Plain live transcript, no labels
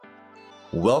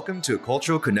Welcome to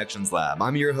Cultural Connections Lab.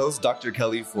 I'm your host, Dr.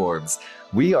 Kelly Forbes.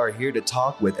 We are here to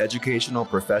talk with educational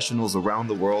professionals around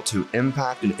the world to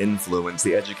impact and influence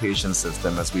the education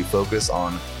system as we focus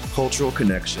on cultural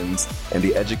connections and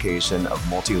the education of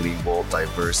multilingual,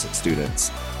 diverse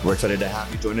students. We're excited to have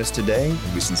you join us today,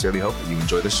 and we sincerely hope that you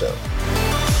enjoy the show.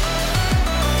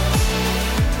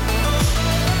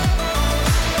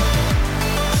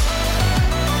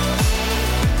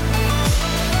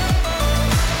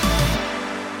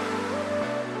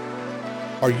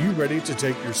 Are you ready to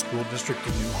take your school district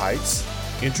to new heights?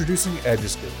 Introducing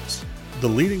EduSkills, the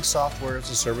leading software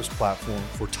as a service platform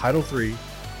for Title III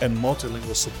and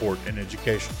multilingual support in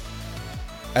education.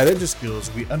 At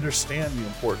EduSkills, we understand the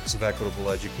importance of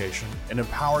equitable education and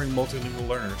empowering multilingual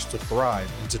learners to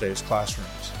thrive in today's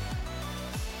classrooms.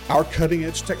 Our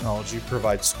cutting-edge technology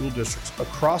provides school districts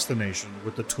across the nation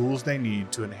with the tools they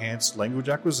need to enhance language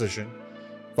acquisition,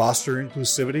 foster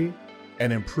inclusivity,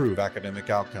 and improve academic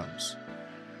outcomes.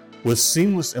 With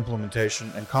seamless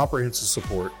implementation and comprehensive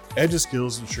support,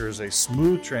 EduSkills ensures a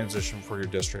smooth transition for your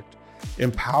district,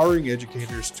 empowering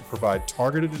educators to provide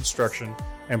targeted instruction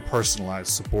and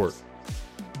personalized support.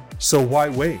 So why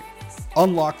wait?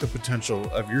 Unlock the potential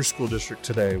of your school district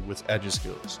today with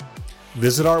EduSkills.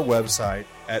 Visit our website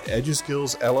at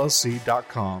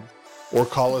eduskillsllc.com or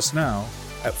call us now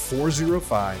at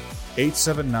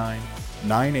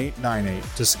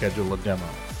 405-879-9898 to schedule a demo.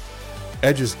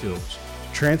 EduSkills,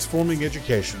 transforming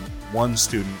education one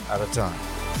student at a time.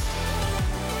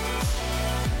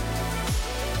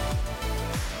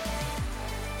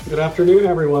 Good afternoon,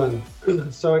 everyone.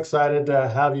 So excited to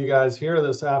have you guys here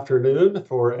this afternoon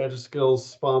for EduSkills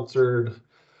sponsored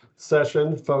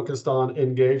session focused on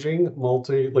engaging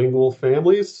multilingual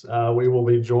families. We will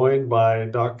be joined by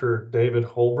Dr. David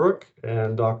Holbrook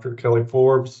and Dr. Kelly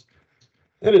Forbes,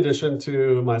 in addition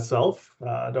to myself,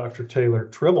 Dr. Taylor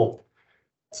Tribble.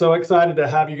 So excited to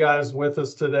have you guys with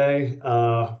us today.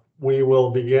 We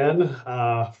will begin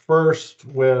first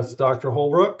with Dr.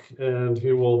 Holbrook, and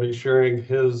he will be sharing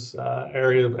his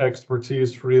area of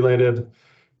expertise related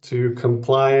to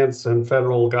compliance and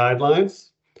federal guidelines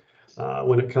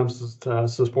when it comes to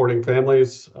supporting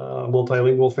families,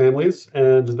 multilingual families.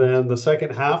 And then the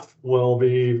second half will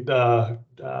be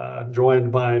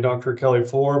joined by Dr. Kelly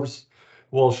Forbes,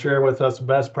 who will share with us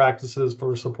best practices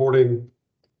for supporting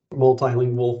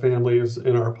multilingual families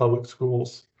in our public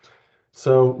schools.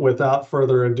 So without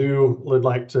further ado, I'd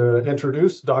like to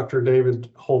introduce Dr. David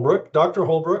Holbrook. Dr.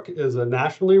 Holbrook is a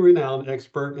nationally renowned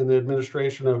expert in the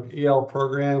administration of EL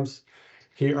programs.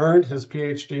 He earned his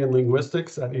PhD in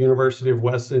linguistics at the University of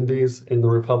West Indies in the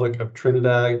Republic of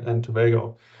Trinidad and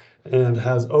Tobago, and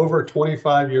has over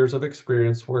 25 years of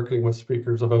experience working with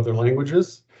speakers of other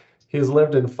languages. He has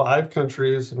lived in 5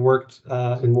 countries and worked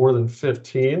in more than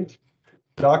 15.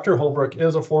 Dr. Holbrook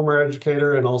is a former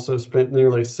educator and also spent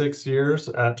nearly 6 years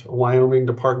at Wyoming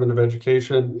Department of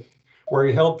Education, where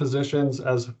he held positions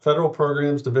as Federal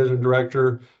Programs Division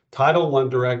Director, Title I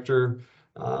Director,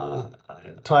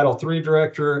 Title III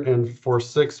Director, and for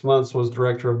 6 months was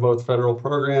Director of both Federal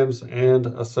Programs and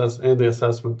the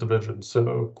Assessment Division.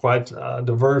 So quite a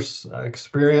diverse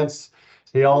experience.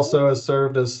 He also has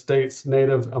served as state's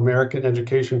Native American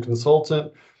Education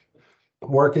Consultant,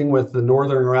 working with the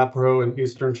Northern Arapaho and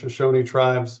Eastern Shoshone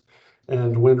tribes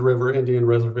and Wind River Indian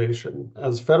Reservation.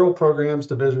 As Federal Programs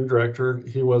Division Director,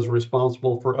 he was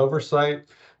responsible for oversight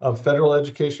of federal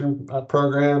education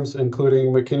programs,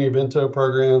 including McKinney-Vento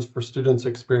programs for students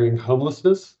experiencing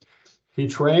homelessness. He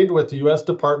trained with the U.S.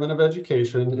 Department of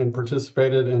Education and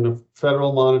participated in the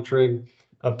federal monitoring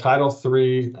of Title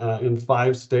III in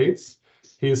 5 states.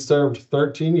 He served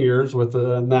 13 years with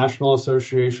the National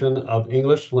Association of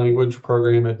English Language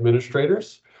Program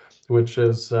Administrators, which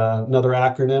is another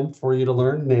acronym for you to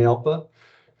learn, NAELPA.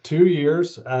 2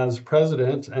 years as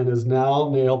president and is now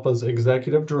NAELPA's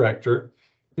executive director.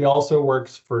 He also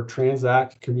works for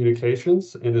Transact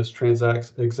Communications and is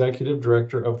Transact's executive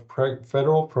director of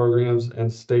federal programs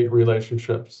and state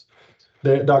relationships.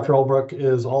 Dr. Holbrook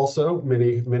is also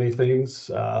many, many things.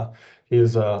 He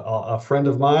is a friend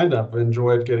of mine. I've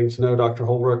enjoyed getting to know Dr.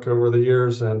 Holbrook over the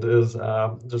years and is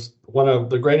just one of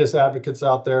the greatest advocates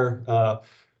out there,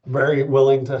 very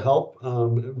willing to help,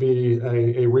 be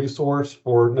a resource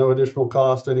for no additional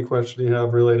cost. Any question you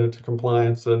have related to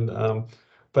compliance and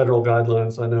federal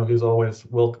guidelines, I know he's always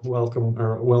welcome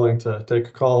or willing to take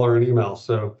a call or an email.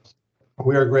 So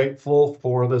we are grateful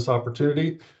for this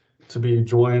opportunity to be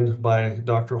joined by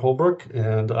Dr. Holbrook,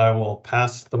 and I will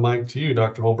pass the mic to you,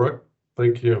 Dr. Holbrook.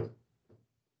 Thank you.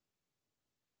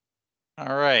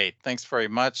 All right, thanks very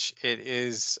much. It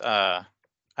is an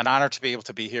honor to be able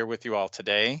to be here with you all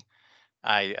today.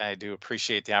 I do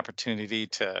appreciate the opportunity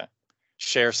to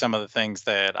share some of the things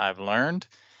that I've learned.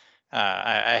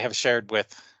 I have shared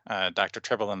with Dr.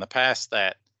 Tribble in the past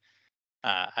that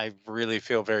I really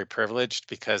feel very privileged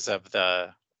because of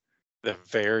the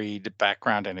varied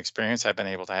background and experience I've been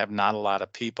able to have. Not a lot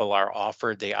of people are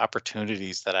offered the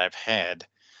opportunities that I've had,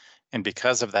 and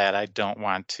because of that, I don't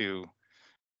want to.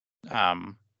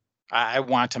 I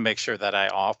want to make sure that I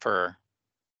offer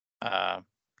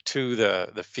to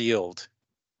the field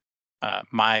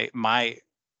my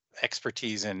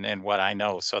expertise and what I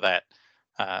know, so that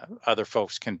other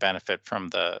folks can benefit from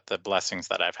the blessings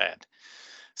that I've had.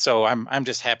 So I'm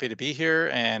just happy to be here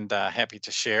and happy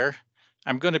to share.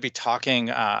 I'm going to be talking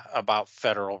about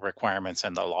federal requirements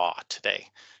and the law today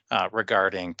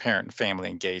regarding parent and family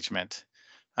engagement.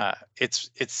 It's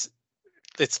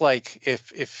like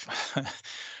if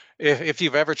if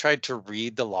you've ever tried to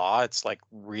read the law, it's like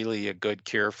really a good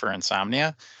cure for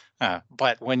insomnia.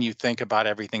 But when you think about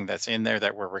everything that's in there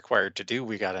that we're required to do,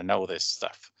 we got to know this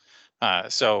stuff.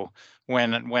 So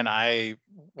when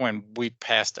we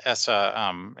passed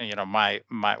ESSA, my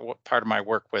part of my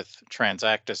work with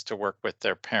Transact is to work with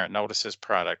their parent notices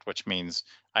product, which means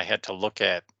I had to look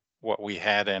at what we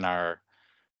had in our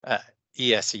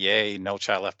ESEA, No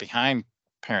Child Left Behind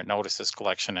parent notices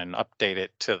collection, and update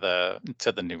it to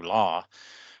the new law.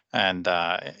 And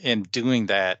in doing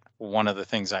that, one of the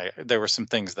things there were some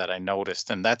things that I noticed,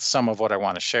 and that's some of what I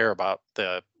want to share about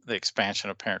the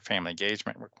expansion of parent-family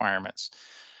engagement requirements.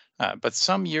 But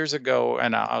some years ago,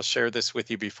 and I'll share this with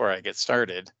you before I get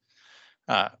started,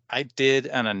 I did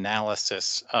an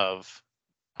analysis of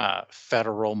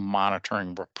federal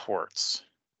monitoring reports.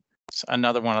 It's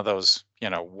another one of those,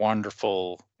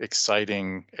 wonderful,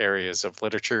 exciting areas of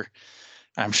literature.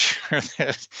 I'm sure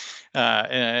that,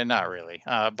 not really,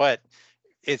 but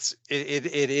it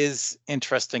is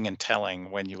interesting and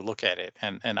telling when you look at it.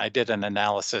 And I did an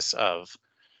analysis of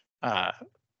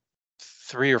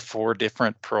 3 or 4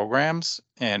 different programs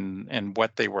and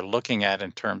what they were looking at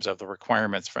in terms of the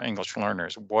requirements for English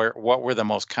learners. What were the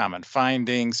most common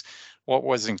findings? What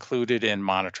was included in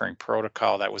monitoring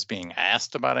protocol that was being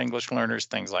asked about English learners,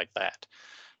 things like that.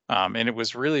 And it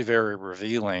was really very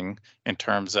revealing in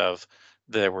terms of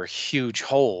there were huge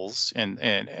holes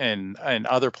in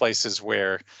other places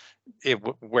where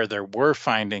where there were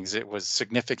findings. It was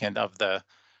significant of the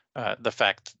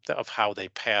fact of how they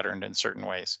patterned in certain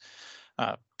ways.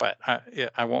 But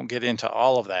I won't get into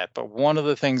all of that. But one of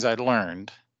the things I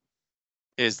learned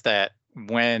is that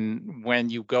when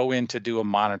you go in to do a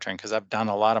monitoring, because I've done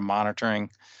a lot of monitoring,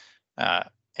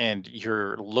 and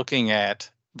you're looking at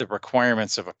the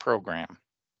requirements of a program,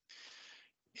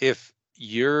 if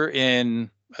you're in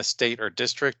a state or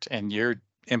district and you're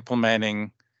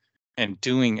implementing and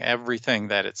doing everything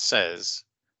that it says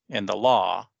in the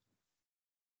law,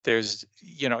 there's,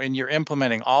 and you're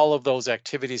implementing all of those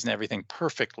activities and everything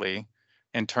perfectly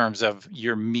in terms of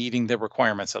you're meeting the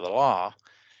requirements of the law,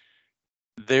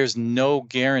 there's no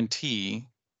guarantee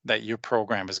that your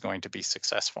program is going to be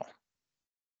successful.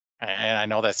 And I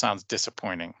know that sounds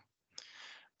disappointing,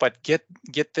 but get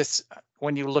this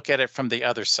when you look at it from the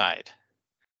other side.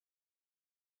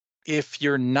 If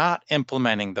you're not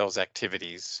implementing those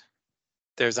activities,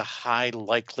 there's a high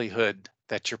likelihood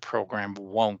that your program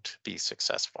won't be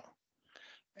successful.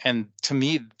 And to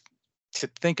me, to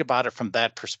think about it from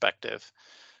that perspective,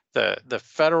 the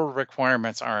federal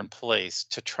requirements are in place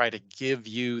to try to give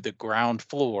you the ground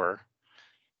floor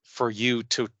for you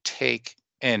to take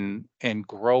and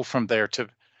grow from there to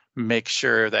make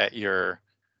sure that your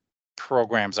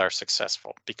programs are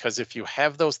successful. Because if you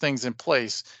have those things in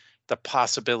place, the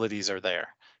possibilities are there.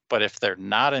 But if they're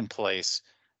not in place,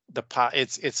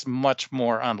 it's much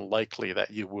more unlikely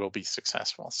that you will be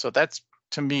successful. So that's,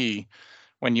 to me,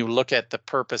 when you look at the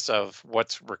purpose of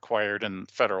what's required in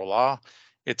federal law,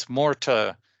 it's more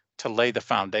to lay the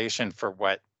foundation for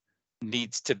what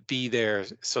needs to be there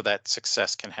so that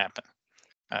success can happen.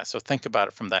 So think about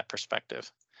it from that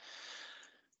perspective.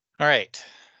 All right,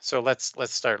 so let's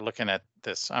start looking at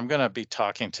this. I'm going to be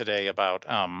talking today about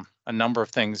a number of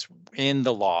things in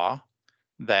the law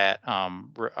that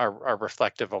are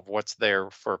reflective of what's there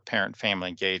for parent-family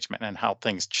engagement and how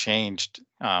things changed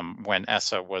when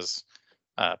ESSA was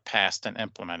passed and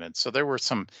implemented. So there were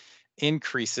some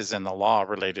increases in the law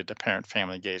related to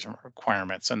parent-family engagement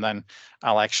requirements, and then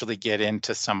I'll actually get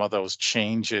into some of those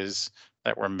changes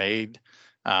that were made.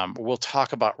 We'll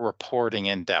talk about reporting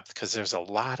in depth because there's a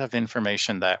lot of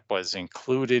information that was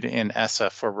included in ESSA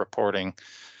for reporting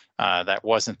that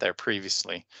wasn't there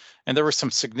previously. And there were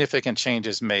some significant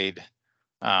changes made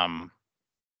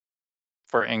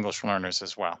for English learners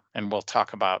as well. And we'll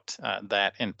talk about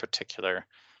that in particular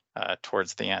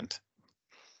towards the end.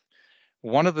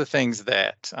 One of the things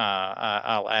that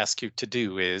I'll ask you to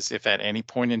do is, if at any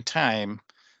point in time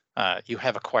you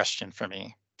have a question for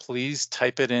me, please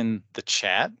type it in the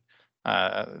chat.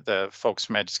 The folks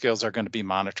from EdSkills are going to be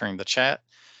monitoring the chat,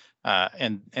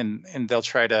 and they'll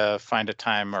try to find a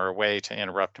time or a way to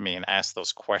interrupt me and ask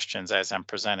those questions as I'm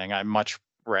presenting. I much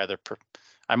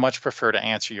prefer to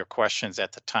answer your questions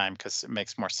at the time because it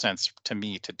makes more sense to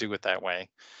me to do it that way.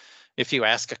 If you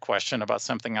ask a question about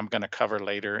something I'm going to cover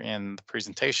later in the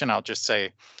presentation, I'll just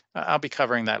say, I'll be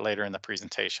covering that later in the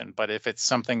presentation. But if it's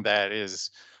something that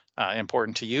is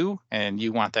important to you and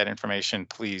you want that information,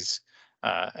 please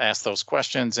ask those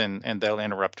questions and they'll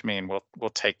interrupt me and we'll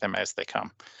take them as they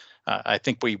come. I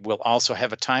think we will also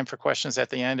have a time for questions at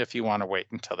the end if you want to wait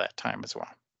until that time as well.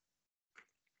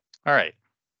 All right.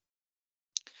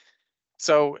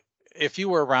 So if you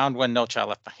were around when No Child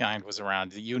Left Behind was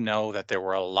around, you know that there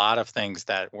were a lot of things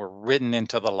that were written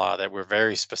into the law that were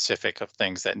very specific of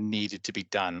things that needed to be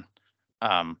done,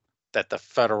 that the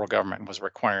federal government was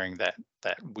requiring that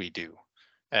we do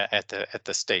at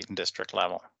the state and district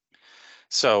level.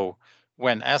 So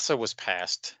when ESSA was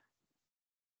passed,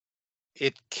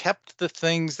 it kept the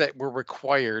things that were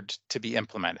required to be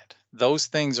implemented. Those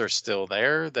things are still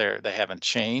there. They haven't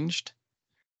changed.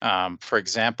 For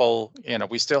example,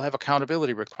 we still have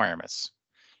accountability requirements.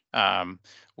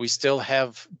 We still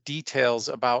have details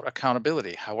about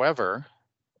accountability. However,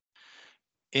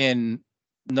 in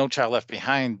No Child Left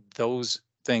Behind, those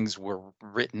things were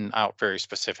written out very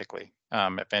specifically.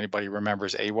 If anybody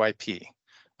remembers AYP,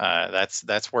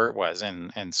 that's where it was,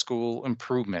 and school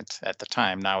improvement at the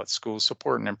time. Now it's school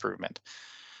support and improvement.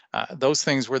 Those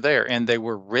things were there, and they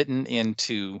were written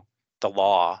into the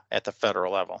law at the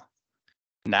federal level.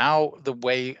 Now, the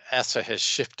way ESSA has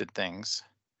shifted things,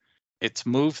 it's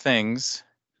moved things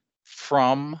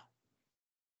from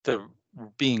the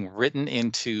being written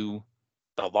into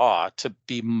the law to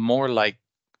be more like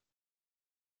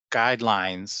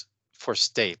guidelines for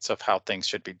states of how things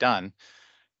should be done.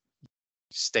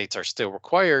 States are still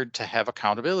required to have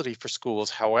accountability for schools.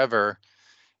 However,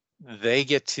 they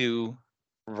get to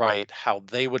write how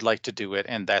they would like to do it,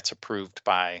 and that's approved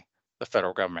by the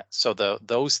federal government. So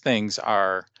those things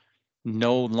are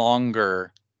no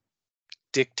longer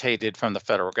dictated from the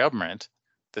federal government.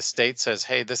 The state says,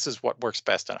 hey, this is what works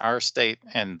best in our state,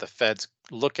 and the feds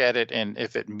look at it, and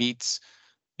if it meets,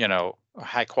 a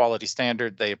high quality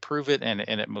standard, they approve it, and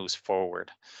it moves forward.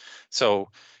 So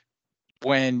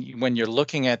when you're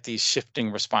looking at these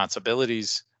shifting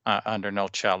responsibilities under No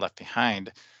Child Left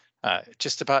Behind,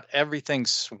 just about everything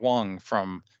swung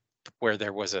from where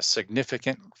there was a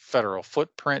significant federal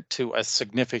footprint to a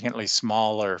significantly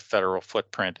smaller federal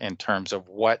footprint in terms of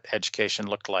what education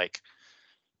looked like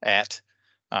at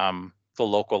the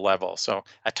local level. So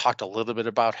I talked a little bit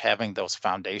about having those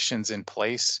foundations in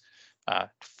place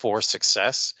for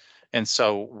success. And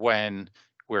so when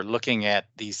we're looking at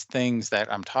these things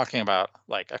that I'm talking about,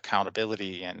 like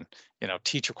accountability and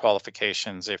teacher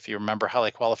qualifications, if you remember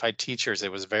highly qualified teachers,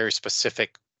 it was very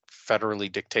specific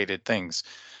federally dictated things.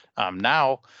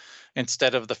 Now,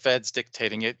 instead of the feds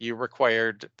dictating it, you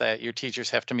required that your teachers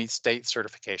have to meet state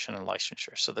certification and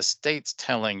licensure. So the state's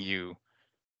telling you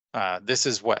this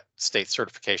is what state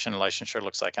certification and licensure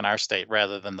looks like in our state,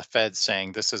 rather than the feds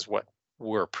saying this is what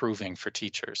we're approving for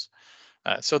teachers.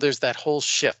 So there's that whole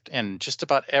shift, and just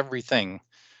about everything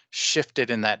shifted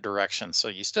in that direction. So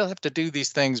you still have to do these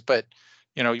things, but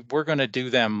we're going to do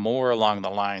them more along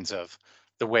the lines of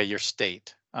the way your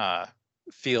state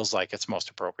feels like it's most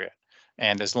appropriate.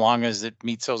 And as long as it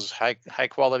meets those high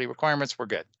quality requirements, we're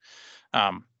good.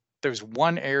 There's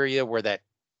one area where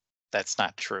that's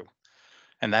not true,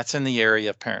 and that's in the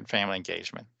area of parent-family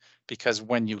engagement. Because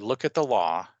when you look at the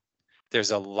law,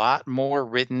 there's a lot more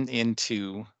written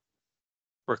into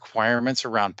requirements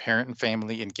around parent and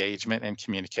family engagement and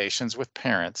communications with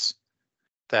parents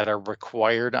that are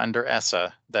required under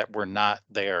ESSA that were not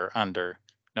there under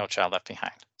No Child Left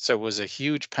Behind. So it was a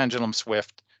huge pendulum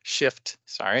shift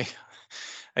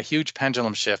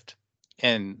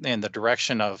in the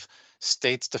direction of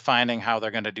states defining how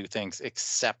they're going to do things,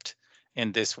 except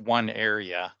in this one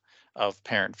area of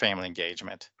parent-family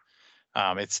engagement.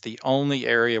 It's the only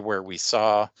area where we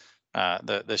saw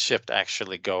the shift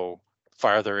actually go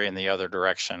farther in the other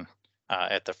direction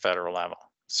at the federal level.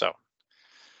 So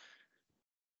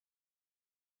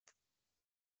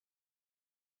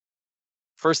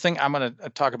first thing I'm going to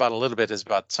talk about a little bit is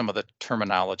about some of the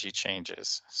terminology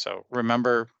changes. So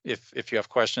remember, if you have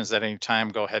questions at any time,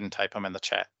 go ahead and type them in the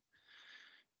chat.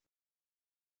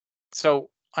 So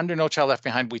under No Child Left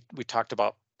Behind, we talked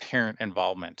about parent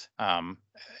involvement.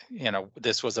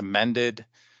 This was amended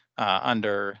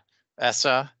under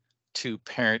ESSA to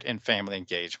parent and family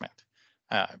engagement.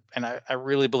 And I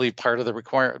really believe part of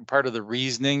the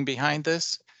reasoning behind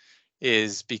this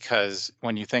is because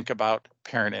when you think about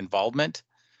parent involvement,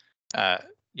 there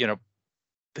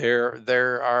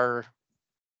are.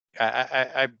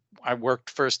 I worked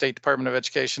for a state Department of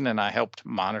Education, and I helped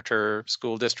monitor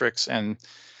school districts, and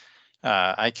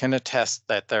I can attest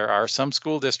that there are some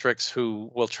school districts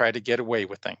who will try to get away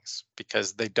with things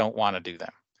because they don't want to do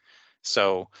them.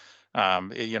 So,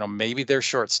 maybe they're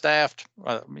short-staffed,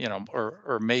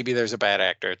 or maybe there's a bad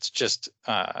actor. It's just,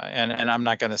 and I'm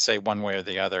not going to say one way or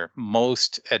the other.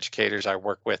 Most educators I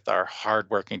work with are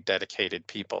hardworking, dedicated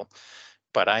people,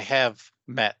 but I have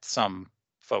met some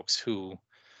folks who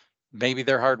maybe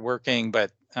they're hardworking,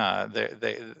 but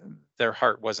their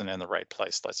heart wasn't in the right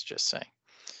place. Let's just say.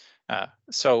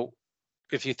 So,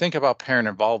 if you think about parent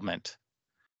involvement,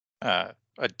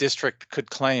 a district could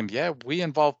claim, yeah, we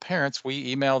involve parents,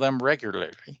 we email them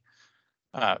regularly,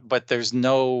 but there's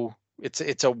no,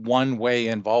 it's a one-way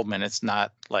involvement. It's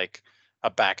not like a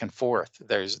back and forth.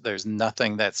 There's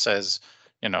nothing that says,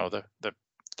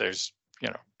 there's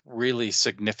really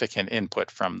significant input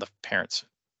from the parents.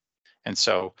 And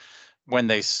so when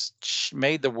they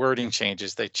made the wording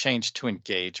changes, they changed to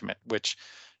engagement, which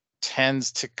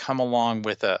tends to come along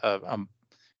with a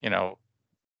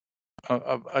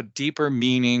deeper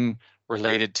meaning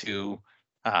related to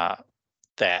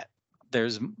that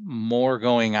there's more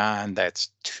going on that's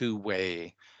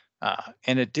two-way.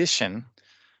 In addition,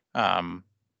 the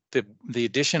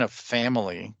addition of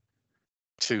family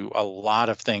to a lot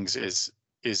of things is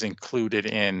included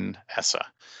in ESSA.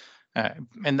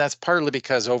 And that's partly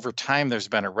because over time there's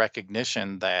been a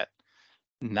recognition that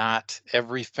not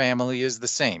every family is the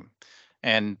same.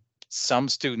 And some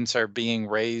students are being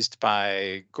raised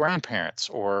by grandparents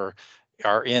or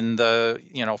are in the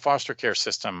foster care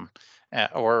system,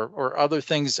 or other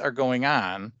things are going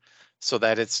on, so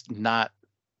that it's not.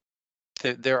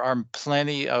 There are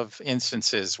plenty of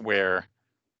instances where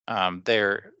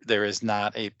there is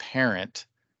not a parent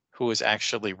who is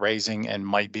actually raising and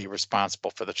might be responsible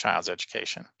for the child's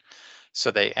education. So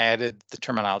they added the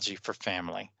terminology for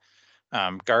family.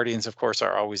 Guardians, of course,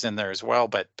 are always in there as well,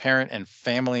 but parent and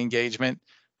family engagement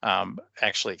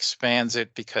actually expands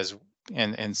it, because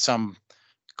in some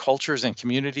cultures and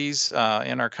communities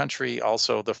in our country,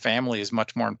 also the family is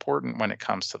much more important when it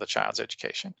comes to the child's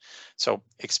education. So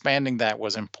expanding that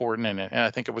was important, and I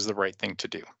think it was the right thing to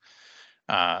do.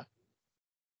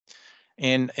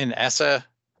 In ESSA,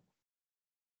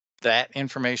 that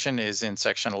information is in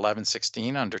section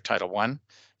 1116 under Title I.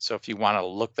 So if you want to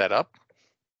look that up,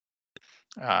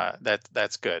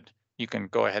 that's good. You can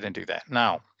go ahead and do that.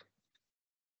 Now,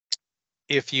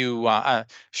 if you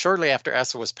shortly after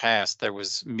ESSA was passed, there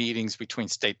was meetings between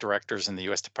state directors and the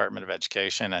U.S. Department of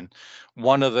Education, and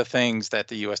one of the things that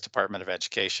the U.S. Department of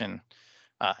Education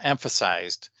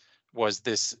emphasized was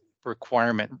this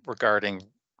requirement regarding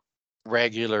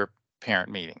regular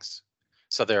parent meetings.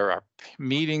 So there are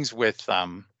meetings with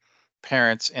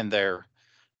parents, and they're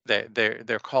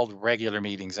called regular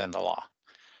meetings in the law.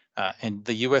 And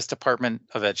the U.S. Department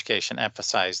of Education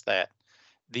emphasized that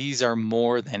these are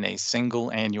more than a single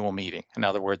annual meeting. In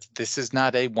other words, this is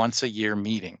not a once a year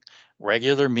meeting.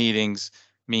 Regular meetings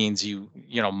means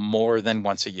more than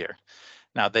once a year.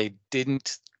 Now, they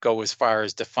didn't go as far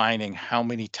as defining how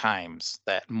many times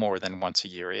that more than once a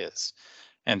year is.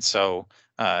 And so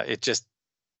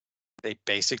they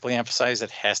basically emphasize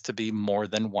it has to be more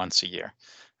than once a year.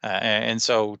 And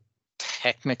so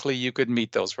technically you could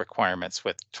meet those requirements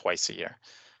with twice a year.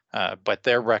 But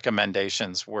their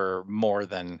recommendations were more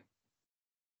than,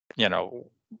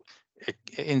 it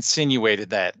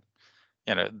insinuated that,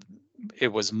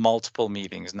 it was multiple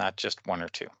meetings, not just one or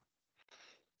two.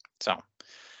 So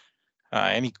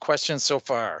any questions so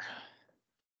far?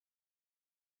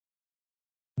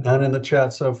 None in the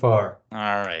chat so far. All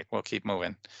right, we'll keep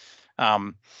moving.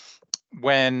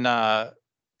 When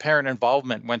parent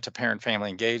involvement went to parent-family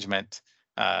engagement,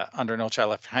 under No Child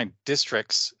Left Behind,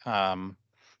 districts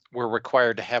were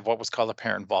required to have what was called a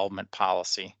parent involvement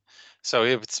policy. So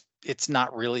it's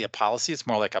not really a policy, it's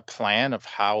more like a plan of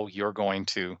how you're going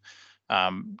to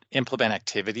implement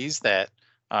activities that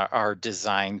are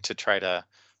designed to try to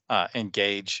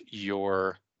engage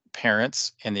your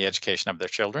parents in the education of their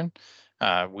children.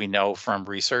 We know from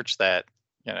research that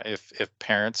if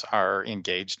parents are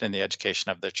engaged in the education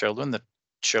of their children, the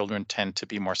children tend to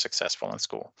be more successful in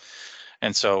school.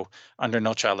 And so under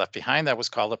No Child Left Behind, that was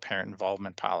called a parent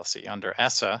involvement policy. Under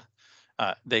ESSA,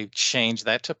 They changed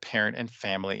that to parent and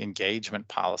family engagement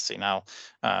policy. Now,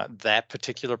 that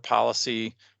particular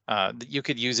policy, you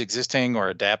could use existing or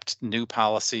adapt new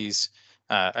policies.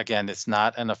 Again, it's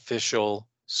not an official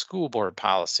school board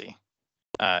policy.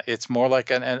 It's more like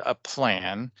a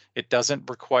plan. It doesn't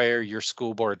require your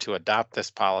school board to adopt this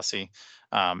policy.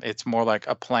 It's more like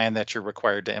a plan that you're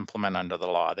required to implement under the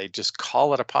law. They just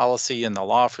call it a policy in the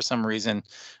law for some reason,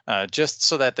 just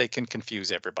so that they can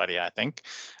confuse everybody, I think.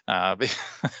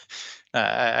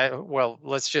 Well,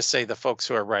 let's just say the folks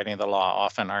who are writing the law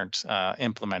often aren't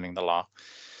implementing the law.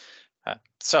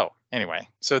 So anyway,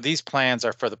 so these plans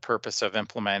are for the purpose of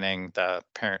implementing the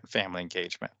parent-family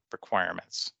engagement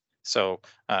requirements. So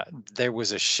there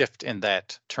was a shift in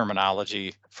that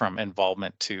terminology from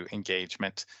involvement to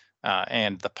engagement,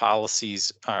 and the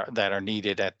policies that are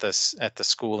needed at the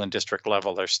school and district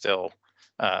level are still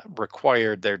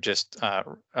required. They're just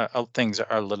things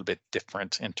are a little bit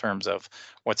different in terms of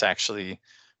what's actually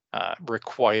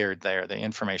required there, the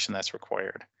information that's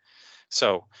required.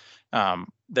 So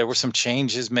there were some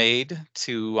changes made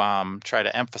to try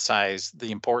to emphasize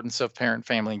the importance of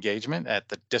parent-family engagement at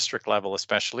the district level,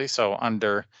 especially. So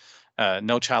under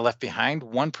No Child Left Behind,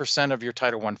 1% of your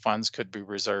Title I funds could be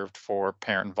reserved for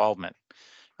parent involvement.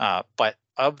 But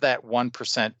of that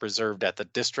 1% reserved at the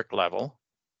district level,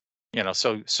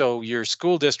 so your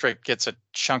school district gets a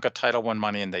chunk of Title I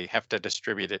money and they have to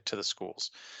distribute it to the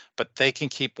schools, but they can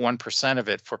keep 1% of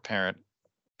it for parent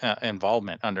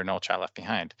involvement under No Child Left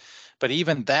Behind. But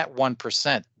even that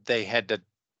 1%, they had to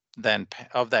then,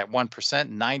 of that 1%,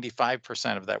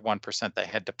 95% of that 1% they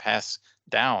had to pass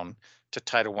down to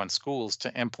Title I schools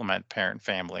to implement parent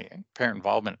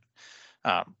involvement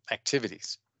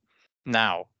activities.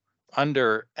 Now,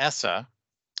 under ESSA,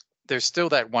 there's still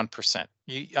that 1%.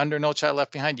 Under No Child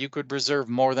Left Behind, you could reserve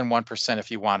more than 1% if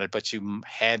you wanted, but you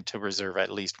had to reserve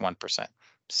at least 1%.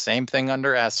 Same thing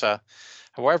under ESSA.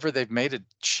 However, they've made a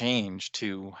change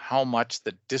to how much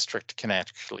the district can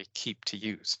actually keep to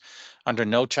use. Under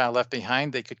No Child Left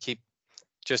Behind, they could keep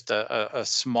just a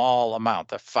small amount,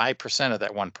 the 5% of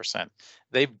that 1%.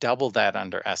 They've doubled that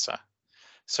under ESSA.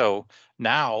 So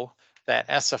now that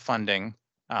ESSA funding,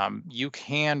 you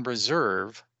can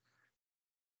reserve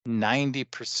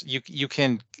 90%. You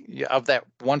can, of that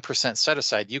 1% set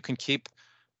aside, you can keep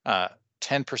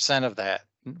 10% of that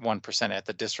 1% at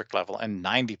the district level, and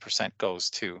 90% goes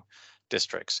to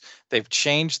districts. They've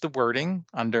changed the wording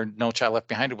under No Child Left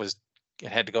Behind. It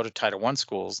had to go to Title I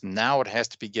schools. Now it has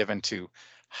to be given to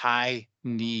high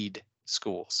need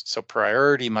schools. So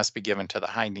priority must be given to the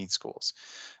high need schools.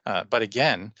 But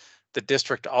again, the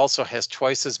district also has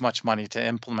twice as much money to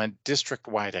implement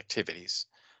district-wide activities,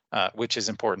 which is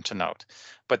important to note.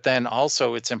 But then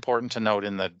also it's important to note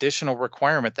in the additional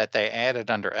requirement that they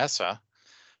added under ESSA,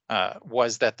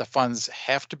 was that the funds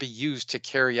have to be used to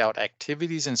carry out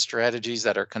activities and strategies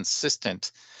that are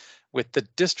consistent with the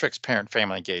district's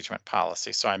parent-family engagement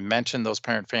policy. So I mentioned those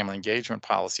parent-family engagement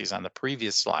policies on the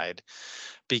previous slide,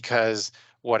 because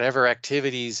whatever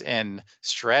activities and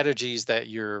strategies that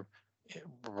you're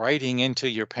writing into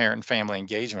your parent-family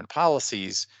engagement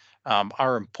policies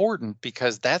are important,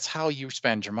 because that's how you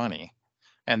spend your money.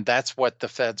 And that's what the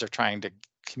feds are trying to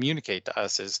communicate to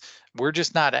us, is we're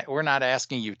not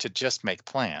asking you to just make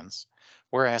plans.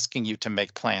 We're asking you to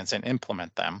make plans and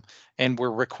implement them, and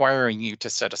we're requiring you to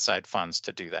set aside funds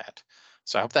to do that.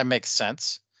 So I hope that makes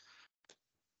sense.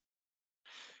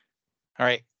 All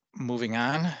right, moving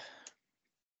on.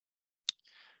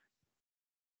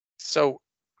 So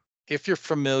if you're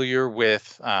familiar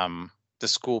with the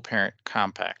school parent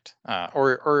compact,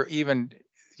 or even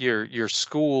your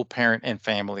school parent and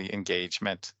family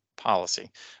engagement policy,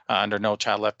 under No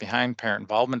Child Left Behind, parent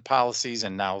involvement policies,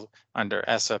 and now under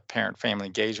ESSA, parent family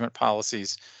engagement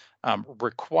policies,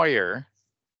 require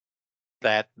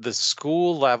that the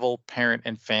school level parent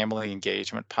and family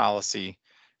engagement policy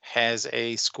has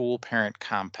a school parent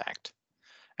compact.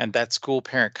 And that school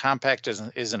parent compact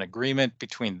is an agreement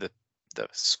between the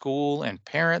school and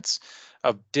parents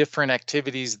of different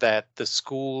activities that the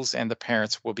schools and the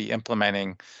parents will be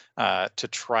implementing to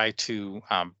try to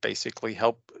basically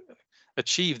help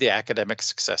achieve the academic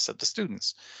success of the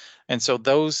students. And so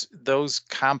those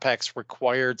compacts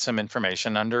required some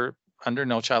information. Under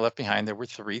No Child Left Behind, there were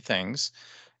 3 things.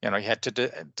 You had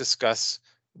to discuss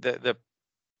the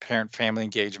parent-family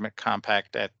engagement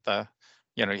compact at the,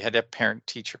 you had to have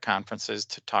parent-teacher conferences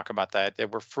to talk about that. There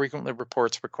were frequently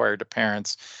reports required to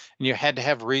parents, and you had to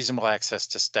have reasonable access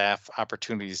to staff,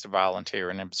 opportunities to volunteer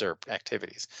and observe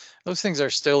activities. Those things are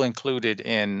still included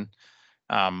in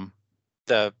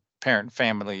the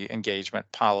parent-family engagement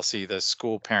policy, the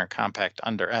school parent compact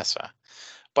under ESSA.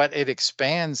 but it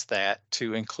expands that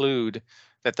to include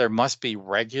that there must be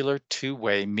regular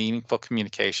two-way meaningful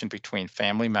communication between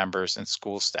family members and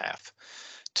school staff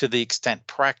to the extent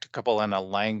practicable in a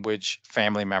language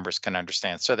family members can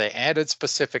understand. So they added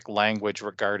specific language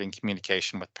regarding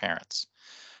communication with parents.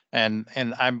 And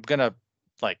I'm gonna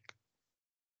like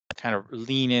kind of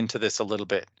lean into this a little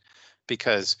bit,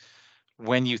 because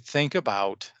when you think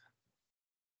about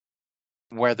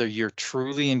whether you're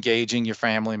truly engaging your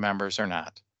family members or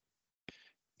not,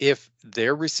 if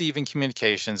they're receiving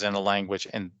communications in a language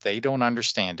and they don't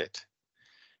understand it,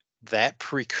 that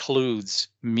precludes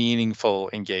meaningful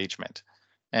engagement.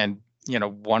 And,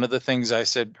 one of the things I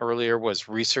said earlier was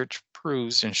research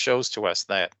proves and shows to us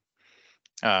that,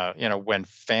 when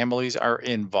families are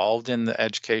involved in the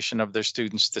education of their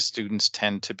students, the students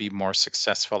tend to be more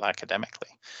successful academically.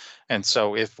 And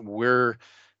so if we're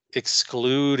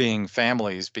excluding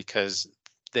families because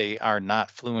they are not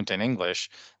fluent in English,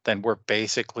 then we're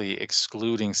basically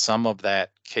excluding some of that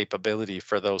capability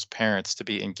for those parents to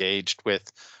be engaged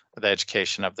with the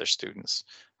education of their students.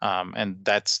 And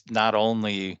that's not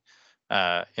only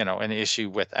an issue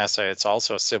with ESSA, it's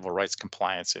also a civil rights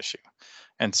compliance issue.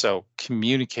 And so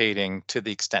communicating to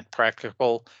the extent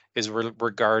practical is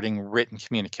regarding written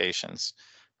communications.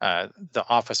 The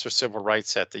Office for Civil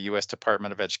Rights at the U.S.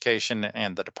 Department of Education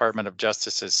and the Department of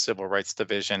Justice's Civil Rights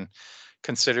Division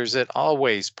considers it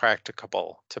always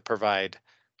practicable to provide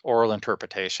oral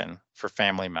interpretation for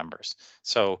family members.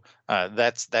 So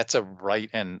that's a right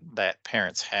and that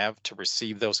parents have to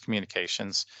receive those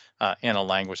communications in a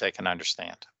language they can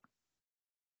understand.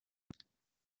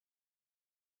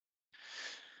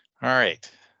 All right.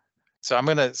 So I'm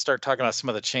going to start talking about some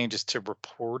of the changes to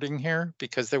reporting here,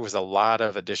 because there was a lot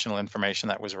of additional information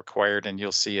that was required, and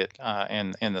you'll see it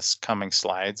in this coming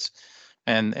slides.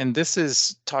 And this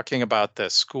is talking about the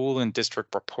school and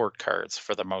district report cards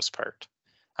for the most part.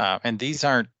 And these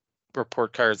aren't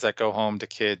report cards that go home to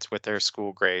kids with their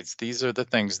school grades. These are the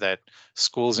things that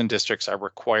schools and districts are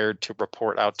required to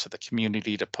report out to the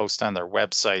community, to post on their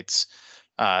websites,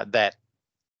 that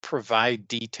provide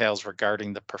details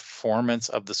regarding the performance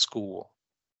of the school.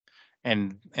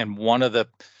 And one of the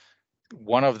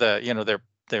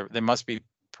they must be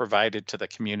provided to the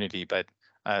community, but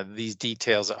these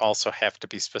details also have to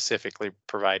be specifically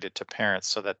provided to parents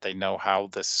so that they know how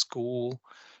the school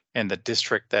and the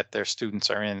district that their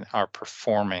students are in are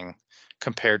performing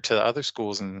compared to the other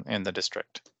schools in the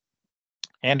district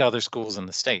and other schools in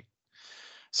the state.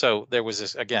 So there was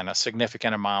this, again, a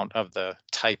significant amount of the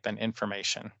type and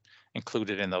information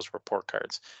included in those report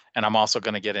cards. And I'm also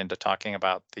going to get into talking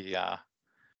about the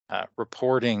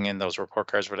reporting in those report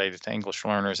cards related to English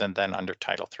learners and then under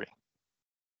Title III.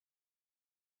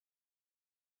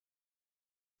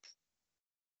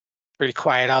 Pretty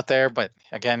quiet out there, but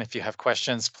again, if you have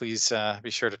questions, please be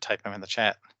sure to type them in the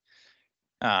chat.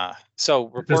 So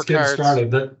report Just getting cards.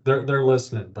 started. They're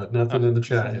listening, but nothing in the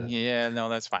chat yet. Yeah, no,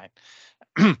 that's fine.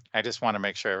 I just want to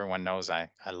make sure everyone knows I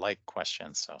like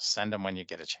questions, so send them when you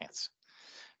get a chance.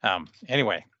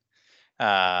 Anyway,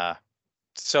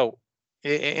 so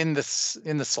in the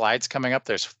slides coming up,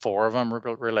 there's 4 of them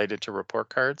related to report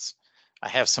cards. I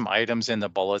have some items in the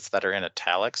bullets that are in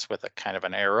italics with a kind of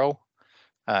an arrow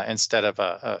instead of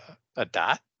a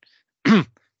dot.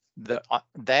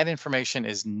 That information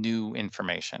is new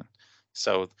information.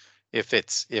 So if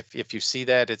you see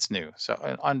that, it's new.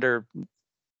 So under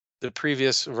the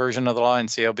previous version of the law in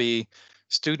CLB,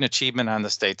 student achievement on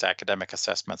the state's academic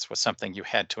assessments was something you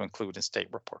had to include in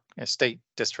state,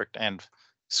 district, and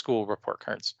school report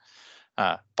cards.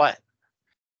 But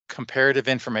comparative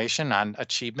information on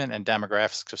achievement and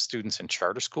demographics of students in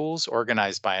charter schools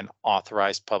organized by an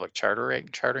authorized public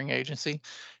chartering agency,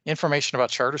 information about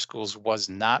charter schools was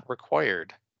not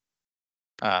required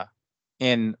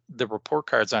in the report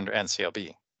cards under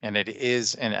NCLB, and it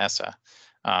is in ESSA.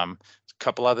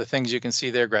 Couple other things you can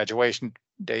see there: graduation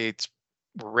dates,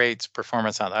 rates,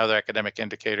 performance on the other academic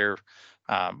indicator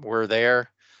were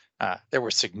there. There were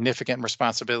significant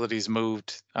responsibilities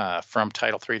moved from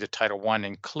Title III to Title I,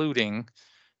 including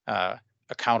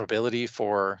accountability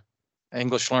for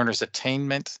English learners'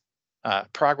 attainment,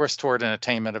 progress toward an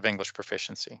attainment of English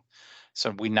proficiency.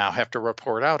 So we now have to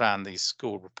report out on these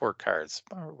school report cards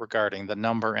regarding the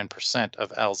number and percent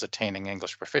of Ls attaining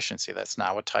English proficiency. That's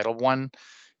now a Title I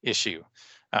issue.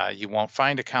 You won't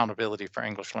find accountability for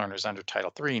English learners under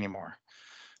Title III anymore.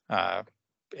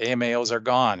 AMAOs are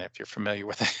gone, if you're familiar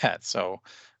with that. So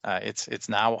it's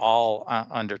now all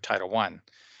under Title I.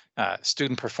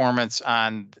 Student performance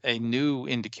on a new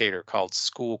indicator called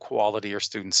school quality or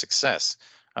student success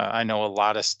I know a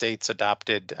lot of states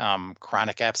adopted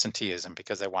chronic absenteeism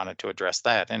because they wanted to address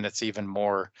that, and it's even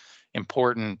more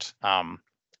important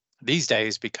these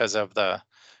days because of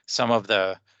some of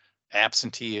the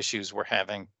absentee issues we're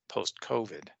having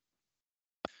post-COVID.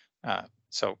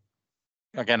 So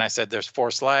again, I said there's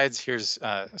 4 slides. Here's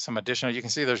some additional. You can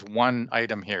see there's one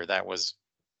item here that was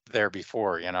there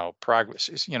before, progress,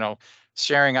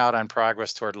 sharing out on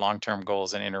progress toward long-term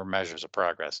goals and interim measures of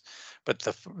progress. But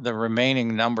the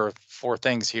remaining number of 4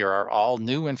 things here are all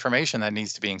new information that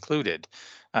needs to be included.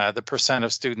 The percent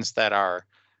of students that are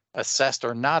assessed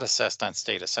or not assessed on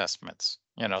state assessments,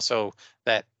 so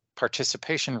that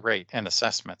participation rate in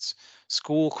assessments,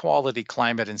 school quality,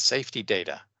 climate, and safety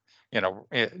data,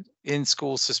 in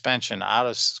school suspension, out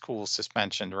of school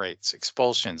suspension rates,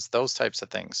 expulsions, those types of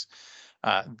things.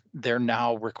 They're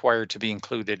now required to be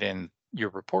included in your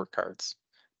report cards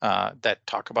that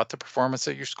talk about the performance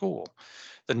at your school,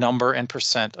 the number and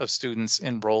percent of students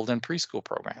enrolled in preschool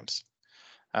programs,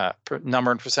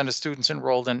 number and percent of students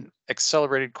enrolled in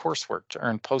accelerated coursework to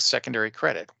earn post-secondary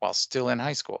credit while still in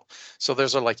high school. So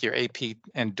those are like your AP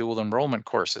and dual enrollment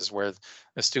courses where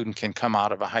a student can come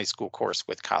out of a high school course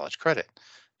with college credit.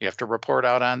 You have to report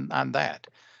out on that.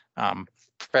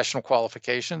 Professional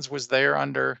qualifications was there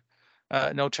under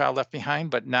No Child Left Behind,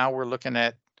 but now we're looking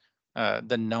at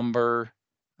the number,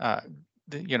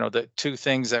 the 2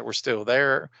 things that were still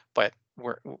there, but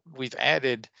we've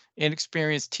added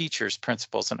inexperienced teachers,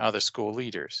 principals, and other school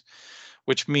leaders,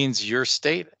 which means your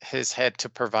state has had to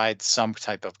provide some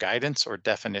type of guidance or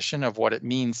definition of what it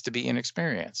means to be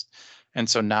inexperienced. And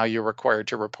so now you're required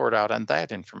to report out on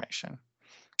that information.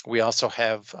 We also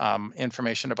have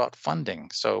information about funding.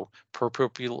 So per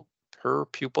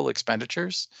pupil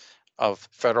expenditures of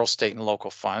federal, state, and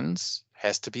local funds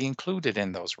has to be included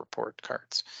in those report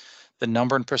cards. The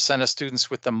number and percent of students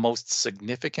with the most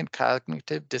significant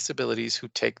cognitive disabilities who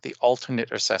take the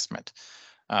alternate assessment.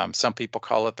 Some people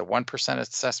call it the 1%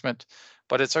 assessment,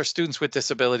 but it's our students with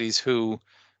disabilities who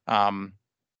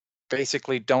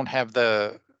basically don't have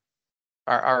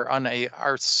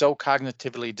are so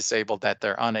cognitively disabled that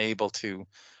they're unable to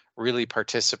really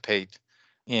participate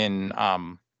in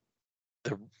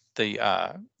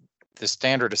the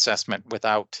standard assessment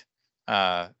without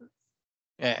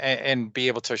and be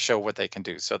able to show what they can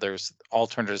do. So there's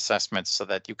alternate assessments so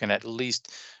that you can at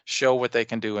least show what they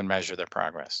can do and measure their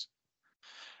progress.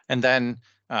 And then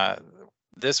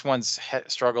this one's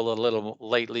struggled a little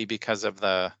lately because of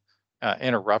the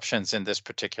interruptions in this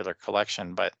particular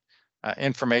collection, but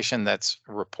information that's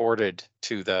reported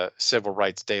to the civil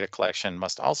rights data collection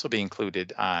must also be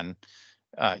included on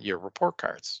your report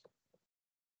cards.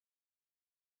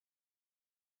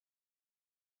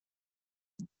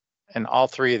 And all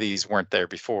 3 of these weren't there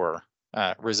before.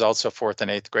 Results of 4th and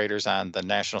 8th graders on the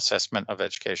National Assessment of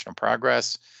Educational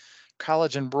Progress,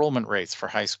 college enrollment rates for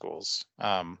high schools.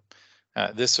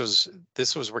 This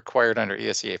was required under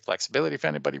ESEA flexibility, if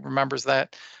anybody remembers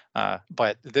that.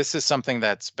 But this is something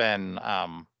that's been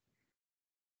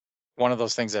one of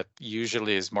those things that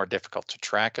usually is more difficult to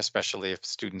track, especially if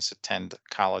students attend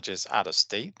colleges out of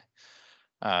state.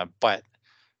 But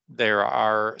there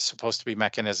are supposed to be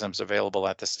mechanisms available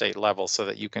at the state level so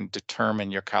that you can determine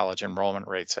your college enrollment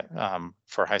rates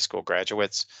for high school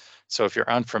graduates. So if you're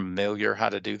unfamiliar how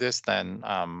to do this, then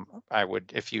I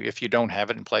would, if you don't have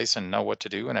it in place and know what to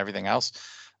do and everything else,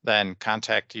 then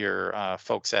contact your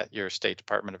folks at your State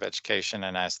Department of Education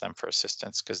and ask them for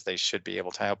assistance, because they should be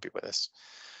able to help you with this.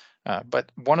 But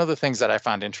one of the things that I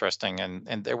found interesting,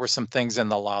 and there were some things in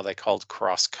the law they called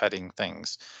cross-cutting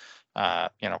things,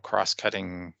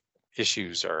 cross-cutting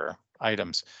issues or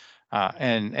items,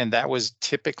 and that was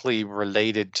typically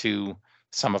related to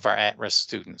some of our at-risk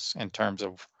students in terms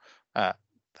of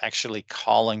actually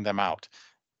calling them out.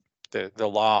 The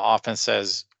law often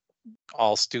says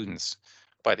all students,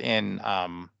 but in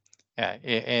our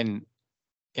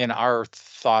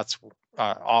thoughts,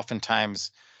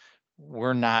 oftentimes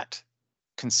we're not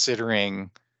considering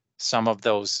some of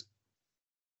those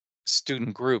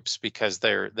student groups because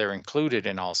they're included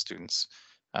in all students,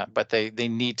 but they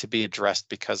need to be addressed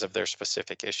because of their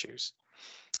specific issues.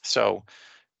 So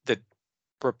the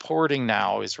reporting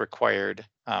now is required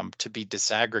to be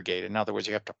disaggregated. In other words,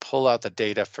 you have to pull out the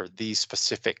data for these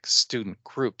specific student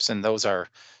groups, and those are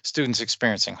students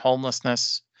experiencing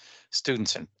homelessness,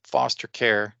 students in foster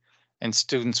care, and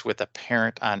students with a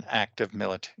parent on active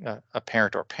a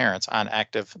parent or parents on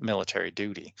active military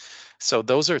duty. So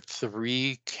those are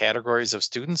 3 categories of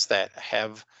students that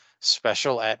have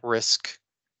special at-risk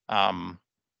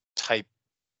type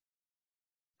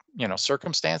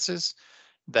circumstances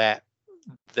that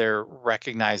they're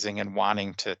recognizing and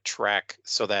wanting to track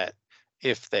so that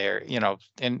if they're,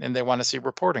 and they want to see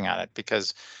reporting on it,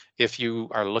 because if you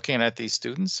are looking at these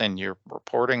students and you're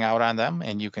reporting out on them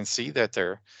and you can see that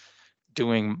they're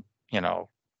doing,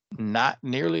 not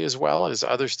nearly as well as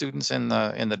other students in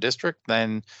the district,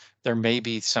 then there may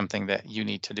be something that you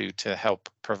need to do to help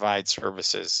provide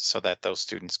services so that those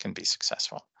students can be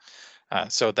successful.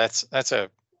 So that's a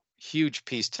huge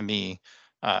piece to me,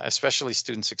 especially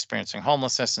students experiencing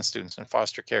homelessness and students in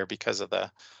foster care, because of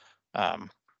the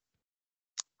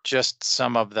just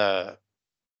some of the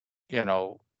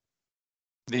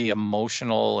the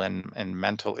emotional and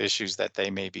mental issues that they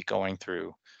may be going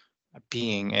through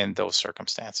being in those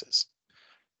circumstances.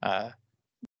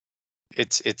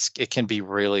 It can be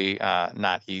really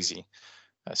not easy.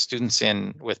 Students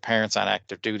with parents on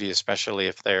active duty, especially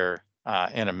if they're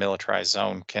in a militarized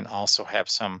zone, can also have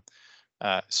some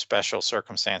special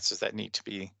circumstances that need to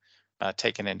be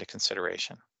taken into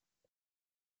consideration.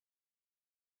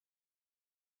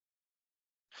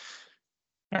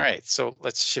 All right, so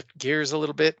let's shift gears a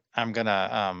little bit. I'm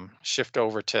gonna shift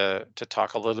over to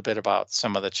talk a little bit about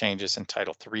some of the changes in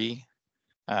Title III.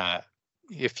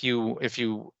 If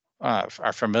you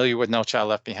are familiar with No Child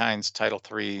Left Behind's Title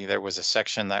III, there was a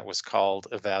section that was called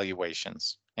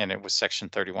evaluations, and it was section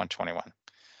 3121.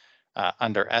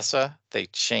 Under ESSA, they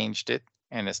changed it,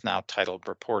 and it's now titled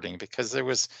reporting, because there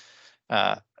was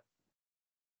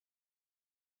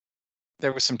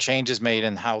some changes made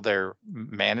in how they're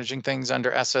managing things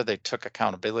under ESSA. They took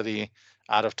accountability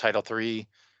out of Title III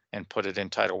and put it in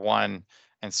Title I.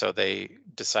 And so they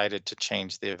decided to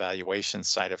change the evaluation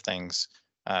side of things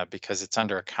because it's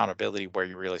under accountability where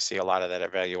you really see a lot of that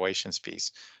evaluations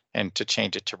piece, and to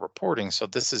change it to reporting. So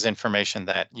this is information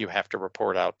that you have to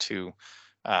report out to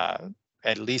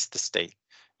at least the state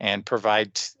and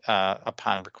provide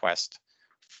upon request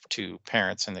to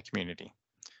parents in the community.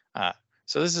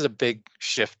 So this is a big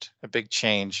shift, a big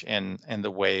change in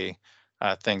the way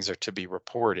things are to be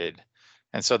reported.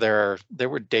 And so there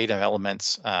were data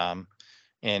elements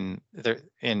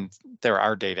there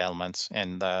are data elements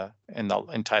in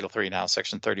Title III now,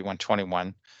 section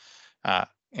 3121.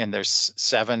 And there's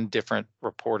 7 different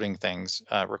reporting things,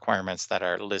 requirements that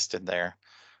are listed there.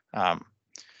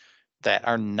 That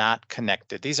are not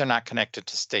connected. These are not connected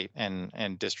to state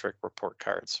and district report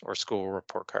cards or school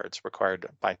report cards required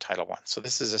by Title I. So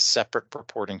this is a separate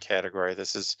reporting category.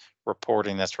 This is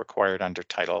reporting that's required under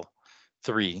Title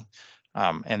III.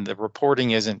 And the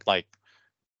reporting isn't like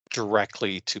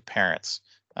directly to parents.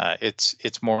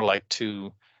 It's more like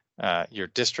to your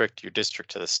district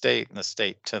to the state, and the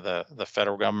state to the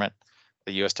federal government,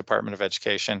 the U.S. Department of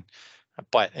Education.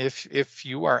 But if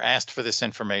you are asked for this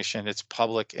information, it's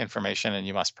public information and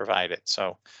you must provide it.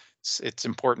 So it's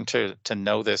important to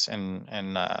know this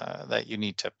and that you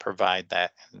need to provide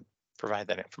that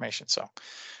information. So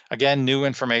again, new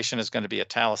information is going to be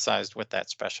italicized with that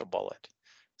special bullet.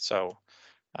 So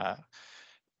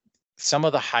some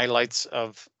of the highlights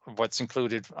of what's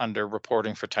included under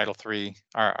reporting for Title III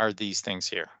are these things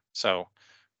here. So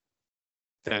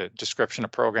the description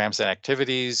of programs and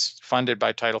activities funded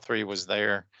by Title III was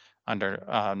there under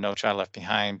No Child Left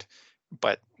Behind.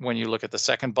 But when you look at the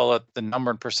second bullet, the number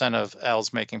and percent of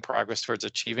ELs making progress towards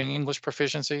achieving English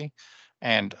proficiency,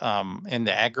 and in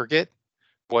the aggregate,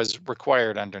 was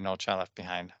required under No Child Left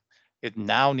Behind. It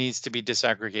now needs to be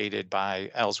disaggregated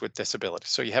by ELs with disabilities.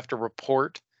 So you have to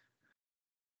report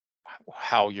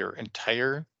how your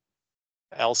entire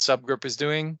EL subgroup is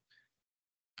doing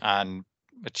on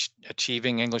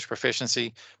achieving English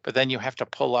proficiency, but then you have to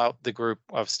pull out the group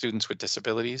of students with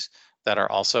disabilities that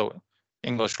are also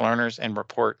English learners and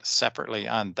report separately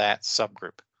on that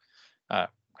subgroup.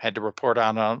 Had to report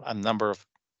on a number of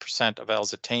percent of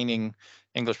ELs attaining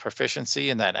English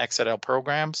proficiency in that EL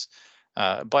programs,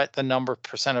 but the number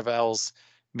percent of ELs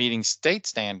meeting state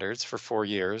standards for 4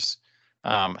 years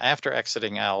after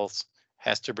exiting ELs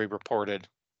has to be reported.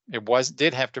 It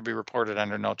did have to be reported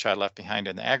under No Child Left Behind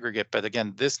in the aggregate, but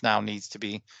again, this now needs to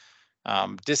be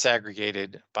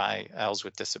disaggregated by ELs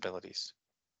with disabilities.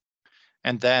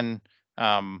 And then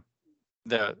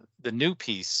the new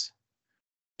piece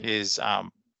is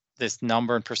this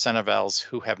number and percent of ELs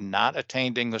who have not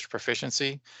attained English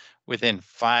proficiency within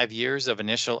 5 years of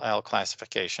initial EL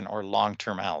classification, or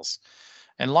long-term ELs.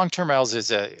 And long-term ELs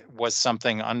was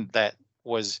something that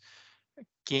was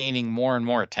gaining more and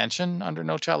more attention under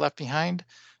No Child Left Behind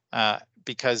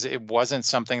because it wasn't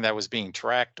something that was being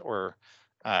tracked or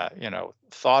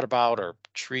thought about or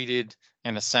treated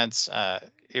in a sense.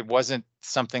 It wasn't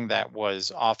something that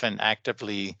was often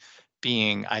actively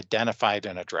being identified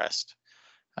and addressed.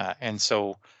 And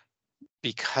so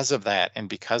because of that, and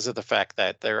because of the fact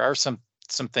that there are some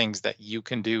things that you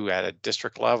can do at a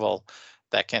district level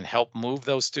that can help move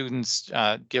those students,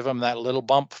 give them that little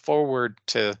bump forward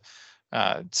to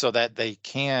so that they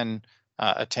can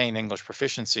attain English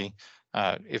proficiency.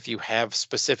 If you have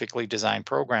specifically designed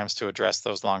programs to address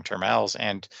those long-term L's,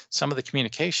 and some of the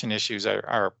communication issues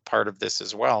are part of this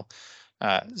as well.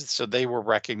 So they were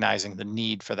recognizing the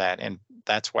need for that, and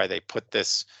that's why they put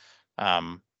this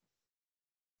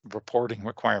reporting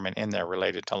requirement in there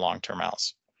related to long-term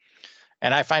L's.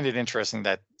 And I find it interesting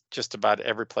that just about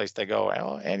every place they go,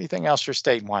 well, anything else your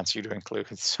state wants you to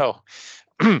include. So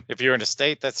if you're in a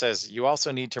state that says you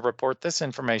also need to report this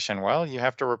information, well, you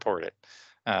have to report it.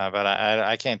 But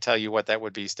I can't tell you what that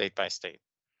would be state by state.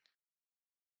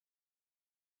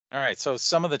 All right, so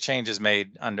some of the changes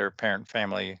made under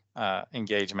parent-family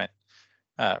engagement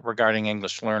regarding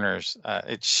English learners,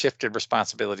 it shifted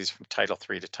responsibilities from Title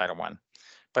III to Title I,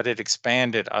 but it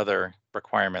expanded other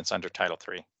requirements under Title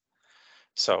III.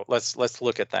 So let's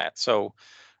look at that. So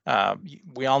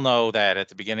we all know that at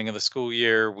the beginning of the school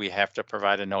year, we have to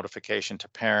provide a notification to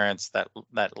parents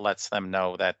that lets them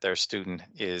know that their student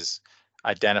is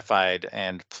identified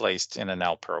and placed in an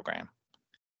L program.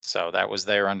 So that was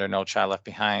there under No Child Left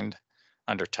Behind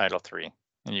under Title III.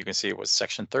 And you can see it was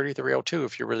section 3302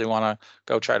 if you really want to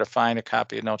go try to find a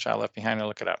copy of No Child Left Behind and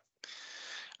look it up.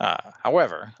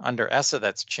 However, under ESSA,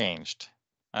 that's changed.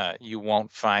 You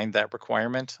won't find that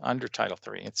requirement under Title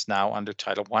III. It's now under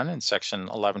Title I in section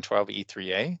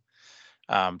 1112E3A.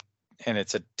 And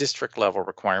it's a district level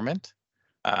requirement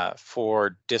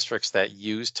for districts that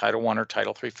use Title I or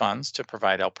Title III funds to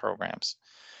provide L programs.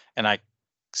 And I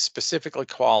specifically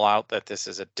call out that this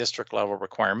is a district level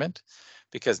requirement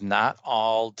because not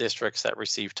all districts that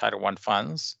receive Title I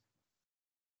funds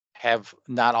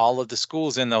not all of the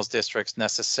schools in those districts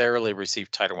necessarily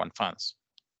receive Title I funds.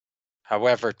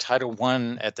 However, Title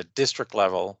I at the district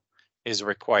level is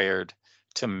required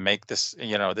to make this,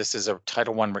 this is a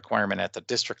Title I requirement at the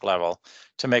district level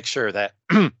to make sure that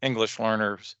English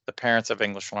learners, the parents of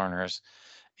English learners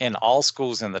in all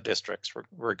schools in the districts,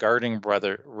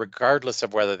 regardless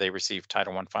of whether they receive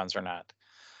Title I funds or not,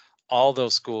 all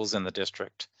those schools in the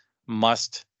district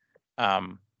must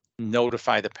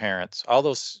notify the parents.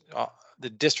 The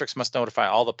districts must notify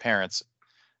all the parents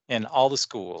in all the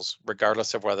schools,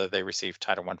 regardless of whether they receive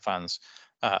Title I funds,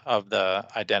 of the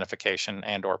identification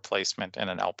and or placement in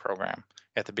an L program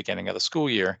at the beginning of the school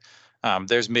year.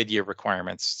 There's mid-year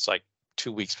requirements. It's like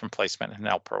 2 weeks from placement in an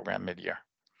L program mid-year.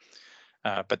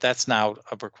 But that's now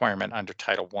a requirement under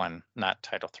Title I, not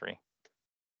Title III.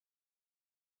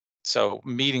 So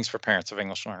meetings for parents of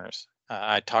English learners.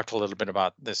 I talked a little bit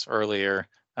about this earlier.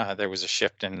 There was a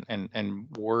shift in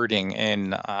wording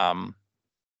in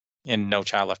No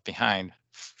Child Left Behind,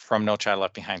 from No Child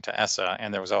Left Behind to ESSA,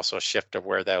 and there was also a shift of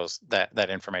where that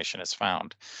information is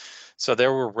found. So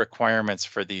there were requirements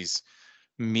for these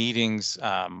meetings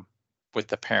with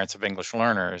the parents of English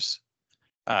learners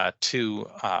to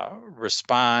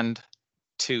respond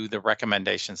to the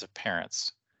recommendations of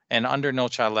parents. And under No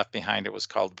Child Left Behind, it was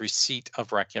called receipt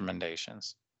of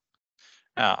recommendations.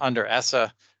 Under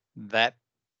ESSA, that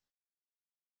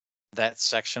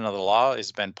section of the law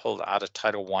has been pulled out of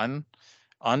Title I,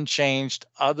 unchanged,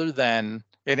 other than,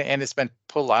 and it's been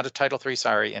pulled out of Title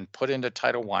III, and put into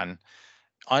Title I,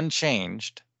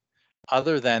 unchanged,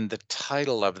 other than the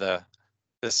title of the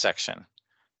section.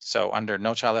 So under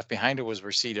No Child Left Behind, it was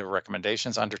receipt of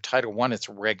recommendations. Under Title I, it's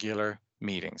regular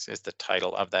meetings is the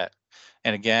title of that.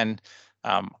 And again,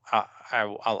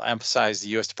 I'll emphasize the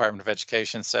U.S. Department of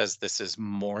Education says this is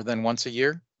more than once a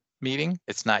year meeting.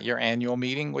 It's not your annual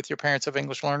meeting with your parents of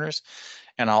English learners.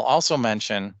 And I'll also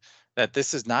mention that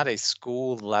this is not a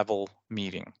school level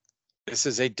meeting. This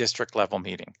is a district level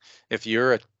meeting. If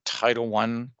you're a Title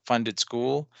I funded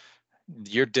school,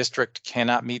 your district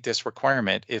cannot meet this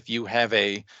requirement if you have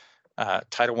a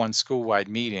Title I school-wide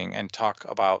meeting and talk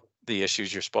about the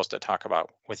issues you're supposed to talk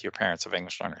about with your parents of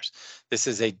English learners. This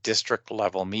is a district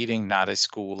level meeting, not a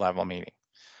school level meeting.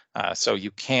 So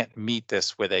you can't meet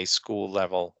this with a school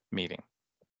level meeting.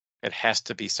 It has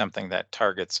to be something that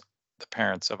targets the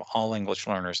parents of all English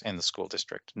learners in the school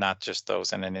district, not just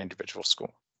those in an individual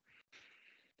school.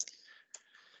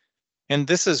 And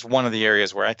this is one of the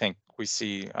areas where I think we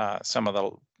see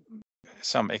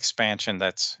some expansion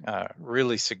that's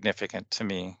really significant to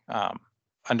me.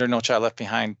 Under No Child Left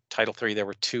Behind, Title III, there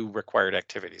were 2 required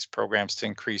activities: programs to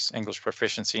increase English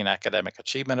proficiency and academic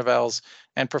achievement of ELs,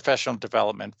 and professional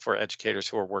development for educators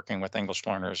who are working with English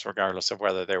learners, regardless of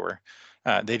whether they were,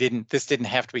 this didn't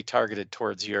have to be targeted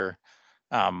towards your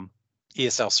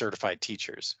ESL certified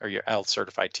teachers or your L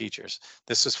certified teachers.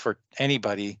 This is for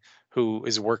anybody who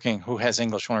is working, who has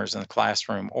English learners in the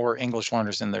classroom, or English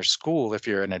learners in their school if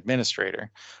you're an administrator,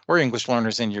 or English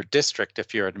learners in your district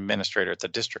if you're an administrator at the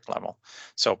district level.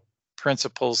 So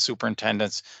principals,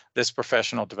 superintendents, this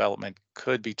professional development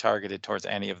could be targeted towards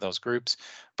any of those groups,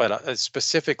 but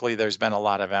specifically there's been a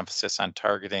lot of emphasis on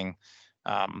targeting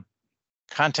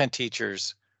content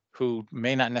teachers who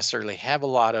may not necessarily have a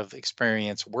lot of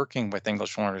experience working with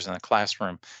English learners in the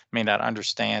classroom, may not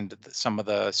understand some of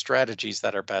the strategies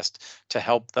that are best to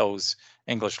help those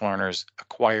English learners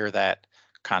acquire that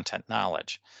content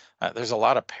knowledge. There's a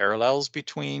lot of parallels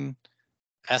between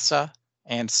ESSA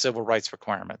and civil rights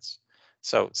requirements.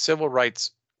 So civil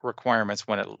rights requirements,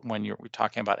 when you're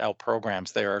talking about L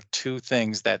programs, there are two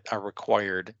things that are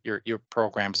required, your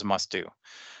programs must do.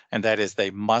 And that is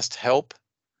they must help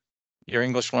your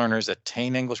English learners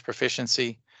attain English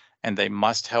proficiency, and they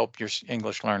must help your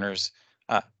English learners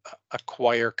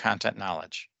acquire content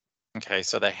knowledge. Okay,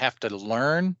 so they have to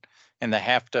learn, and they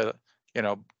have to,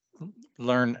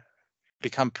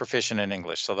 become proficient in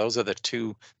English. So those are the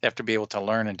two. They have to be able to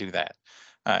learn and do that.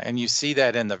 And you see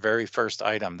that in the very first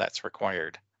item that's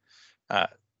required.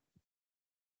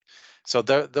 So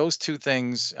those two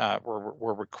things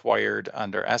were required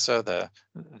under ESSA,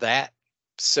 that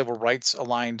civil rights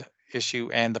aligned issue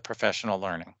and the professional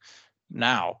learning.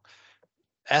 Now,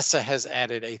 ESSA has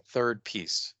added a third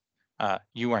piece.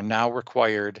 You are now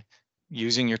required,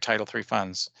 using your Title III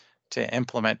funds, to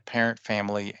implement parent,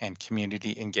 family, and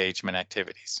community engagement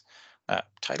activities.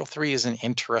 Title III is an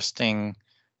interesting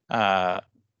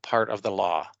part of the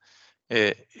law.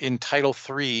 In Title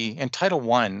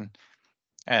I,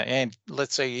 and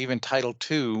let's say even Title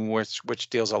II, which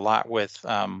deals a lot with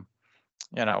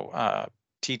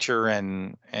teacher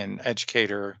and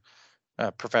educator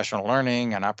professional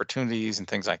learning and opportunities and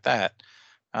things like that.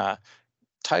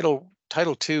 Title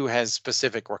II has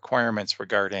specific requirements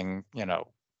regarding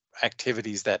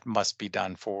activities that must be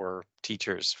done for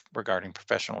teachers regarding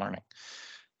professional learning.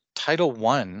 Title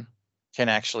I can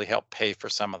actually help pay for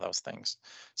some of those things.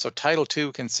 So Title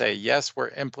II can say, yes, we're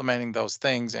implementing those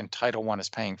things and Title I is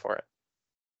paying for it.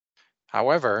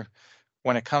 However,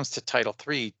 when it comes to Title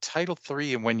III,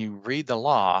 and when you read the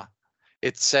law,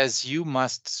 it says you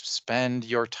must spend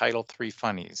your Title III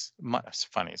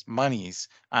monies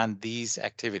on these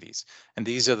activities. And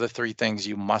these are the three things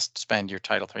you must spend your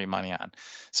Title III money on.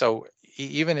 So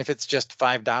even if it's just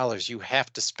 $5, you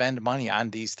have to spend money on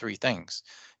these three things.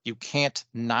 You can't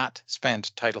not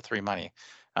spend Title III money.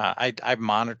 I've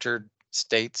monitored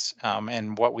states,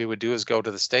 and what we would do is go to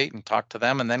the state and talk to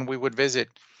them, and then we would visit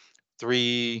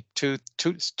two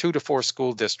to four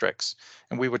school districts,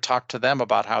 and we would talk to them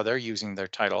about how they're using their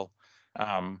Title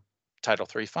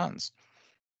III funds.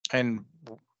 And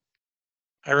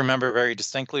I remember very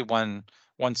distinctly one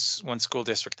school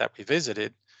district that we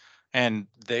visited, and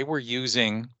they were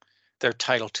using their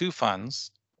Title II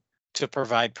funds to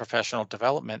provide professional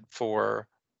development for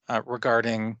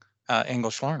regarding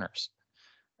English learners,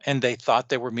 and they thought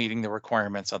they were meeting the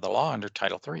requirements of the law under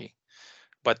Title III.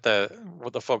 But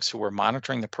the folks who were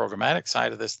monitoring the programmatic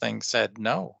side of this thing said,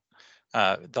 no,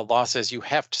 the law says you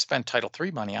have to spend Title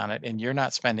III money on it, and you're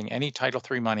not spending any Title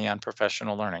III money on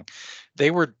professional learning.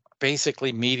 They were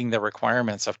basically meeting the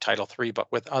requirements of Title III,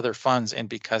 but with other funds, and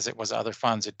because it was other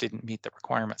funds, it didn't meet the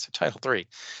requirements of Title III.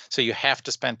 So you have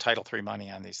to spend Title III money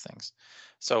on these things.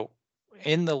 So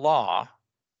in the law,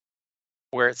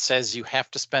 where it says you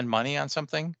have to spend money on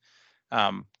something,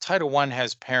 Title I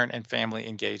has parent and family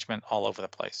engagement all over the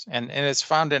place, and it's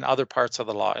found in other parts of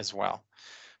the law as well.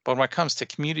 But when it comes to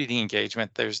community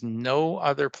engagement, there's no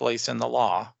other place in the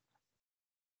law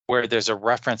where there's a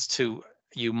reference to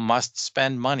you must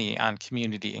spend money on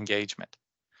community engagement.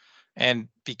 And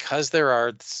because there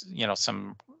are,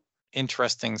 some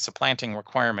interesting supplanting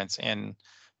requirements in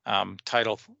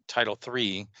Title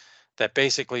III that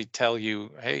basically tell you,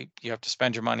 hey, you have to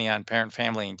spend your money on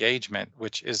parent-family engagement,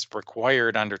 which is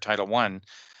required under Title I,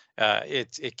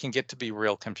 it can get to be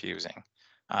real confusing.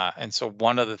 And so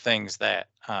one of the things that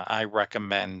I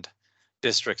recommend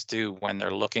districts do when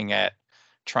they're looking at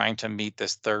trying to meet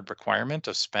this third requirement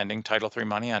of spending Title III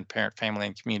money on parent, family,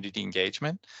 and community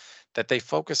engagement, that they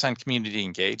focus on community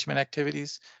engagement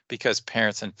activities, because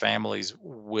parents and families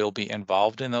will be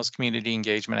involved in those community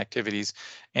engagement activities.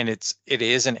 And it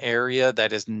is an area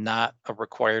that is not a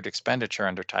required expenditure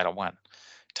under Title I.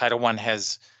 Title I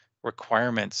has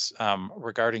requirements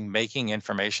regarding making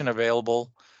information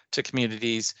available to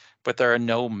communities, but there are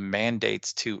no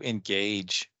mandates to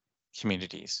engage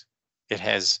communities. It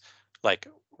has like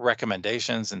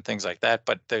recommendations and things like that,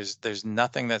 but there's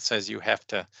nothing that says you have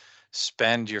to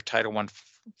spend your Title I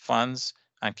funds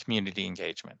on community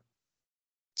engagement.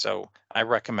 So I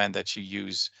recommend that you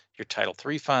use your Title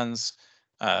III funds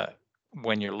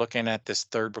when you're looking at this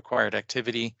third required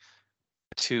activity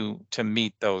to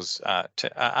meet those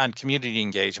on community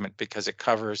engagement, because it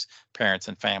covers parents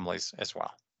and families as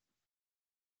well.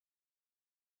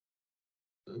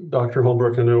 Dr.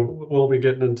 Holbrook, I know we'll be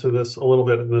getting into this a little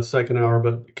bit in the second hour,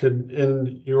 but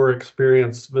in your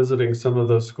experience visiting some of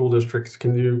those school districts,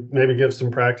 can you maybe give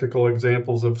some practical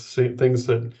examples of things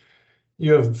that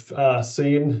you have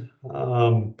seen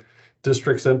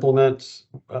districts implement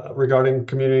regarding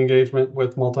community engagement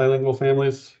with multilingual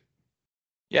families?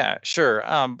 Yeah, sure.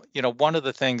 One of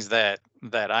the things that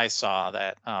I saw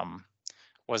that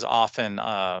was often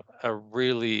a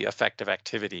really effective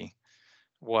activity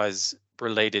was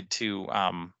related to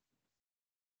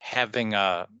having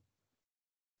a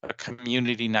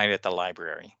community night at the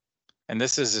library. And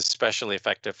this is especially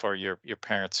effective for your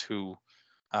parents who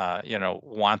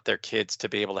want their kids to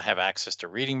be able to have access to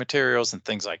reading materials and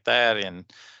things like that.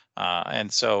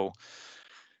 And so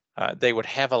they would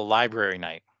have a library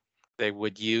night. They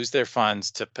would use their funds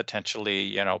to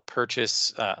potentially,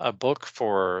 purchase a book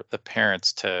for the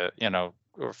parents to,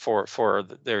 or for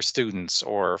their students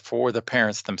or for the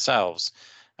parents themselves.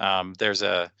 There's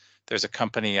a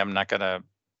company, I'm not going to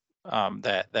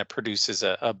that produces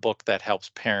a book that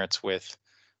helps parents with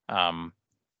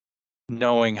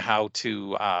knowing how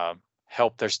to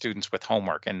help their students with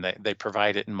homework, and they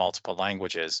provide it in multiple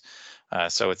languages.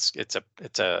 So it's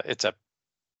a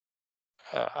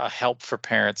help for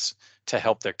parents to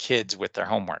help their kids with their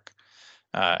homework,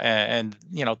 and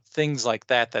things like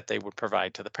that they would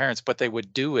provide to the parents. But they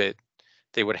would do it.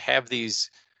 They would have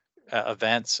these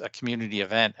events, a community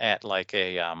event at like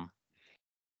a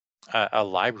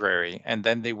library, and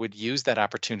then they would use that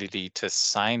opportunity to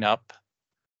sign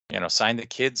the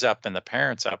kids up and the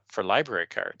parents up for library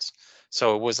cards.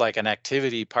 So it was like an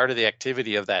activity. Part of the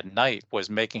activity of that night was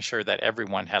making sure that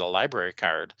everyone had a library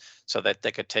card so that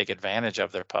they could take advantage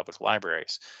of their public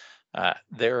libraries.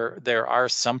 There are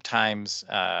sometimes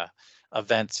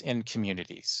events in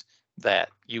communities that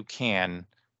you can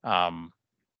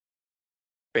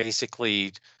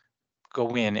basically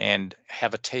go in and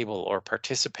have a table or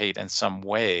participate in some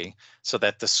way so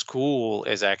that the school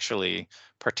is actually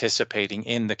participating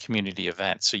in the community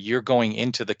event. So you're going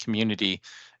into the community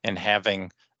and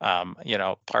having,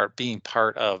 being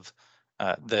part of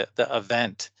the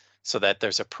event, so that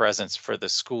there's a presence for the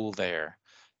school there.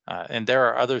 And there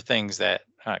are other things that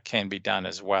can be done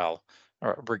as well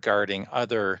regarding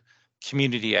other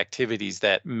community activities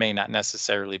that may not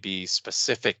necessarily be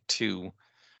specific to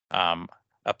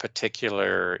a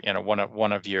particular,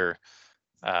 one of your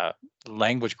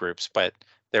language groups, but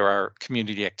there are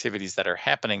community activities that are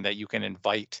happening that you can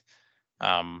invite.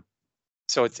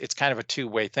 So it's kind of a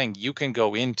two-way thing. You can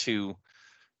go into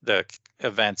the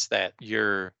events that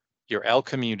your L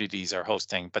communities are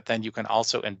hosting, but then you can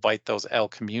also invite those L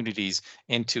communities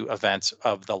into events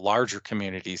of the larger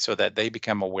community so that they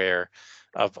become aware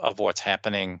of what's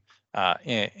happening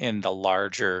in the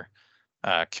larger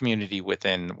community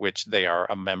within which they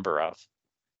are a member of.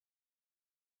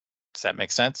 Does that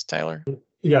make sense, Taylor?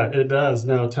 Yeah, it does.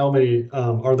 Now tell me,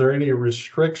 are there any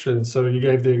restrictions? So you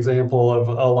gave the example of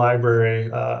a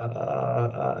library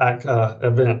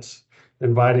event,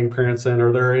 inviting parents in.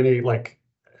 Are there any like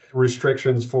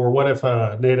restrictions for what if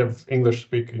a native English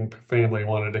speaking family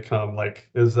wanted to come? Like,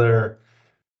 is there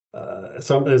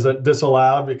is it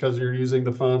disallowed because you're using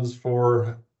the funds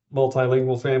for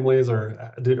multilingual families,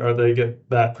 or are they get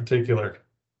that particular?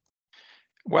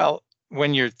 Well,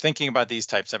 when you're thinking about these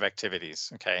types of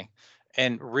activities, okay,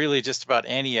 and really just about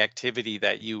any activity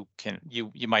that you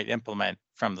might implement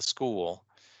from the school,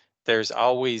 there's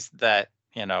always that,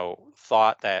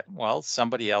 thought that, well,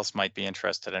 somebody else might be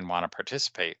interested and want to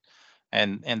participate.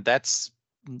 And that's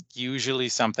usually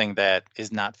something that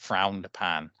is not frowned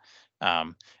upon.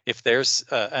 If there's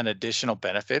an additional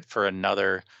benefit for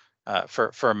another,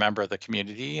 for a member of the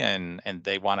community, and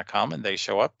they want to come and they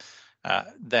show up,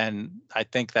 then I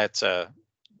think that's a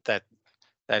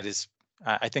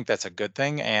good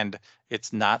thing, and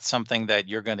it's not something that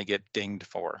you're going to get dinged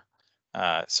for.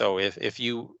 So if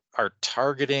you are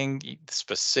targeting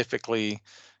specifically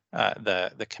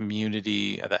the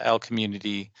community, the L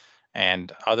community,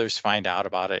 and others find out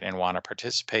about it and want to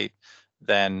participate,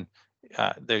 then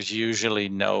there's usually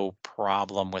no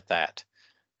problem with that.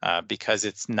 Because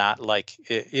it's not like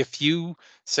if you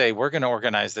say we're going to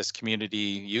organize this community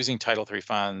using Title III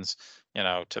funds,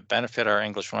 to benefit our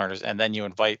English learners, and then you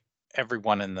invite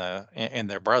everyone in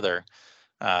their brother,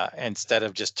 instead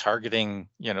of just targeting,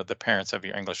 the parents of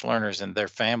your English learners and their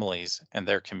families and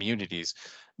their communities,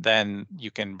 then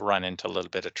you can run into a little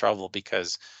bit of trouble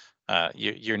because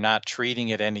you're not treating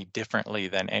it any differently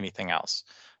than anything else.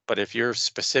 But if you're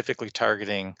specifically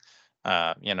targeting,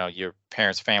 your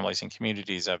parents, families, and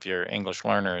communities of your English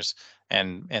learners,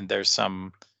 and there's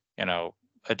some,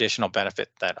 additional benefit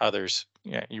that others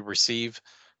you receive,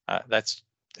 that's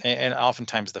and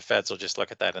oftentimes the feds will just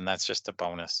look at that and that's just a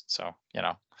bonus. So,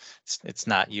 it's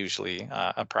not usually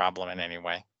a problem in any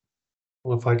way.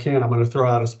 Well, if I can, I'm going to throw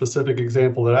out a specific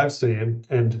example that I've seen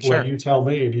and Sure. let you tell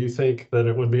me, do you think that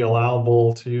it would be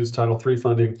allowable to use Title III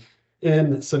funding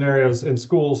in scenarios in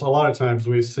schools? A lot of times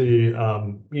we see,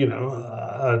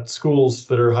 schools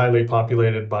that are highly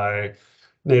populated by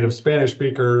native Spanish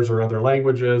speakers or other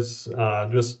languages,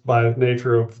 just by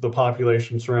nature of the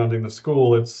population surrounding the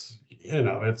school, it's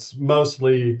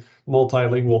mostly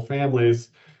multilingual families.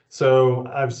 So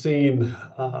I've seen,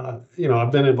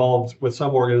 I've been involved with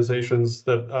some organizations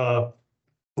that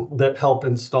help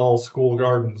install school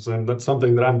gardens, and that's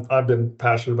something that I've been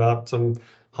passionate about. Some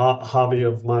hobby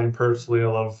of mine personally. I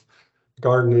love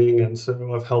gardening, and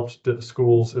so I've helped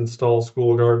schools install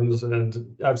school gardens,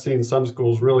 and I've seen some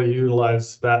schools really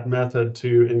utilize that method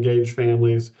to engage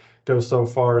families, go so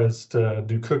far as to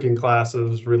do cooking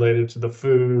classes related to the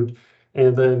food,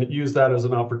 and then use that as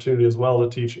an opportunity as well to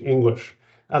teach English.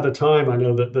 At the time, I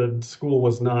know that the school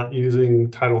was not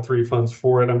using Title III funds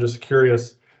for it. I'm just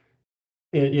curious,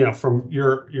 from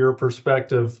your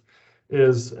perspective,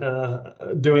 is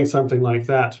doing something like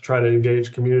that to try to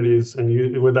engage communities,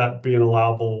 and would that be an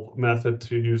allowable method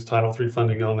to use Title III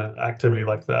funding on an activity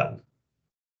like that?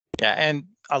 Yeah, and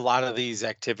a lot of these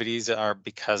activities are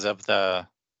because of the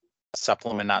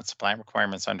supplement, not supplant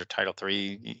requirements under Title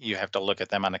III. You have to look at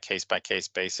them on a case-by-case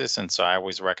basis, and so I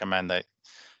always recommend that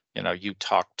you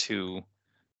talk to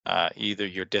either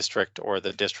your district or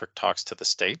the district talks to the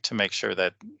state to make sure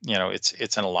that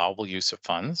it's an allowable use of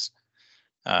funds.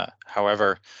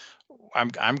 However, I'm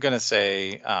going to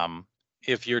say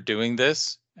if you're doing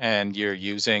this and you're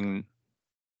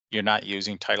not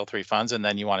using Title III funds, and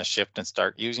then you want to shift and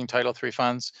start using Title III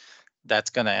funds,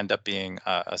 that's going to end up being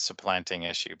a supplanting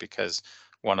issue, because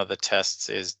one of the tests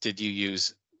is, did you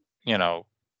use,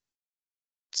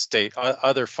 state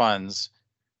other funds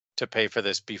to pay for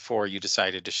this before you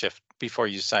decided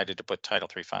to put Title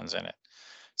III funds in it.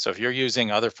 So if you're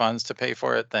using other funds to pay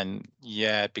for it, then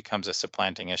yeah, it becomes a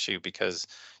supplanting issue, because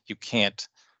you can't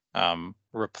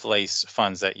replace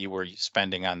funds that you were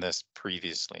spending on this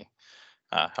previously.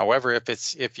 However,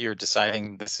 if you're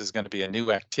deciding this is going to be a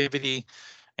new activity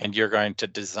and you're going to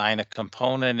design a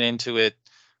component into it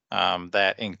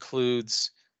that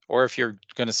includes, or if you're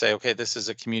going to say, okay, this is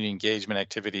a community engagement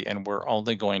activity and we're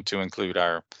only going to include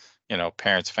our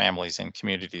parents, families, and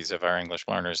communities of our English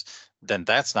learners, then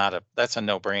that's a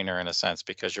no-brainer in a sense,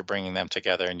 because you're bringing them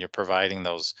together and you're providing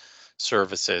those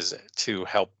services to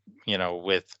help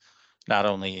with not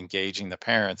only engaging the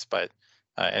parents, but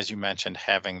as you mentioned,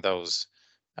 having those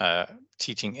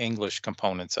teaching English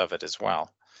components of it as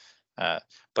well.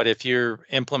 But if you're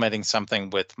implementing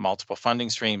something with multiple funding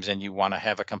streams and you want to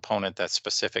have a component that's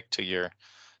specific to your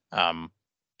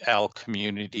L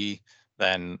community,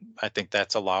 then I think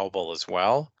that's allowable as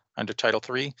well under Title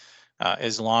III,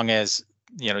 as long as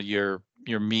you're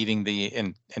meeting the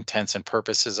intents and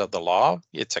purposes of the law.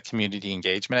 It's a community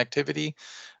engagement activity,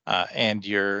 and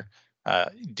you're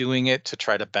doing it to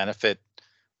try to benefit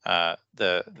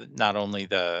not only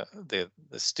the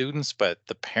students but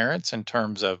the parents in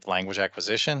terms of language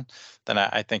acquisition. Then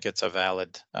I think it's a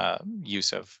valid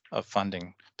use of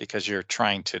funding, because you're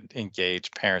trying to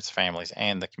engage parents, families,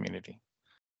 and the community,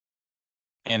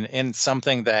 and in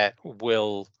something that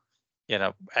will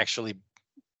actually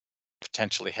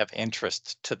potentially have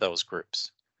interest to those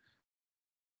groups.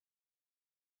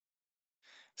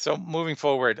 So moving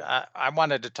forward, I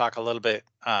wanted to talk a little bit,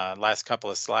 last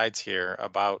couple of slides here,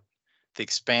 about the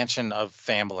expansion of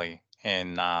family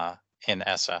in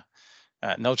ESSA.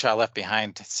 No Child Left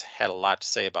Behind had a lot to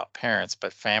say about parents,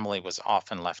 but family was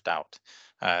often left out.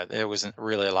 There wasn't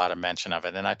really a lot of mention of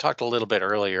it. And I talked a little bit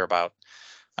earlier about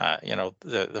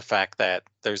the fact that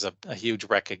there's a huge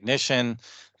recognition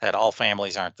that all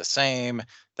families aren't the same,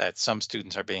 that some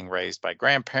students are being raised by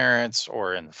grandparents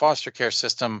or in the foster care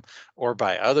system or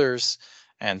by others.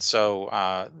 And so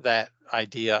that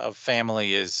idea of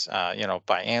family is,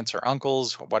 by aunts or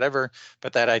uncles, or whatever,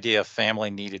 but that idea of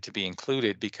family needed to be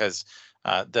included, because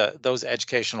those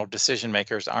educational decision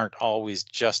makers aren't always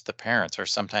just the parents, or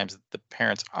sometimes the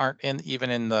parents aren't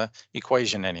even in the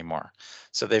equation anymore.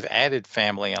 So they've added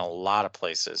family in a lot of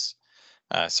places.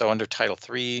 So under Title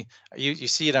III, you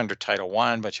see it under Title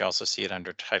I, but you also see it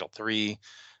under Title III.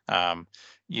 To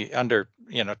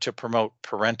promote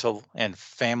parental and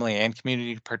family and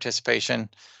community participation.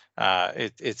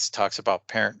 It talks about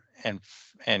parent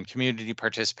and community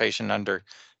participation under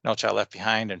No Child Left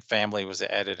Behind, and family was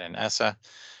added in ESSA.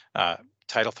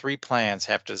 Title III plans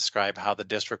have to describe how the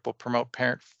district will promote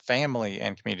parent, family,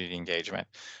 and community engagement.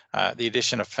 The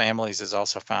addition of families is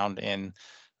also found in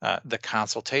the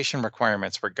consultation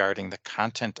requirements regarding the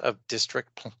content of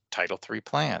district Title III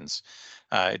plans.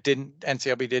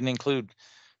 NCLB didn't include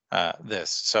this.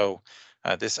 So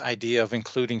this idea of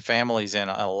including families in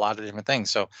a lot of different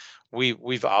things. So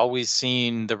we've always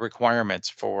seen the requirements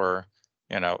for,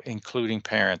 including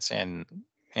parents in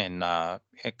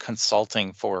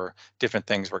consulting for different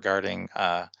things regarding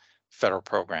federal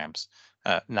programs.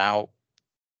 Now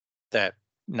that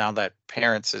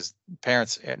parents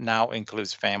now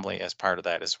includes family as part of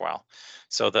that as well.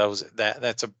 So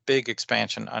that's a big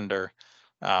expansion under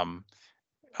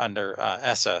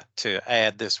ESSA to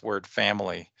add this word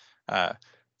family.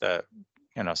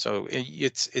 So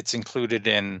it's included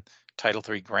in Title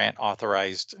III grant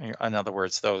authorized. In other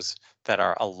words, those that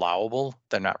are allowable,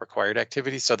 they're not required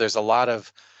activities. So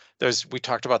we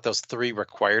talked about those 3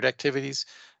 required activities.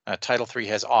 Title III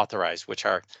has authorized, which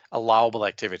are allowable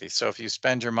activities. So if you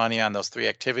spend your money on those 3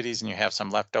 activities and you have some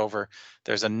left over,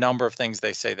 there's a number of things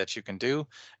they say that you can do,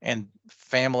 and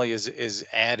family is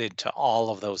added to all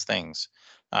of those things.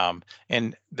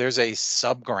 And there's a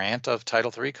sub-grant of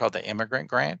Title III called the Immigrant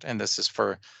Grant, and this is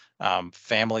for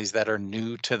families that are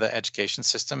new to the education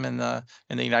system in the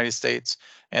United States,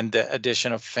 and the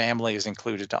addition of family is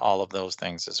included to all of those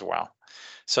things as well.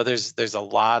 So there's a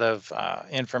lot of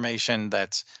information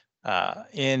that's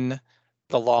in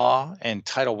the law in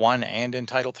Title I and in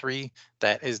Title III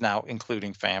that is now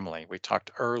including family. We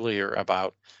talked earlier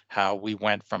about how we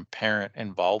went from parent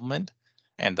involvement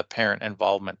and the parent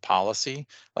involvement policy.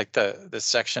 Like the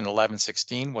section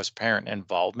 1116 was parent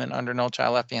involvement under No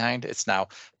Child Left Behind. It's now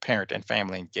parent and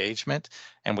family engagement,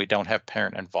 and we don't have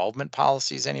parent involvement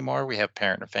policies anymore. We have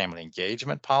parent and family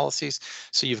engagement policies.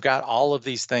 So you've got all of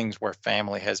these things where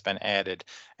family has been added,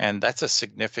 and that's a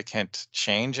significant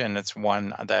change, and it's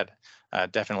one that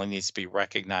definitely needs to be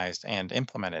recognized and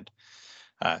implemented.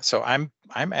 So I'm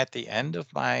at the end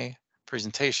of my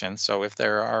presentation. So if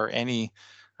there are any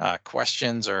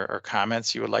questions or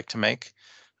comments you would like to make.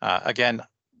 Again,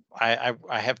 I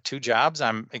have 2 jobs.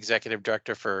 I'm executive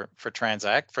director for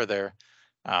Transact for their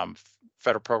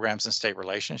federal programs and state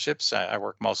relationships. I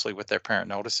work mostly with their parent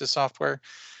notices software,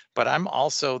 but I'm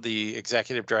also the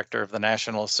executive director of the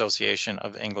National Association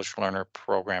of English Learner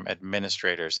Program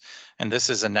Administrators. And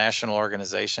this is a national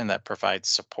organization that provides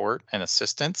support and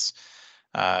assistance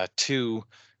to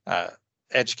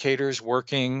educators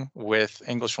working with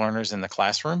English learners in the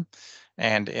classroom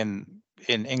and in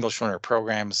English learner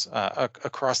programs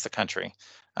across the country.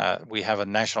 We have a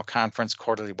national conference,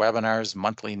 quarterly webinars,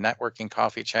 monthly networking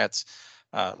coffee chats,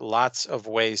 lots of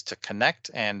ways to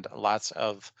connect, and lots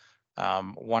of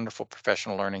wonderful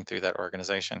professional learning through that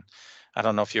organization. I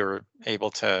don't know if you're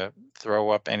able to throw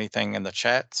up anything in the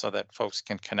chat so that folks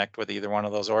can connect with either one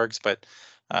of those orgs, but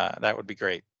that would be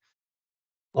great.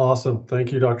 Awesome.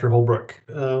 Thank you, Dr. Holbrook.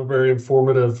 Very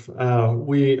informative.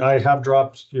 I have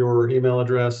dropped your email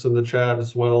address in the chat,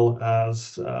 as well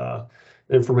as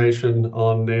information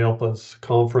on NAELPA's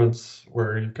conference,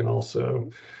 where you can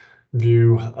also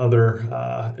view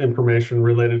other information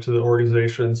related to the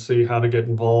organization, see how to get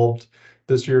involved.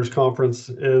 This year's conference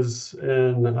is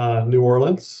in New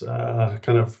Orleans,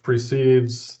 kind of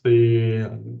precedes the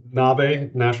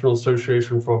NABE, National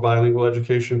Association for Bilingual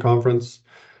Education Conference.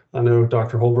 I know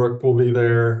Dr. Holbrook will be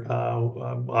there.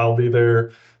 I'll be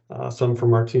there. Some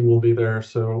from our team will be there.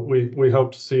 So we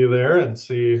hope to see you there and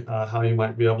see how you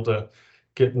might be able to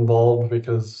get involved,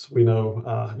 because we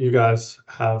know you guys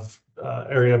have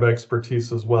area of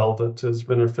expertise as well that is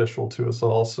beneficial to us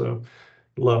all. So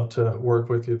love to work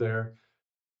with you there.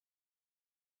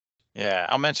 Yeah,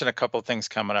 I'll mention a couple of things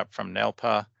coming up from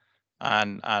NAELPA.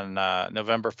 On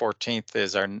November 14th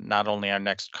is not only our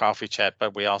next coffee chat,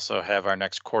 but we also have our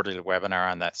next quarterly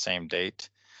webinar on that same date.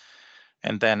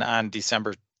 And then on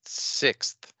December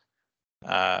 6th,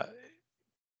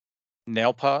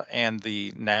 NAELPA and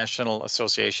the National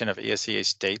Association of ESEA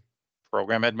State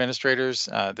Program Administrators,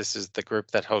 this is the group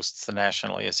that hosts the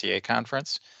National ESEA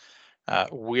Conference.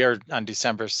 We are on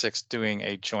December 6th doing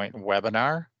a joint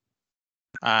webinar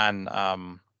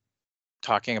on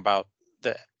talking about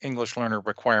the English learner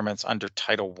requirements under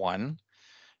Title I.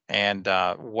 and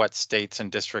what states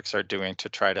and districts are doing to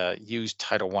try to use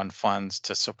Title I funds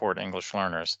to support English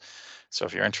learners. So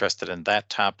if you're interested in that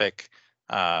topic,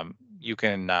 you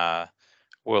can,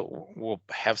 we'll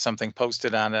have something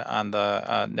posted on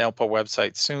the NALPA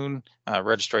website soon.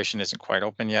 Registration isn't quite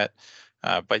open yet,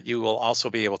 but you will also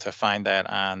be able to find that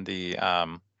on the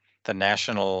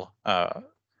national,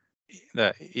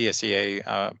 the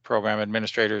ESEA program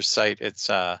administrator's site. It's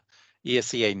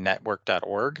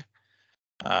eseanetwork.org.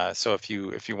 So if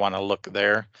you want to look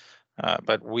there,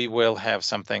 but we will have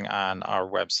something on our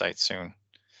website soon.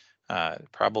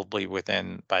 Probably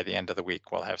by the end of the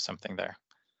week, we'll have something there.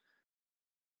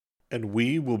 And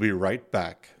we will be right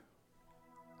back.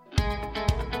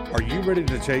 Are you ready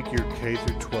to take your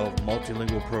K-12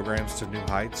 multilingual programs to new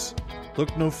heights?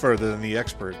 Look no further than the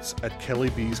experts at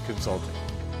Kelly B's Consulting.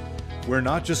 We're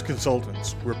not just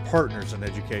consultants, we're partners in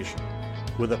education,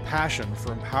 with a passion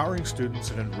for empowering students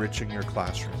and enriching your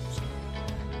classrooms.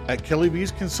 At Kelly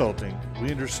B's Consulting, we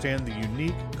understand the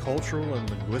unique cultural and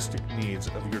linguistic needs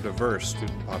of your diverse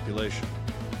student population.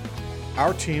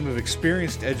 Our team of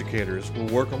experienced educators will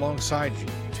work alongside you,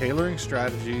 tailoring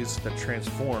strategies that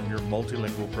transform your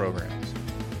multilingual programs.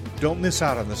 Don't miss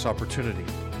out on this opportunity.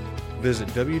 Visit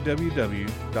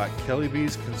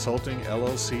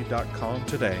www.kellybsconsultingllc.com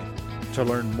today to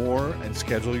learn more and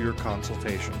schedule your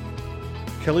consultation.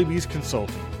 Kelly B's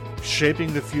Consulting,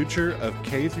 shaping the future of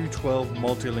K-12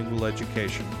 multilingual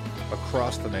education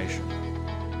across the nation.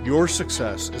 Your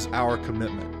success is our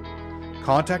commitment.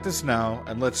 Contact us now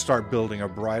and let's start building a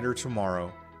brighter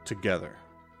tomorrow together.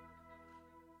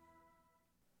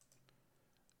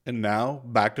 And now,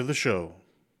 back to the show.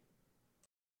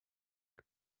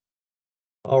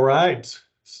 All right.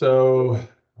 So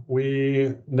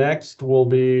we next will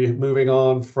be moving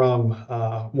on from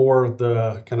more of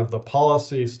the kind of the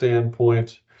policy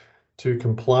standpoint to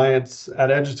compliance.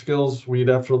 At EduSkills, we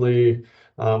definitely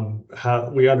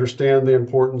we understand the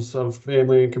importance of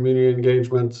family and community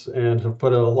engagement and have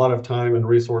put a lot of time and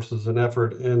resources and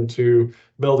effort into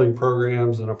building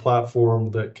programs and a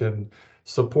platform that can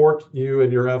support you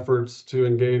in your efforts to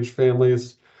engage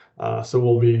families. So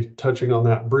we'll be touching on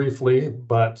that briefly,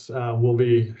 but we'll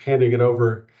be handing it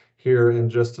over here in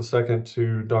just a second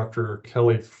to Dr.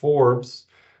 Kelly Forbes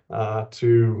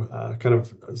to kind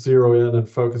of zero in and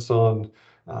focus on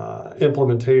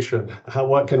implementation.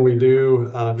 What can we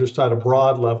do just at a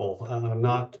broad level,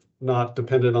 not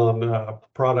dependent on a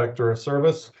product or a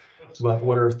service, but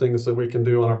what are things that we can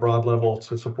do on a broad level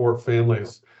to support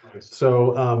families?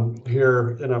 So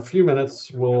here in a few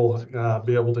minutes, we'll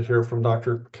be able to hear from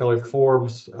Dr. Kelly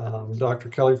Forbes. Dr.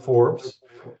 Kelly Forbes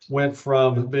went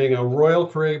from being a Royal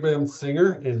Caribbean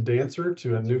singer and dancer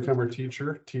to a newcomer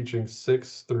teacher, teaching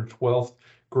 6th through 12th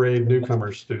grade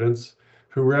newcomer students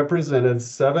who represented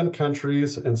 7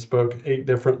 countries and spoke 8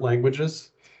 different languages.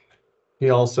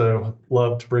 He also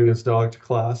loved to bring his dog to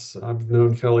class. I've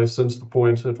known Kelly since the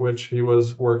point at which he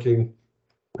was working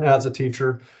as a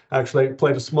teacher. Actually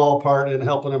played a small part in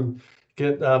helping him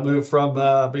get moved from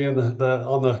being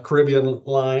on the Caribbean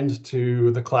line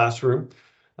to the classroom,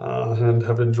 and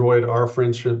have enjoyed our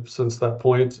friendship since that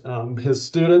point. His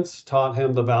students taught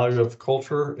him the value of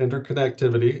culture,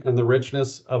 interconnectivity, and the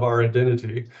richness of our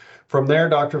identity. From there,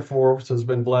 Dr. Forbes has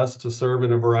been blessed to serve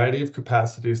in a variety of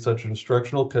capacities, such as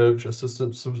instructional coach,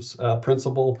 assistant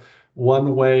principal,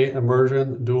 one-way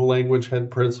immersion, dual language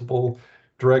head principal,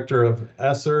 director of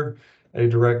ESSER, a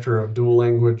director of dual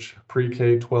language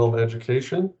pre-K-12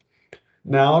 education.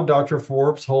 Now, Dr.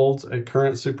 Forbes holds a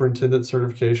current superintendent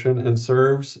certification and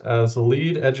serves as the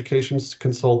lead education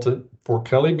consultant for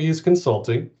Kelly B's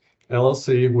Consulting,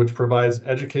 LLC, which provides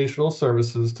educational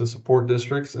services to support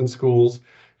districts and schools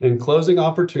in closing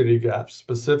opportunity gaps,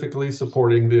 specifically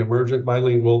supporting the emergent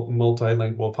bilingual and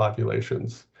multilingual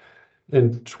populations.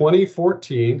 In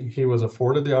 2014, he was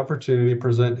afforded the opportunity to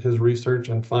present his research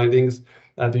and findings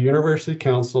at the University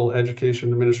Council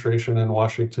Education Administration in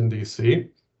Washington, D.C.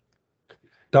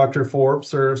 Dr. Forbes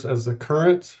serves as the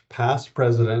current past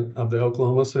president of the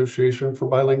Oklahoma Association for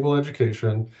Bilingual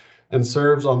Education and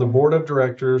serves on the board of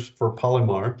directors for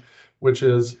Polymar, which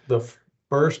is the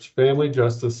first family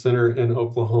justice center in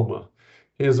Oklahoma.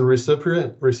 He is a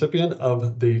recipient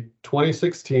of the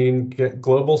 2016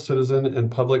 Global Citizen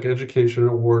and Public Education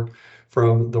Award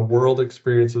from the World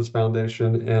Experiences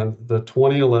Foundation and the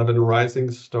 2011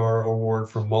 Rising Star Award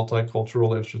from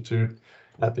Multicultural Institute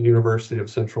at the University of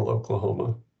Central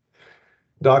Oklahoma.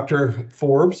 Dr.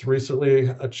 Forbes recently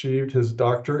achieved his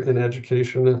doctorate in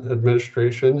education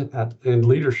administration and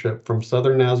leadership from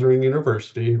Southern Nazarene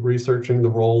University, researching the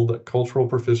role that cultural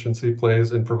proficiency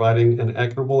plays in providing an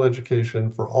equitable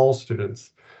education for all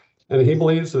students, And he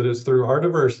believes that it's through our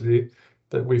diversity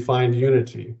that we find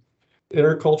unity.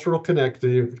 Intercultural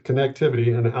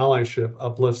connectivity and allyship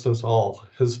uplifts us all.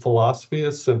 His philosophy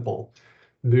is simple: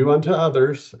 do unto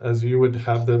others as you would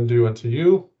have them do unto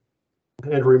you.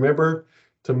 And remember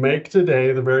to make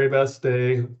today the very best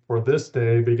day, for this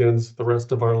day begins the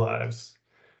rest of our lives.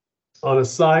 On a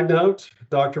side note,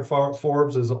 Dr.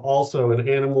 Forbes is also an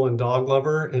animal and dog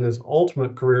lover, and his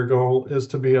ultimate career goal is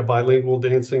to be a bilingual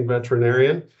dancing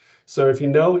veterinarian. So if you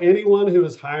know anyone who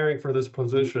is hiring for this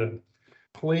position,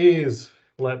 please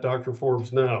let Dr.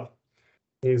 Forbes know.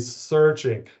 He's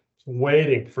searching,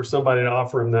 waiting for somebody to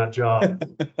offer him that job.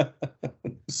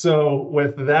 So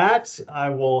with that, I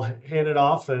will hand it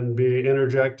off and be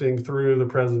interjecting through the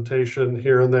presentation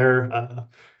here and there.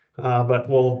 But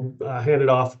we'll hand it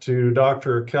off to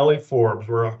Dr. Kelly Forbes.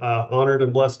 We're honored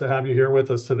and blessed to have you here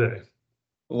with us today.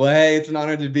 Well, hey, it's an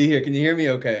honor to be here. Can you hear me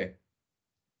okay?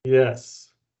 Yes.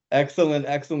 Excellent,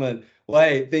 excellent. Well,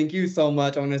 hey, thank you so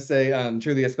much. I want to say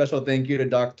truly a special thank you to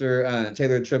Dr.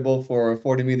 Taylor Tribble for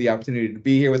affording me the opportunity to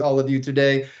be here with all of you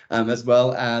today, as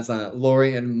well as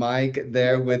Lori and Mike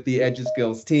there with the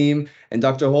EduSkills team. And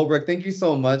Dr. Holbrook, thank you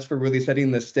so much for really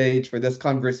setting the stage for this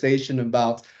conversation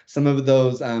about some of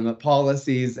those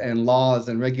policies and laws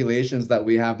and regulations that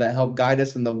we have that help guide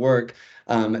us in the work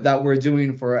that we're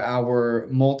doing for our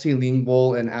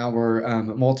multilingual and our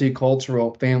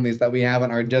multicultural families that we have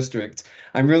in our district.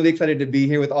 I'm really excited to be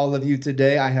here with all of you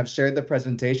today. I have shared the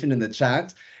presentation in the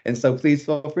chat, and so please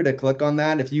feel free to click on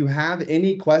that. If you have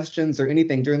any questions or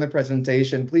anything during the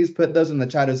presentation, please put those in the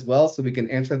chat as well so we can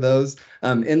answer those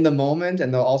in the moment,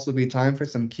 and there'll also be time for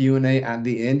some Q&A at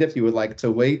the end if you would like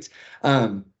to wait.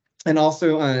 And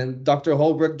also, Dr.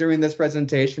 Holbrook, during this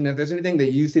presentation, if there's anything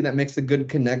that you see that makes a good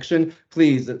connection,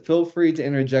 please feel free to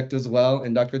interject as well.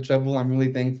 And Dr. Tribble, I'm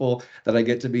really thankful that I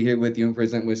get to be here with you and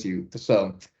present with you.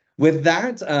 So with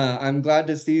that, I'm glad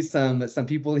to see some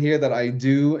people here that I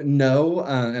do know,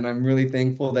 and I'm really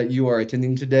thankful that you are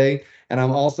attending today. And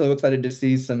I'm also excited to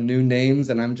see some new names,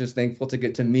 and I'm just thankful to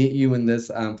get to meet you in this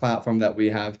platform that we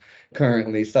have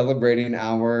currently, celebrating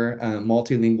our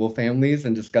multilingual families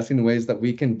and discussing ways that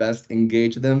we can best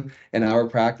engage them in our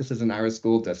practices in our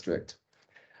school district.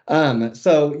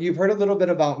 So you've heard a little bit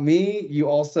about me. You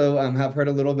also have heard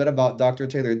a little bit about Dr.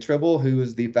 Taylor Tribble, who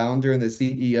is the founder and the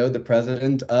CEO, the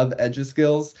president of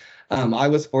EduSkills. I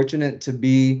was fortunate to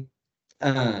be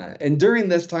and during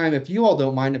this time, if you all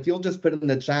don't mind, if you'll just put in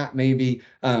the chat maybe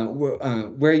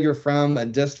where you're from, a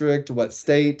district, what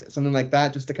state, something like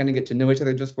that, just to kind of get to know each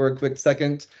other just for a quick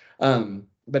second. But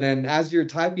then as you're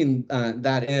typing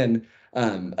that in,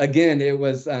 again, it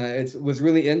was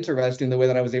really interesting the way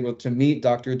that I was able to meet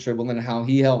Dr. Tribble and how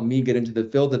he helped me get into the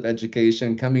field of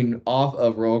education, coming off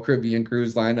of Royal Caribbean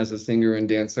Cruise Line as a singer and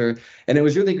dancer. And it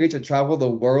was really great to travel the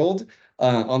world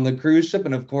on the cruise ship.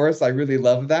 And of course, I really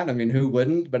love that. I mean, who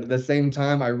wouldn't? But at the same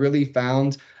time, I really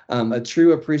found a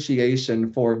true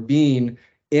appreciation for being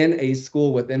in a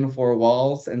school within four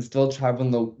walls and still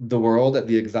traveling the world at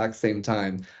the exact same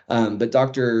time. But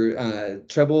Dr.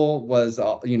 Tribble was,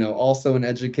 also an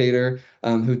educator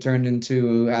who turned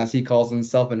into, as he calls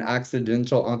himself, an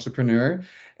accidental entrepreneur.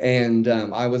 And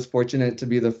I was fortunate to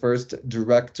be the first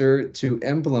director to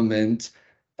implement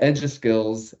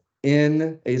EduSkills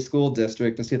in a school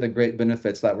district and see the great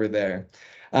benefits that were there.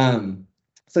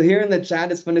 So here in the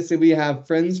chat, it's fun to see we have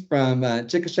friends from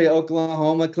Chickasha,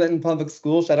 Oklahoma, Clinton Public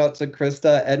Schools. Shout out to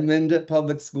Krista, Edmond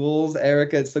Public Schools.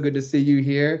 Erica, it's so good to see you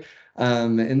here.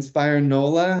 Inspire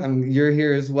NOLA, you're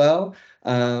here as well.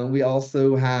 We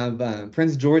also have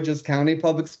Prince George's County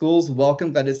Public Schools.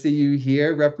 Welcome, glad to see you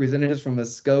here. Representatives from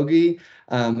Muskogee,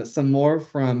 some more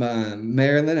from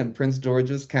Maryland and Prince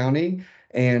George's County.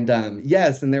 And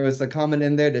yes, and there was a comment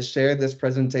in there to share this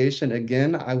presentation.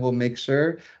 Again, I will make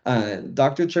sure.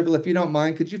 Dr. Tribble, if you don't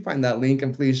mind, could you find that link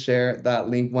and please share that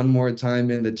link one more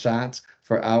time in the chat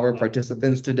for our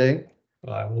participants today?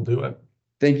 I will do it.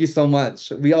 Thank you so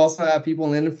much. We also have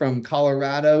people in from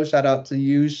Colorado. Shout out to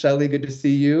you, Shelly. Good to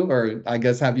see you, or I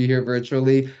guess have you here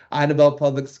virtually. Idabel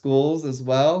Public Schools as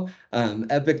well.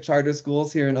 Epic Charter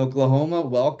Schools here in Oklahoma.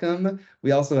 Welcome.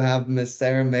 We also have Miss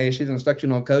Sarah May. She's an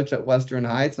instructional coach at Western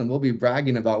Heights, and we'll be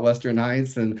bragging about Western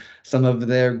Heights and some of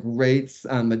their great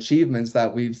achievements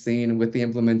that we've seen with the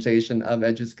implementation of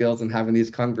EduSkills and having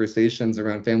these conversations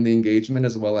around family engagement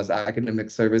as well as academic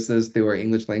services through our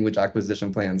English language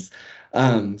acquisition plans.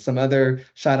 Some other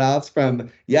shout outs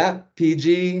from,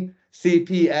 PG,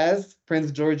 CPS,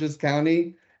 Prince George's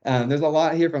County. There's a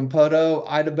lot here from Poto,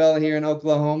 Idabel here in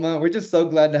Oklahoma. We're just so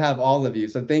glad to have all of you.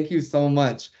 So thank you so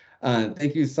much.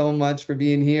 Thank you so much for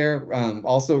being here.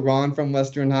 Also, Ron from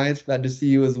Western Heights, glad to see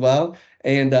you as well.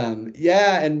 And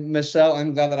yeah, and Michelle,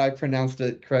 I'm glad that I pronounced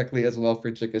it correctly as well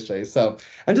for Chickasha. So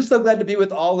I'm just so glad to be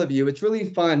with all of you. It's really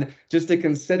fun just to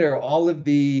consider all of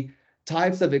the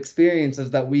types of experiences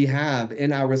that we have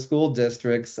in our school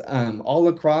districts all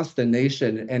across the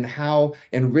nation, and how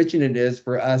enriching it is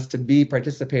for us to be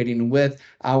participating with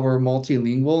our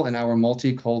multilingual and our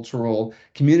multicultural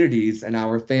communities and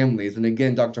our families. And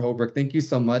again, Dr. Holbrook, thank you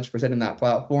so much for setting that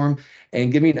platform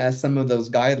and giving us some of those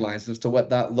guidelines as to what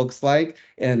that looks like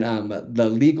in the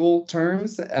legal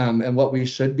terms and what we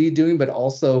should be doing, but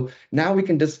also now we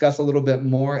can discuss a little bit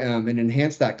more and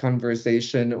enhance that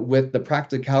conversation with the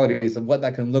practicalities of what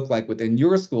that can look like within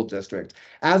your school district.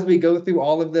 As we go through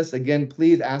all of this, again,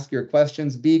 please ask your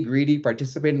questions, be greedy,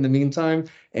 participate in the meantime,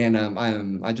 and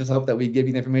I just hope that we give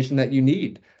you the information that you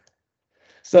need.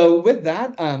 So with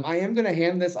that, I am going to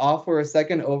hand this off for a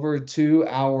second over to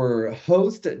our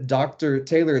host, Dr.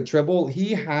 Taylor Tribble. He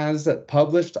has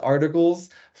published articles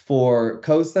for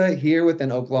COSA here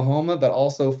within Oklahoma, but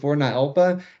also for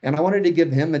NIALPA. And I wanted to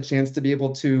give him a chance to be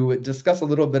able to discuss a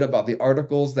little bit about the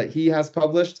articles that he has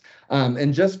published.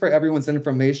 And just for everyone's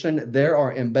information, there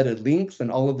are embedded links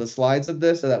in all of the slides of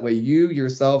this, so that way you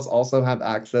yourselves also have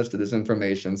access to this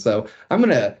information. So I'm going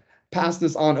to pass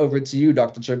this on over to you,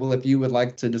 Dr. Tribble, if you would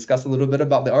like to discuss a little bit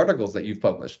about the articles that you've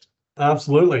published.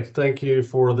 Absolutely. Thank you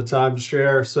for the time to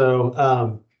share. So,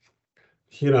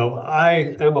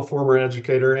 I am a former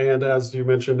educator, and as you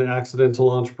mentioned, an accidental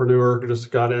entrepreneur.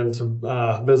 Just got into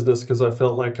business because I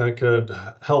felt like I could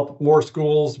help more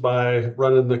schools by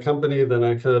running the company than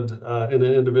I could in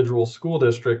an individual school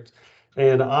district.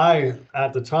 And I,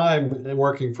 at the time,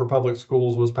 working for public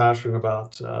schools, was passionate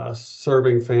about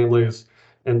serving families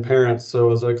and parents. So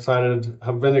I was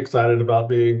have been excited about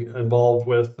being involved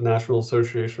with the National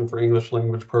Association for English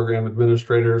Language Program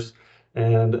Administrators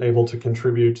and able to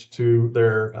contribute to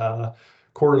their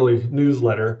quarterly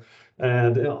newsletter.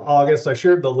 And in August, I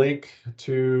shared the link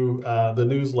to the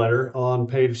newsletter. On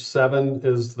page 7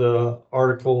 is the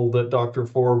article that Dr.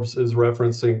 Forbes is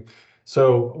referencing.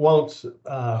 So won't,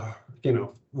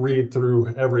 read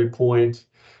through every point.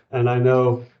 And I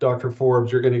know, Dr.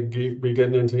 Forbes, you're going to be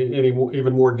getting into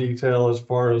even more detail as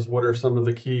far as what are some of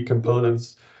the key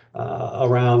components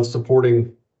around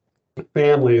supporting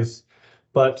families.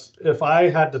 But if I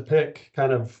had to pick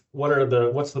kind of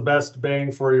what's the best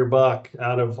bang for your buck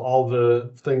out of all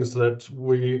the things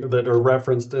that are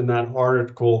referenced in that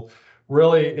article,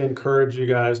 really encourage you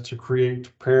guys to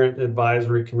create parent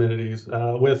advisory committees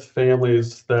with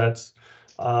families that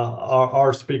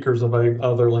are speakers of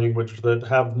other language, that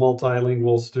have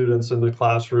multilingual students in the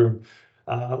classroom.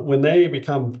 When they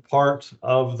become part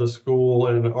of the school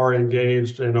and are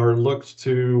engaged and are looked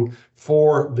to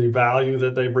for the value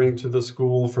that they bring to the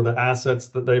school, for the assets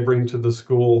that they bring to the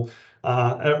school,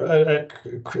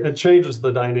 it changes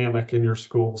the dynamic in your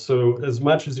school. So as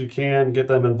much as you can, get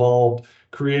them involved,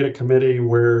 create a committee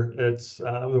where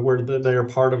where they are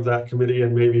part of that committee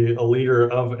and maybe a leader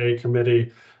of a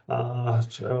committee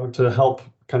to help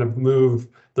kind of move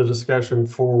the discussion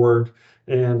forward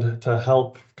and to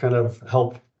help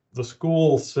the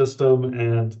school system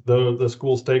and the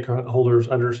school stakeholders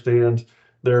understand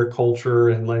their culture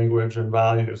and language and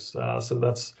values. So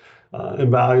that's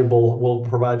invaluable, will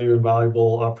provide you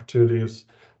invaluable opportunities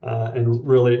and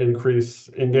really increase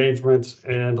engagement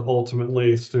and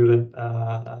ultimately student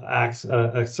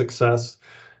success.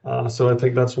 So I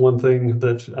think that's one thing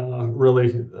that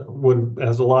really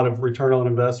has a lot of return on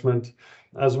investment.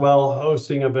 As well,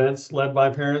 hosting events led by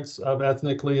parents of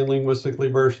ethnically and linguistically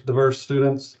diverse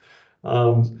students.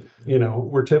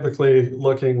 We're typically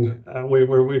looking,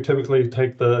 we typically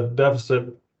take the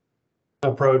deficit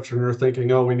approach and are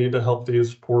thinking, oh, we need to help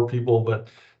these poor people, but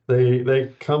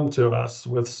they come to us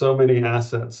with so many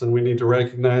assets, and we need to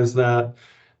recognize that,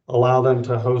 allow them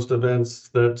to host events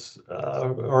that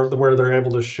are where they're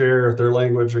able to share their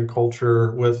language and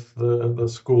culture with the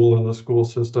school and the school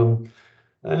system.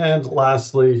 And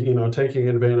lastly, taking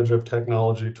advantage of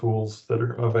technology tools that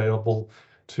are available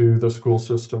to the school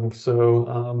system.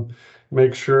 So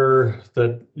make sure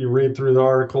that you read through the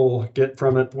article, get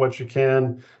from it what you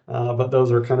can, but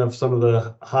those are kind of some of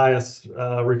the highest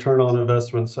return on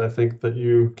investments I think that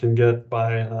you can get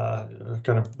by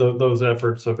kind of those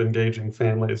efforts of engaging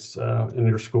families in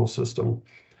your school system.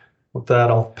 With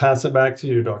that, I'll pass it back to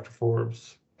you, Dr.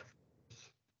 Forbes.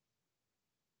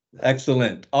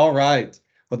 Excellent. All right.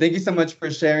 Well, thank you so much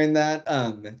for sharing that.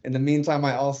 In the meantime,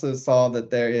 I also saw that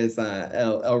there is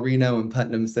El Reno and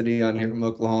Putnam City on here from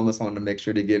Oklahoma, so I wanted to make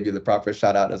sure to give you the proper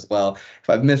shout out as well. If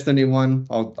I've missed anyone,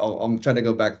 I'll try to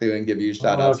go back through and give you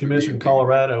shout outs. If you mentioned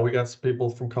Colorado, we got some people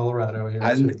from Colorado here.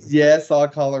 Yeah, saw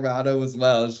Colorado as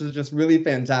well. This is just really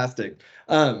fantastic.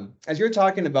 As you're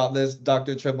talking about this,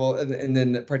 Dr. Tribble, and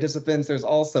then participants, there's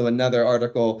also another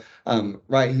article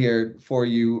right here for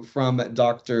you from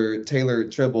Dr. Taylor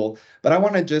Tribble. But I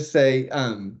want to just say,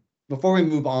 before we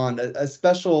move on, a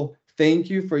special thank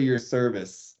you for your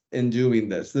service in doing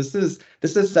this. This is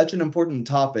such an important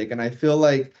topic, and I feel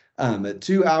like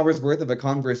 2 hours worth of a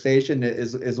conversation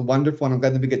is wonderful, and I'm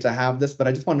glad that we get to have this. But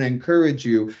I just want to encourage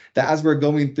you that as we're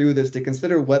going through this, to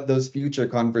consider what those future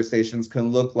conversations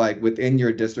can look like within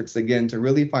your districts, again, to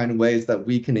really find ways that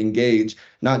we can engage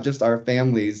not just our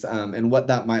families and what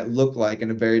that might look like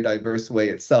in a very diverse way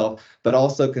itself, but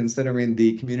also considering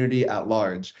the community at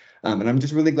large. And I'm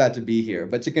just really glad to be here.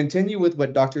 But to continue with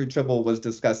what Dr. Tribble was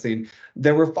discussing,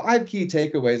 there were 5 key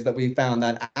takeaways that we found: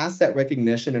 that asset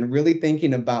recognition and really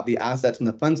thinking about the assets and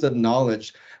the funds of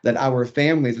knowledge that our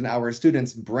families and our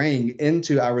students bring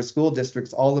into our school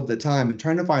districts all of the time, and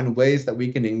trying to find ways that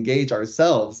we can engage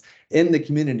ourselves in the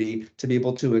community to be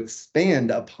able to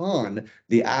expand upon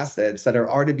the assets that are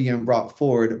already being brought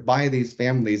forward by these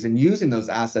families, and using those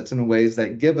assets in ways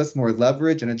that give us more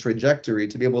leverage and a trajectory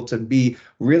to be able to be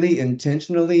really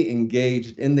intentionally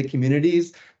engaged in the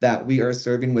communities that we are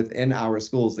serving within our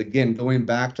schools. Again, going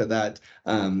back to that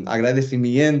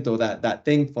agradecimiento, that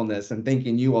thankfulness, and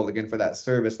thanking you all again for that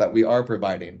service that we are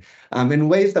providing, in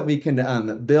ways that we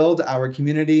can build our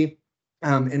community.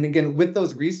 And again, with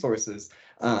those resources,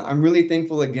 I'm really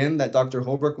thankful again that Dr.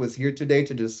 Holbrook was here today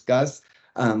to discuss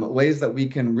ways that we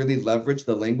can really leverage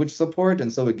the language support.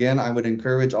 And so again, I would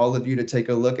encourage all of you to take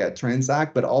a look at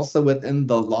Transact, but also within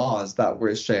the laws that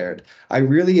were shared. I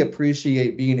really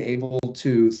appreciate being able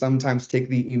to sometimes take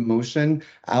the emotion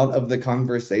out of the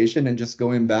conversation and just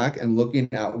going back and looking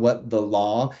at what the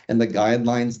law and the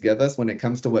guidelines give us when it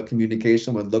comes to what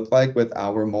communication would look like with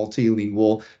our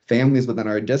multilingual families within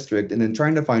our district, and then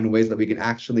trying to find ways that we can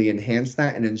actually enhance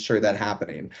that and ensure that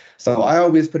happening. So I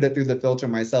always put it through the filter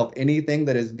myself. Anything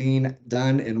that is being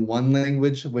done in one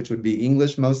language, which would be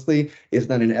English mostly, is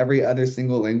done in every other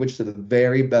single language to the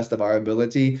very best of our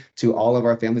ability, to all of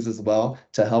our families as well,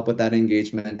 to help with that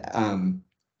engagement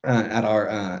at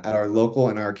our local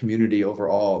and our community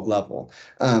overall level.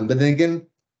 But then again,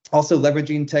 also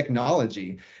leveraging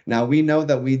technology. Now, we know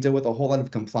that we deal with a whole lot of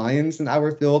compliance in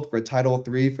our field for Title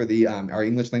III for the our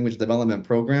English language development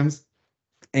programs.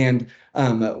 And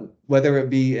whether it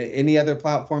be any other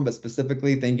platform, but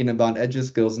specifically thinking about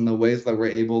EduSkills and the ways that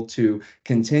we're able to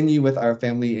continue with our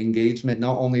family engagement,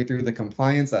 not only through the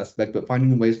compliance aspect, but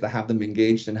finding ways to have them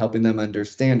engaged and helping them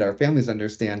understand, our families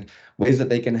understand, ways that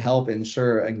they can help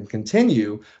ensure and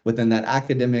continue within that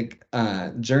academic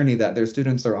journey that their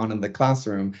students are on in the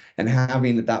classroom, and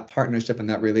having that partnership and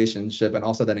that relationship and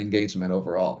also that engagement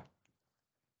overall.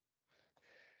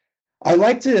 I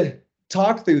like to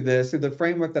talk through the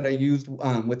framework that I used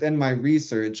within my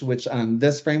research, which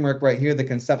this framework right here, the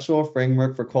conceptual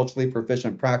framework for culturally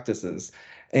proficient practices.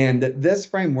 And this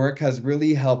framework has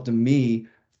really helped me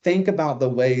think about the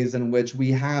ways in which we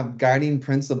have guiding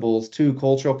principles to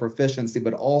cultural proficiency,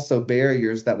 but also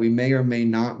barriers that we may or may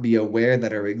not be aware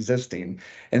that are existing.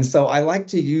 And so I like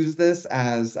to use this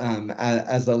as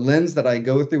a lens that I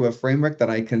go through, a framework that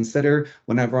I consider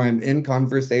whenever I'm in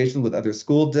conversation with other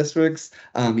school districts,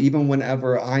 even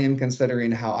whenever I am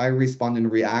considering how I respond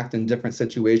and react in different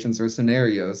situations or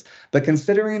scenarios. But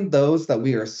considering those that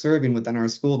we are serving within our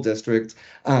school district,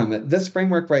 this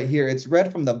framework right here, it's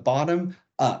read from the bottom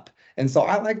up. And so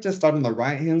I like to start on the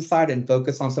right-hand side and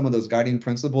focus on some of those guiding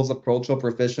principles of cultural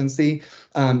proficiency,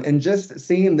 and just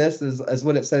seeing this as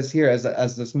what it says here,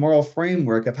 as this moral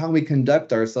framework of how we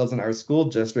conduct ourselves in our school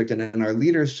district and in our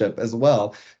leadership as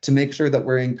well, to make sure that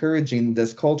we're encouraging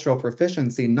this cultural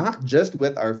proficiency, not just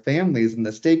with our families and the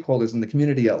stakeholders in the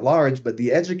community at large, but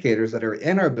the educators that are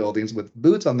in our buildings with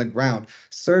boots on the ground,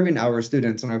 serving our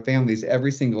students and our families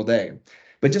every single day.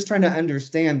 But just trying to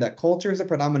understand that culture is a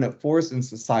predominant force in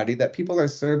society, that people are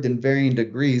served in varying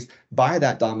degrees by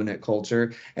that dominant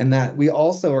culture, and that we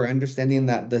also are understanding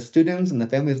that the students and the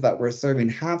families that we're serving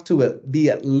have to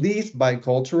be at least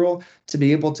bicultural to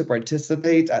be able to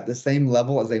participate at the same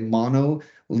level as a monolingual,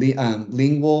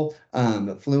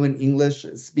 fluent English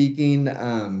speaking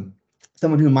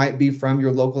someone who might be from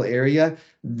your local area.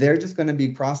 they're just going to be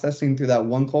processing through that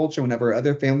one culture whenever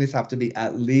other families have to be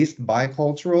at least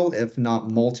bicultural, if not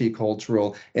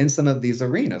multicultural, in some of these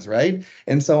arenas, right?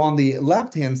 And so on the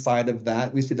left-hand side of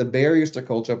that, we see the barriers to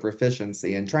cultural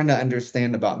proficiency and trying to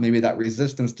understand about maybe that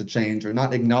resistance to change or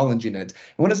not acknowledging it.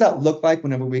 And what does that look like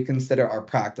whenever we consider our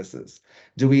practices?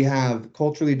 Do we have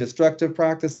culturally destructive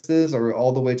practices or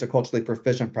all the way to culturally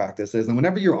proficient practices? And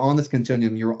whenever you're on this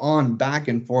continuum, you're on back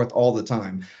and forth all the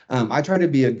time. I try to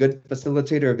be a good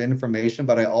facilitator of information,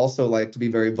 but I also like to be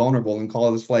very vulnerable and call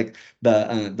this like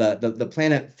the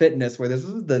Planet Fitness, where this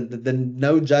is the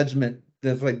no judgment.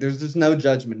 There's just no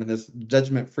judgment in this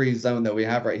judgment-free zone that we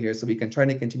have right here, so we can try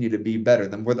to continue to be better.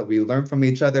 The more that we learn from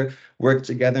each other, work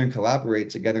together and collaborate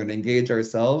together and engage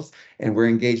ourselves, and we're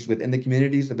engaged within the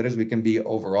communities, the better as we can be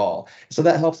overall. So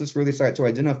that helps us really start to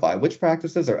identify which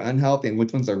practices are unhealthy and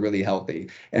which ones are really healthy.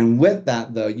 And with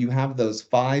that, though, you have those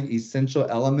 5 essential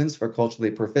elements for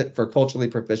culturally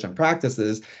proficient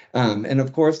practices. And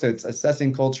of course, it's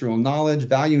assessing cultural knowledge,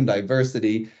 valuing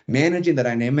diversity, managing the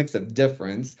dynamics of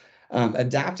difference,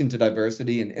 adapting to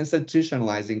diversity, and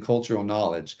institutionalizing cultural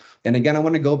knowledge. And again, I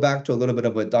want to go back to a little bit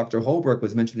of what Dr. Holbrook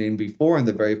was mentioning before in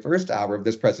the very first hour of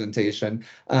this presentation,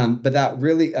 but that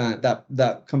really,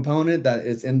 that component that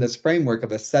is in this framework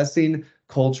of assessing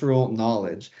cultural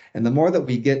knowledge. And the more that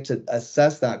we get to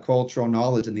assess that cultural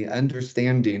knowledge and the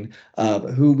understanding of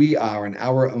who we are and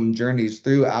our own journeys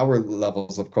through our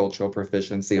levels of cultural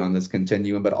proficiency on this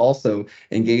continuum, but also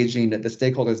engaging the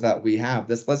stakeholders that we have,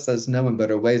 this lets us know in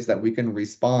better ways that we can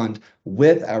respond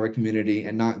with our community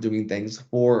and not doing things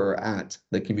for or at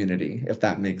the community, if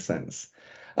that makes sense.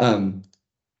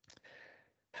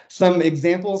 Some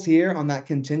examples here on that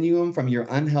continuum from your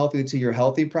unhealthy to your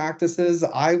healthy practices.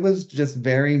 I was just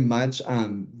very much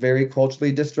very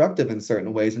culturally destructive in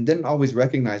certain ways and didn't always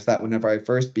recognize that whenever I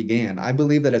first began. I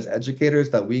believe that as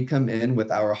educators that we come in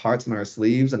with our hearts on our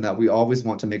sleeves and that we always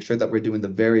want to make sure that we're doing the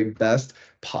very best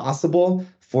possible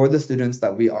for the students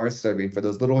that we are serving, for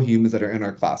those little humans that are in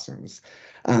our classrooms.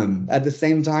 At the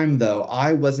same time, though,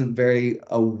 I wasn't very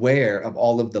aware of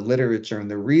all of the literature and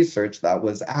the research that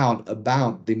was out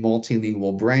about the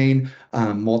multilingual brain,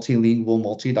 multilingual,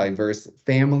 multi-diverse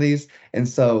families. And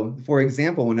so, for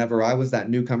example, whenever I was that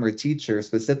newcomer teacher,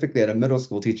 specifically at a middle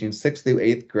school teaching 6th through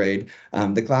 8th grade,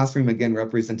 the classroom again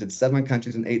represented 7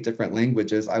 countries and 8 different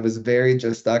languages. I was very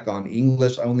just stuck on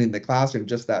English only in the classroom,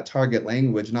 just that target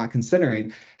language, not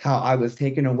considering how I was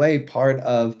taking away part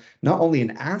of not only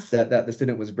an asset that the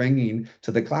student was bringing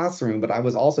to the classroom, but I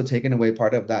was also taking away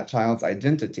part of that child's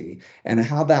identity and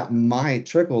how that might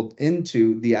trickle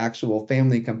into the actual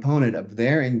family component of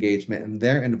their engagement and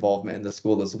their involvement in the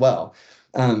school as well.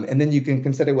 And then you can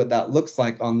consider what that looks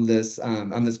like on this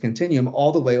continuum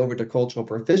all the way over to cultural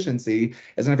proficiency,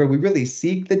 as whenever we really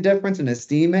seek the difference and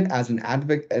esteem it as an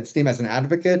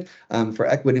advocate for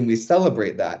equity, and we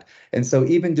celebrate that. And so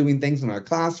even doing things in our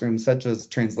classrooms, such as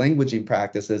translanguaging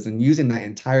practices and using that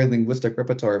entire linguistic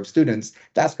repertoire of students,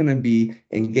 that's going to be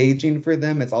engaging for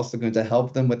them. It's also going to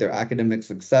help them with their academic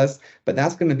success, but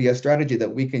that's going to be a strategy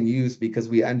that we can use because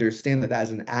we understand that that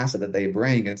is an asset that they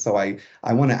bring. And so I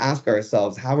want to ask ourselves,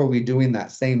 how are we doing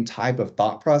that same type of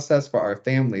thought process for our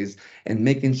families and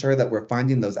making sure that we're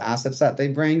finding those assets that they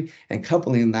bring and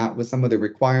coupling that with some of the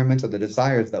requirements or the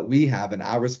desires that we have in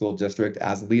our school district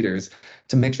as leaders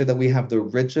to make sure that we have the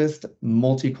richest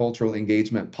multicultural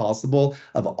engagement possible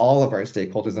of all of our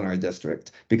stakeholders in our district.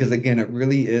 Because again, it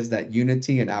really is that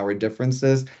unity in our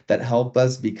differences that help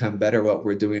us become better at what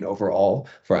we're doing overall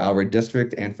for our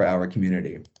district and for our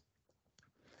community.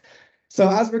 So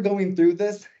as we're going through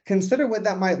this, consider what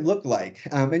that might look like.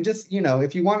 And just,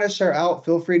 if you want to share out,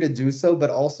 feel free to do so, but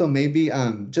also maybe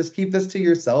just keep this to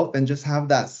yourself and just have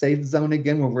that safe zone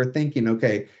again where we're thinking,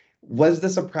 okay, was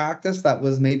this a practice that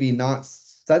was maybe not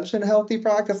such a healthy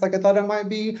practice like I thought it might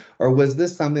be? Or was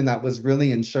this something that was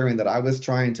really ensuring that I was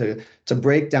trying to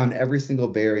break down every single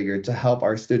barrier to help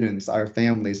our students, our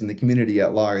families, and the community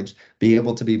at large be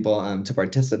able to to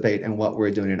participate in what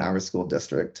we're doing in our school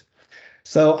district?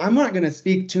 So I'm not going to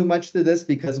speak too much to this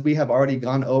because we have already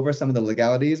gone over some of the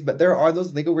legalities, but there are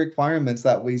those legal requirements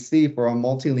that we see for a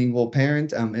multilingual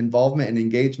parent involvement and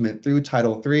engagement through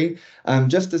Title III.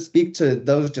 Just to speak to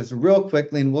those just real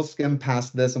quickly, and we'll skim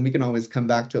past this and we can always come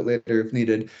back to it later if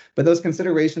needed, but those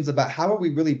considerations about how are we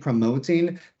really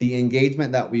promoting the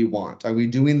engagement that we want? Are we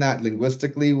doing that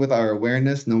linguistically with our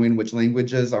awareness, knowing which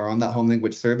languages are on that home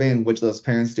language survey and which those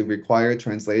parents do require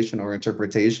translation or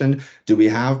interpretation? Do we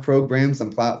have programs programs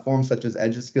and platforms such as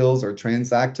EduSkills or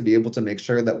Transact to be able to make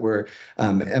sure that we're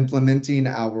implementing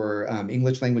our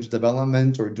English language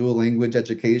development or dual language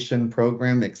education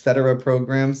program, et cetera,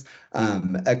 programs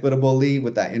equitably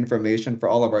with that information for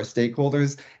all of our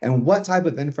stakeholders, and what type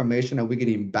of information are we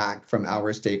getting back from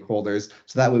our stakeholders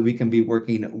so that way we can be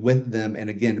working with them and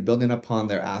again building upon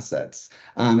their assets.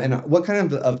 And what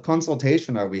kind of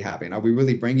consultation are we having? Are we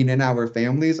really bringing in our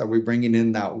families? Are we bringing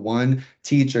in that one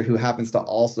teacher who happens to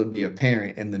also be a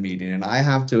parent in the meeting? And I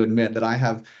have to admit that I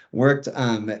have worked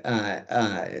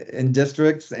in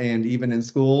districts and even in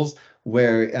schools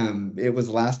where it was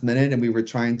last minute and we were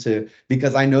trying to,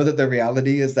 because I know that the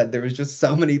reality is that there was just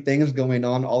so many things going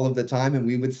on all of the time, and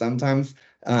we would sometimes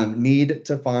need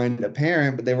to find a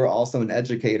parent, but they were also an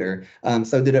educator.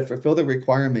 So did it fulfill the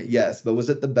requirement? Yes. But was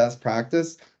it the best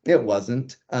practice? It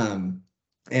wasn't.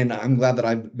 And I'm glad that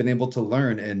I've been able to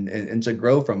learn and to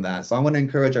grow from that. So I want to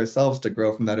encourage ourselves to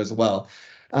grow from that as well.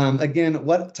 Again,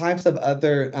 what types of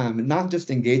other, not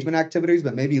just engagement activities,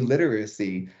 but maybe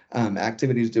literacy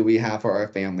activities do we have for our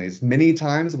families? Many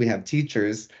times we have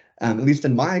teachers, at least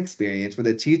in my experience, where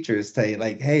the teachers say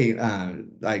like, hey,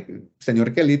 like,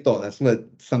 Señor Kelito, that's what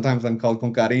sometimes I'm called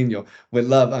con cariño, with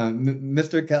love.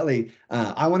 Mr. Kelly,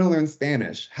 I want to learn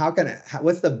Spanish.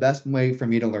 What's the best way for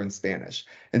me to learn Spanish?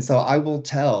 And so I will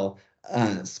tell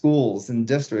schools and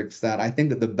districts that I think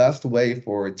that the best way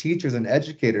for teachers and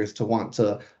educators to want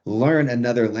to learn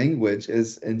another language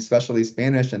is, and especially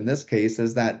Spanish in this case,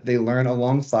 is that they learn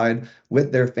alongside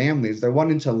with their families. They're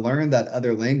wanting to learn that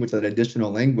other language, that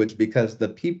additional language, because the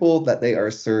people that they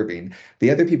are serving, the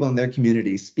other people in their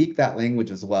community, speak that language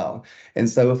as well. And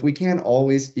so if we can't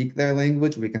always speak their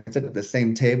language, we can sit at the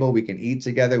same table, we can eat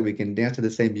together, we can dance to the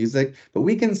same music, but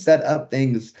we can set up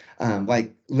things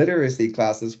like literacy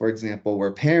classes, for example,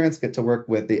 where parents get to work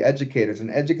with the educators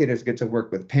and educators get to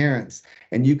work with parents.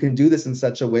 And you can do this in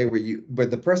such a way where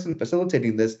the person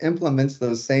facilitating this implements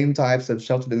those same types of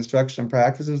sheltered instruction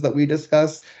practices that we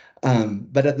discuss,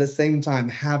 but at the same time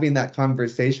having that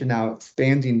conversation now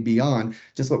expanding beyond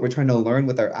just what we're trying to learn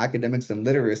with our academics and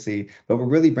literacy, but we're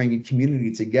really bringing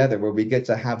community together where we get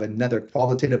to have another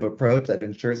qualitative approach that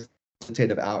ensures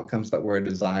qualitative outcomes that we're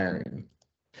desiring.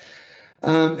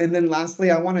 And then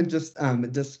lastly, I want to just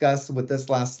discuss with this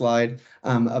last slide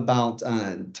about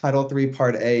Title III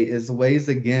Part A is ways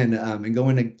again, and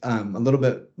going a little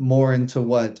bit more into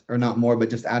what, or not more,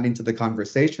 but just adding to the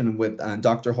conversation with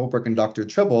Dr. Holbrook and Dr.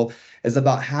 Tribble, is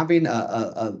about having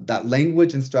that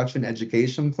language instruction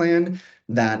education plan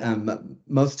that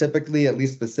most typically, at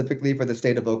least specifically for the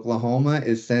state of Oklahoma,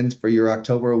 is sent for your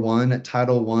October 1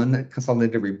 Title I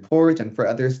consolidated report, and for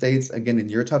other states, again, in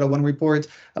your Title I report.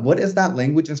 What is that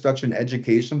language instruction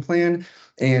education plan?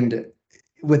 And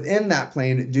within that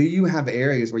plan, do you have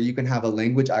areas where you can have a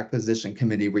language acquisition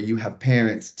committee where you have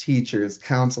parents, teachers,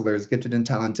 counselors, gifted and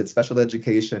talented, special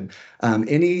education,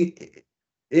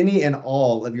 any and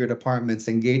all of your departments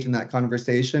engage in that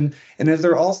conversation? And is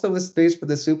there also a space for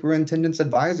the Superintendent's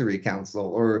Advisory Council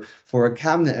or for a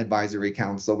Cabinet Advisory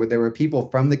Council where there are people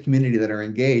from the community that are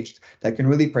engaged that can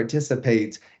really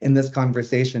participate in this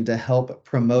conversation to help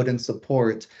promote and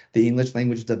support the English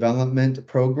language development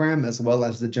program as well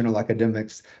as the general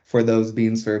academics for those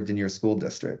being served in your school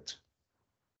district?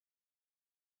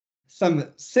 Some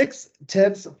 6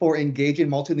 tips for engaging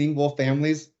multilingual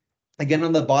families. Again,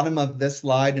 on the bottom of this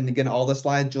slide, and again, all the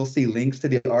slides, you'll see links to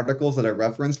the articles that are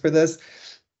referenced for this.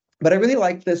 But I really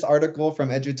like this article from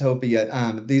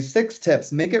Edutopia. These 6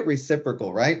 tips, make it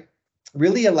reciprocal, right?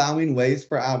 Really allowing ways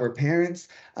for our parents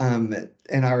and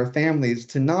our families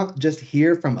to not just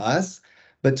hear from us,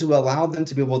 but to allow them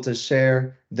to be able to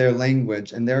share their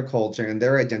language and their culture and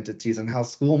their identities and how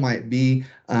school might be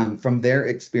from their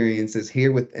experiences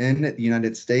here within the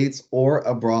United States or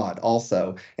abroad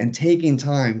also, and taking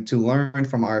time to learn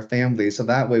from our families so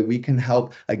that way we can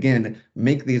help, again,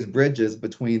 make these bridges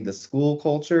between the school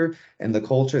culture and the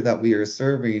culture that we are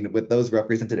serving with those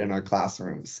represented in our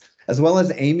classrooms, as well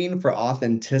as aiming for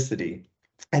authenticity.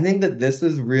 I think that this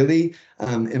is really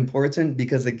important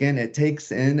because, again, it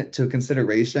takes into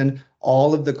consideration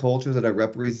all of the cultures that are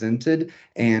represented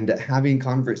and having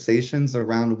conversations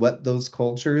around what those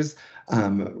cultures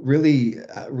really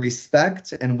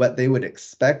respect and what they would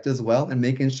expect as well, and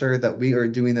making sure that we are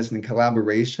doing this in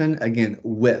collaboration, again,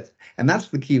 with, and that's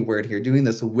the key word here, doing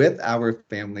this with our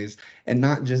families and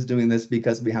not just doing this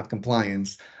because we have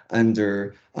compliance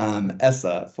under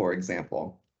ESSA, for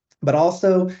example. But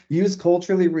also use a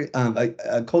culturally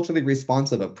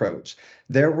responsive approach.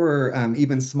 There were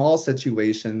even small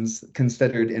situations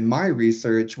considered in my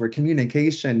research where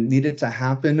communication needed to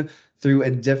happen through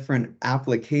a different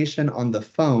application on the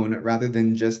phone rather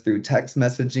than just through text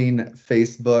messaging,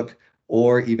 Facebook,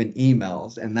 or even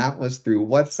emails. And that was through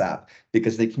WhatsApp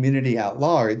because the community at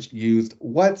large used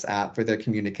WhatsApp for their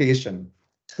communication.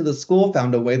 So the school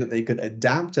found a way that they could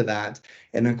adapt to that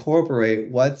and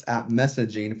incorporate WhatsApp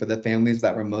messaging for the families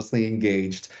that were mostly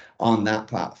engaged on that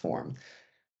platform.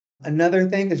 Another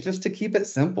thing is just to keep it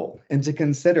simple and to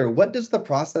consider, what does the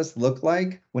process look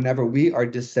like whenever we are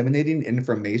disseminating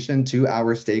information to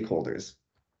our stakeholders,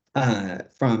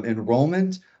 from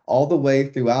enrollment all the way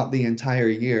throughout the entire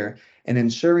year, and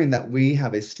ensuring that we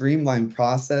have a streamlined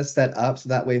process set up so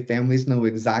that way families know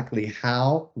exactly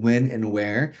how, when, and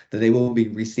where that they will be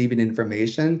receiving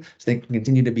information so they can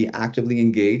continue to be actively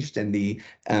engaged in the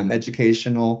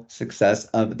educational success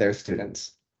of their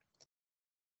students.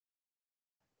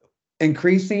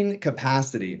 Increasing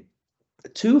capacity.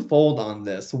 Twofold on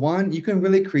this. One, you can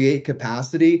really create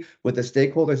capacity with the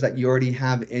stakeholders that you already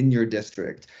have in your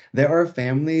district. There are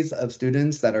families of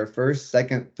students that are first,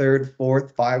 second, third,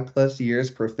 fourth, 5+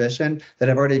 years proficient that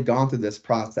have already gone through this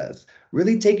process.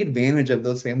 Really take advantage of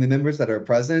those family members that are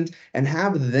present and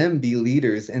have them be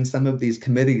leaders in some of these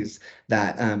committees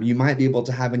that you might be able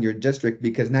to have in your district,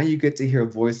 because now you get to hear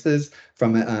voices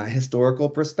from a historical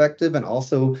perspective and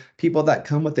also people that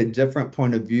come with a different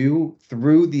point of view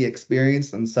through the experience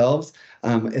themselves,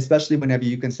 especially whenever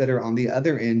you consider on the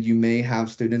other end, you may have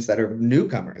students that are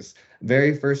newcomers,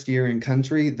 very first year in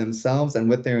country themselves and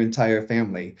with their entire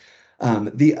family.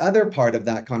 The other part of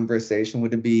that conversation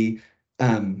would be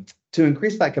to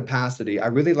increase that capacity. I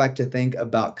really like to think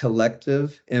about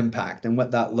collective impact and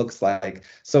what that looks like.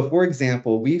 So for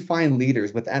example, we find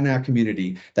leaders within our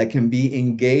community that can be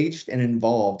engaged and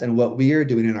involved in what we are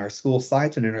doing in our school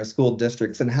sites and in our school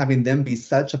districts, and having them be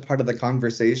such a part of the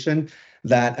conversation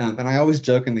that, and I always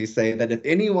jokingly say that if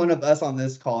any one of us on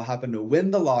this call happen to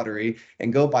win the lottery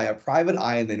and go buy a private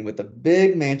island with a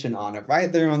big mansion on it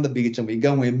right there on the beach, and we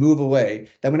go and we move away,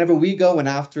 that whenever we go and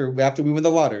after we win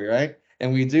the lottery, right?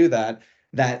 And we do that,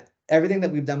 that everything that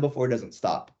we've done before doesn't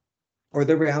stop. Or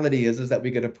the reality is that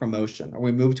we get a promotion, or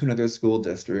we move to another school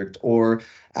district, or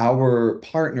our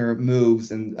partner moves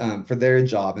and for their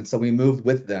job, and so we move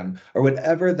with them, or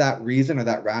whatever that reason or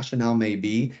that rationale may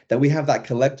be, that we have that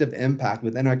collective impact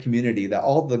within our community, that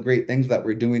all the great things that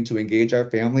we're doing to engage our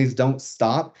families don't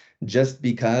stop just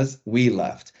because we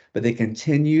left, but they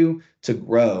continue to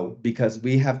grow because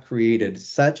we have created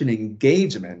such an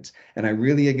engagement. And I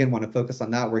really, again, want to focus on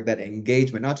that word, that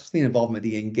engagement, not just the involvement,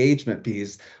 the engagement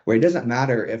piece, where it doesn't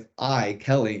matter if I,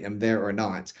 Kelly, am there or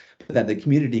not, but that the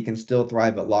community can still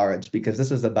thrive at large, because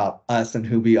this is about us and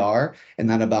who we are, and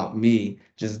not about me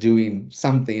just doing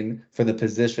something for the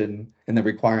position and the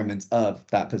requirements of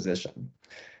that position.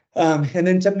 And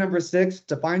then tip number 6,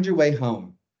 to find your way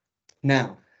home.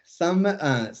 Now,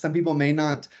 some people may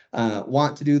not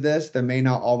want to do this. There may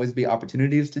not always be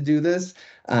opportunities to do this,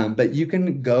 but you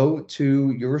can go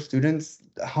to your students'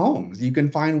 homes. You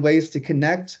can find ways to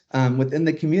connect within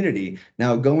the community.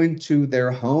 Now, going to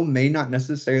their home may not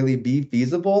necessarily be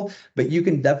feasible, but you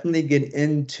can definitely get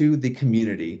into the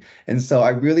community. And so I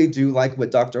really do like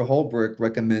what Dr. Holbrook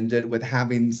recommended with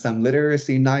having some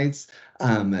literacy nights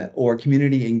or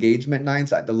community engagement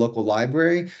nights at the local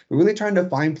library. We're really trying to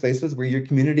find places where your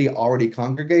community already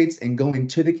congregates and going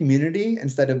to the community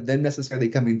instead of them necessarily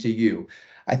coming to you.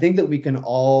 I think that we can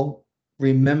all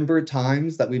remember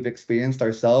times that we've experienced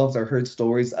ourselves or heard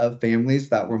stories of families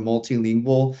that were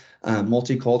multilingual,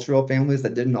 multicultural families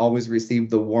that didn't always receive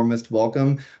the warmest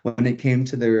welcome when it came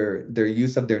to their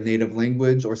use of their native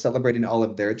language or celebrating all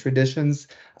of their traditions.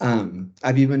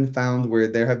 I've even found where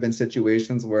there have been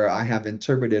situations where I have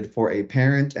interpreted for a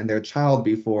parent and their child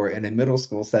before in a middle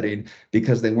school setting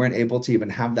because they weren't able to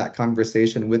even have that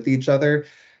conversation with each other.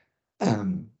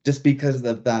 Just because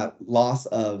of that loss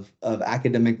of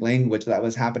academic language that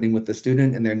was happening with the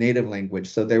student in their native language.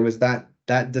 So there was that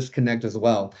disconnect as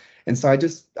well. And so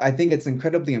I think it's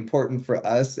incredibly important for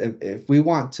us, if we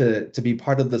want to be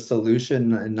part of the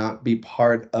solution and not be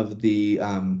part of the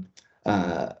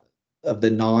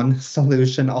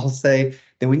non-solution, I'll say,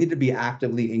 then we need to be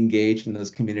actively engaged in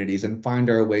those communities and find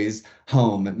our ways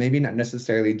home. Maybe not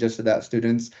necessarily just to that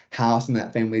student's house and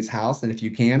that family's house. And if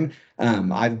you can,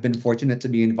 I've been fortunate to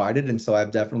be invited, and so I've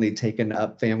definitely taken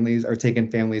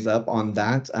families up on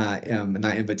that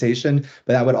invitation.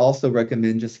 But I would also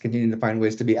recommend just continuing to find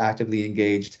ways to be actively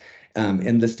engaged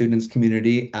in the students'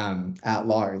 community at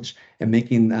large, and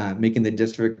making the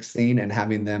district seen and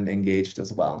having them engaged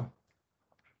as well.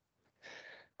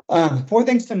 4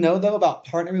 things to know, though, about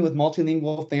partnering with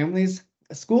multilingual families.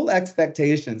 school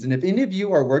expectations. And if any of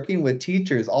you are working with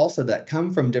teachers also that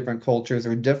come from different cultures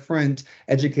or different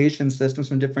education systems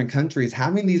from different countries,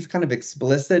 having these kind of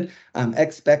explicit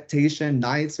expectation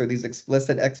nights or these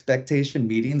explicit expectation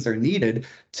meetings are needed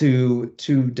to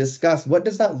discuss what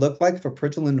does that look like for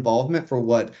parental involvement for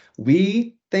what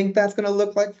we think that's going to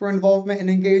look like for involvement and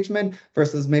engagement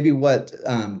versus maybe what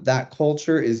that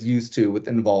culture is used to with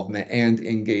involvement and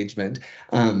engagement.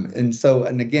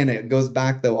 And again, it goes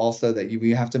back though also that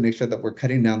we have to make sure that we're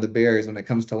cutting down the barriers when it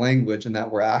comes to language and that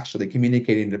we're actually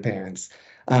communicating to parents.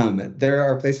 There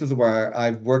are places where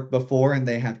I've worked before and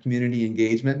they have community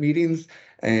engagement meetings.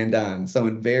 And so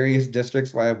in various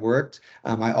districts where I've worked,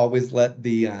 I always let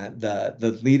the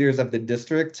leaders of the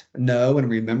district know and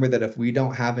remember that if we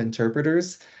don't have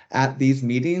interpreters at these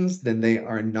meetings, then they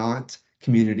are not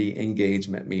community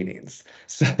engagement meetings.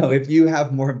 So if you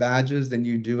have more badges than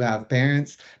you do have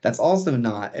parents, that's also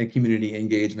not a community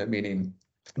engagement meeting.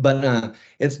 But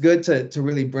it's good to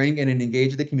really bring in and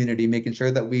engage the community, making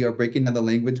sure that we are breaking down the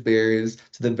language barriers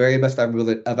to the very best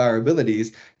of our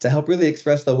abilities to help really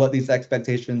express what these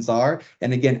expectations are.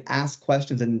 And again, ask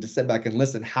questions and to sit back and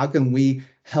listen. How can we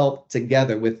help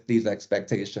together with these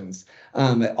expectations?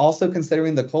 Also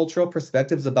considering the cultural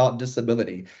perspectives about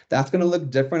disability. That's going to look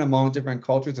different among different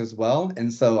cultures as well.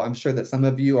 And so I'm sure that some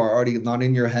of you are already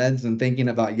nodding your heads and thinking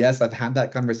about, yes, I've had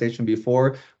that conversation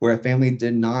before where a family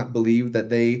did not believe that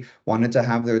they wanted to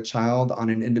have their child on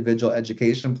an individual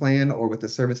education plan or with the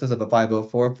services of a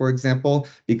 504, for example,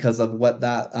 because of what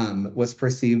that was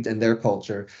perceived in their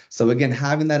culture. So again,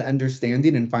 having that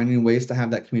understanding and finding ways to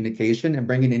have that communication and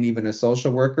bringing in even a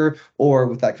social worker or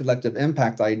with that collective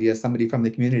impact idea, somebody from the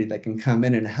community that can come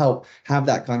in and help have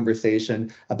that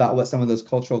conversation about what some of those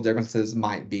cultural differences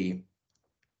might be.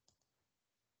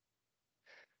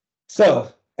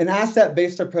 So an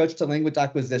asset-based approach to language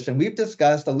acquisition. We've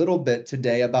discussed a little bit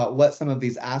today about what some of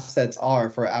these assets are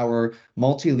for our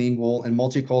multilingual and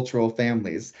multicultural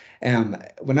families. And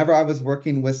whenever I was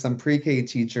working with some pre-K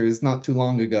teachers not too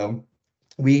long ago,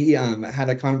 we had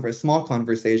a small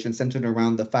conversation centered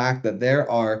around the fact that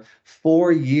there are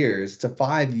 4 years to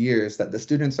 5 years that the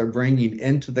students are bringing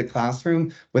into the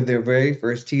classroom with their very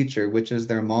first teacher, which is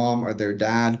their mom or their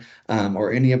dad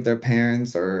or any of their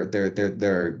parents or their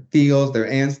tios, their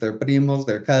aunts, their primos,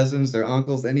 their cousins, their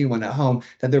uncles, anyone at home,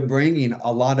 that they're bringing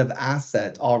a lot of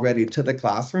asset already to the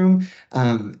classroom.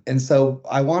 And so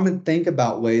I want to think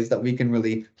about ways that we can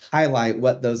really highlight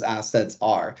what those assets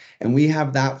are. And we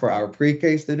have that for our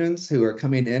pre-K students who are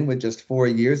coming in with just 4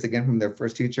 years, again, from their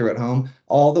first teacher at home,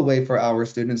 all the way for our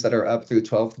students that are up through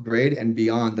 12th grade and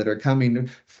beyond that are coming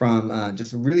from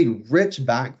just really rich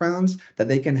backgrounds that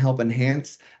they can help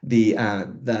enhance the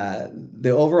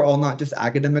overall, not just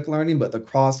academic learning, but the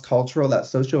cross-cultural, that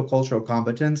socio-cultural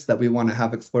competence that we want to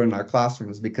have explored in our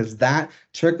classrooms, because that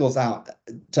trickles out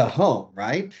to home,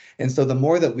 right? And so the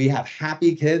more that we have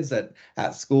happy kids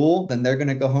at school, then they're going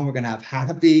to go home. We're going to have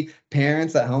happy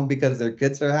parents at home because their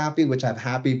kids are happy, which have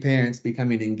happy parents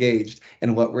becoming engaged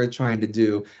in what we're trying to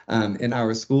do in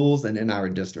our schools and in our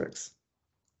districts.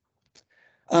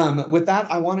 With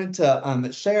that, I wanted to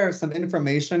share some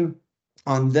information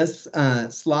on this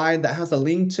slide that has a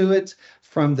link to it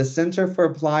from the Center for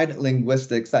Applied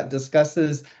Linguistics that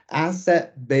discusses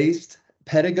asset-based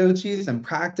pedagogies and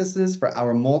practices for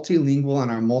our multilingual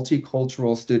and our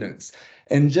multicultural students.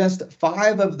 And just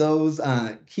 5 of those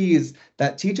keys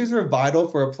that teachers are vital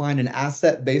for applying an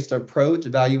asset-based approach,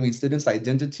 valuing students'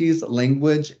 identities,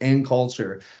 language, and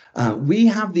culture. We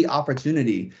have the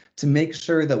opportunity to make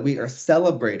sure that we are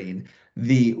celebrating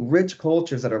the rich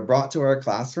cultures that are brought to our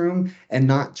classroom and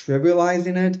not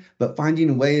trivializing it, but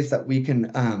finding ways that we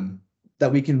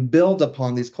can build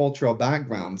upon these cultural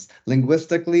backgrounds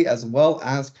linguistically as well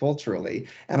as culturally.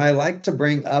 And I like to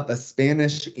bring up a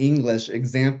Spanish-English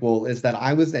example is that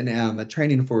I was in a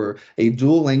training for a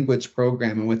dual language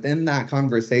program. And within that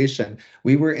conversation,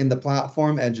 we were in the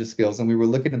platform EduSkills and we were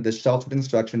looking at the Sheltered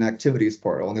Instruction Activities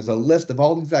portal. And there's a list of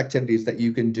all these activities that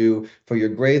you can do for your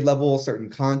grade level, certain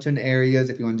content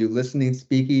areas, if you want to do listening,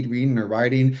 speaking, reading, or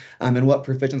writing, and what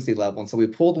proficiency level. And so we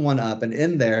pulled one up, and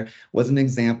in there was an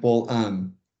example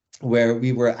where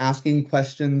we were asking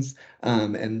questions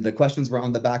and the questions were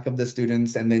on the back of the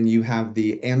students, and then you have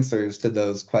the answers to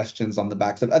those questions on the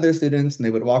backs of other students, and they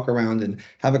would walk around and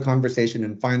have a conversation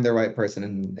and find the right person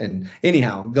and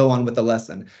anyhow go on with the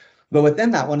lesson. But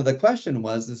within that, one of the question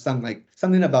is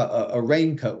something about a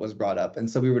raincoat was brought up. And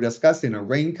so we were discussing a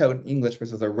raincoat in English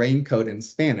versus a raincoat in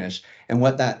Spanish, and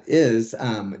what that is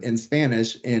in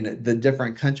Spanish in the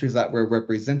different countries that were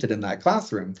represented in that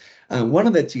classroom. One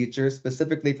of the teachers,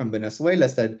 specifically from Venezuela,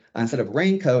 said, instead of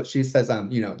raincoat, she says,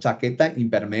 chaqueta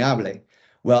impermeable.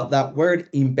 Well, that word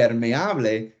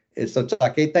impermeable so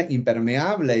chaqueta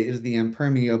impermeable is the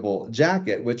impermeable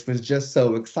jacket, which was just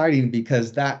so exciting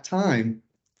because that time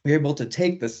we were able to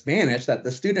take the Spanish that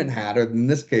the student had, or in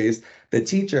this case, the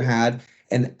teacher had,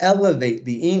 and elevate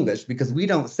the English, because we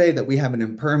don't say that we have an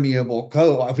impermeable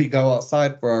coat while we go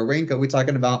outside for our raincoat. We're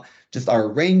talking about just our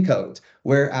raincoat,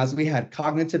 whereas we had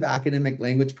cognitive academic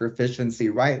language proficiency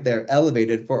right there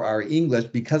elevated for our English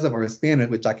because of our Spanish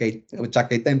with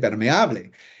chaqueta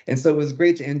impermeable. And so it was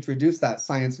great to introduce that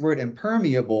science word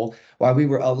impermeable while we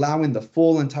were allowing the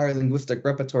full entire linguistic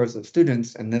repertoires of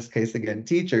students, in this case, again,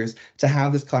 teachers, to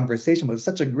have this conversation. But it's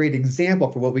such a great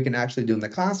example for what we can actually do in the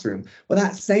classroom. Well,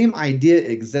 that same idea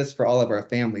exists for all of our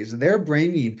families. They're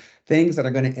bringing things that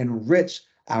are going to enrich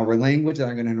our language, that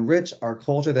are going to enrich our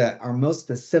culture, that are most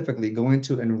specifically going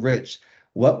to enrich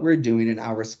what we're doing in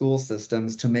our school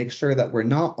systems to make sure that we're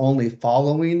not only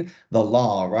following the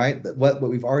law, right? What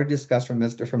we've already discussed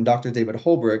from Dr. David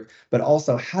Holbrook, but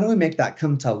also how do we make that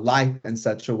come to life in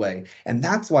such a way? And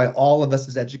that's why all of us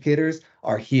as educators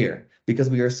are here, because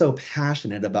we are so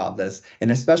passionate about this. And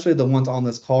especially the ones on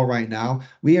this call right now,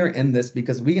 we are in this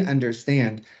because we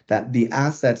understand that the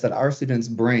assets that our students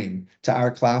bring to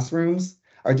our classrooms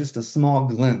are just a small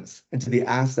glimpse into the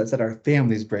assets that our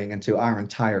families bring into our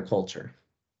entire culture.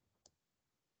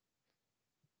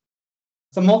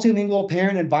 So multilingual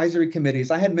parent advisory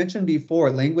committees. I had mentioned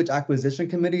before, language acquisition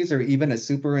committees or even a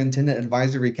superintendent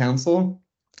advisory council.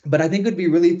 But I think it would be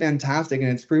really fantastic, and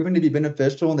it's proven to be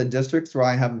beneficial in the districts where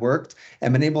I have worked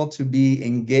and been able to be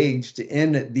engaged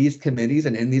in these committees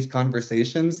and in these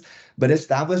conversations. But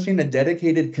establishing a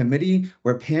dedicated committee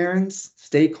where parents,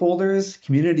 stakeholders,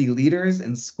 community leaders,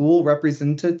 and school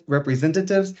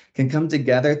representatives can come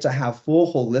together to have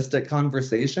full holistic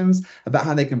conversations about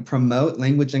how they can promote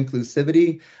language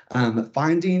inclusivity,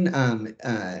 finding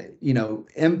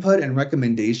input and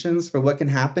recommendations for what can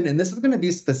happen. And this is going to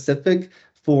be specific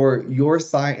for your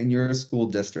site and your school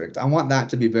district. I want that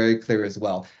to be very clear as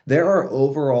well. There are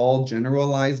overall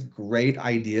generalized great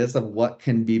ideas of what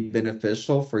can be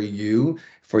beneficial for you,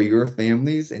 for your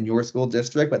families and your school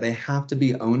district, but they have to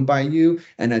be owned by you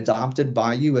and adopted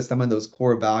by you as some of those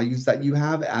core values that you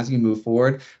have as you move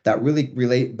forward that really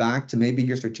relate back to maybe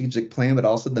your strategic plan, but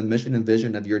also the mission and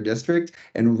vision of your district,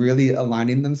 and really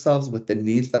aligning themselves with the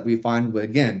needs that we find,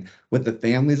 again, with the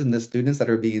families and the students that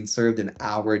are being served in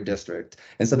our district.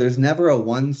 And so there's never a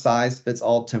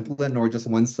one-size-fits-all template nor just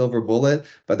one silver bullet,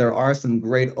 but there are some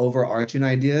great overarching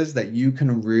ideas that you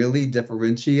can really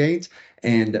differentiate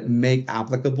and make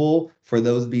applicable for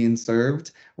those being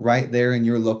served right there in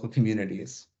your local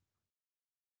communities.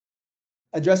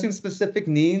 Addressing specific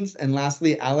needs, and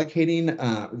lastly, allocating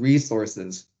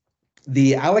resources.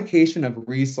 The allocation of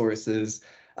resources,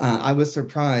 I was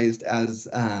surprised as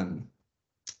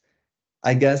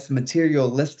I guess,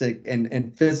 materialistic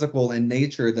and physical in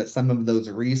nature that some of those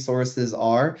resources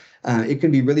are. It can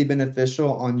be really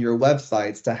beneficial on your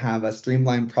websites to have a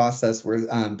streamlined process where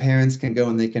parents can go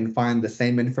and they can find the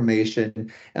same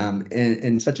information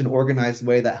in such an organized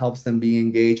way that helps them be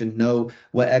engaged and know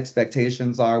what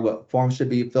expectations are, what forms should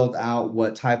be filled out,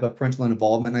 what type of parental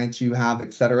involvement nights you have,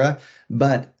 etc.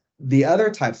 But the other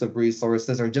types of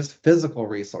resources are just physical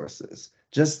resources,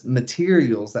 just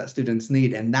materials that students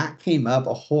need. And that came up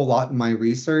a whole lot in my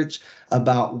research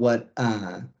about what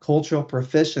cultural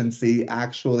proficiency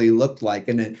actually looked like.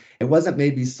 And it wasn't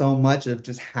maybe so much of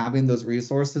just having those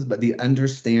resources, but the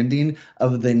understanding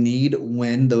of the need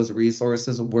when those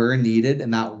resources were needed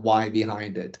and that why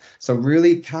behind it. So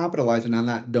really capitalizing on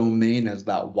that domain as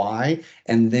that why,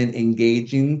 and then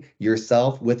engaging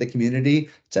yourself with the community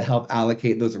to help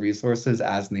allocate those resources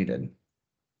as needed.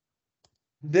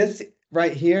 This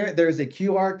right here, there's a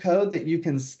QR code that you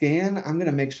can scan. I'm going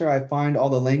to make sure I find all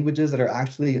the languages that are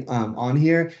actually on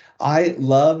here. I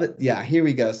love, yeah, here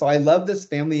we go. So I love this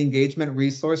family engagement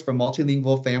resource for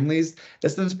multilingual families.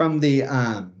 This is from the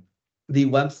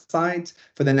website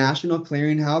for the National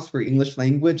Clearinghouse for English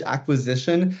Language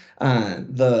Acquisition.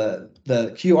 The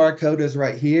QR code is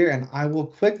right here, and I will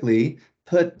quickly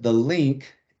put the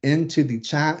link into the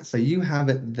chat so you have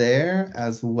it there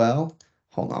as well.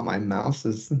 Hold on, my mouse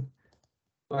is...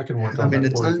 I can work on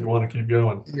that for you if you want to keep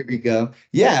going. Here we go.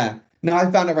 Yeah, no, I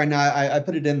found it right now. I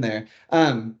put it in there.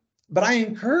 But I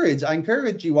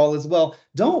encourage you all as well.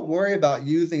 Don't worry about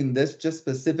using this just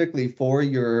specifically for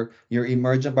your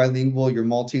emergent bilingual, your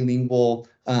multilingual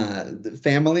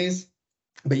families,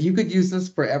 but you could use this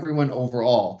for everyone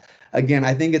overall. Again,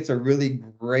 I think it's a really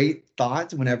great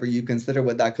thought whenever you consider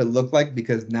what that could look like,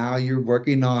 because now you're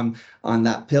working on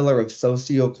that pillar of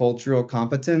socio-cultural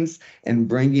competence and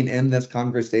bringing in this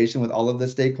conversation with all of the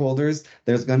stakeholders.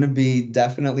 There's going to be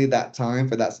definitely that time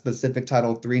for that specific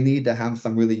Title III need to have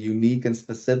some really unique and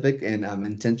specific and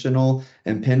intentional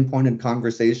and pinpointed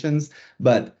conversations.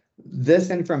 But this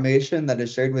information that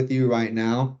is shared with you right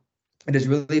now, it is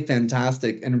really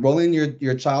fantastic. Enrolling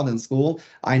your child in school,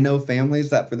 I know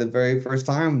families that for the very first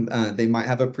time, they might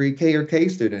have a pre-K or K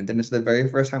student, and it's the very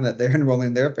first time that they're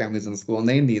enrolling their families in school, and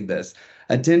they need this.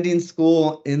 Attending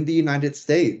school in the United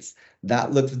States,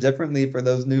 that looks differently for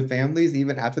those new families,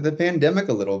 even after the pandemic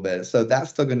a little bit. So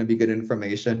that's still going to be good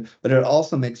information, but it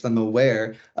also makes them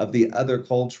aware of the other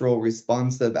cultural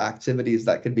responsive activities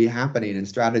that could be happening and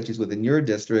strategies within your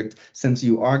district, since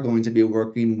you are going to be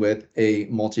working with a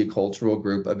multicultural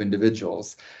group of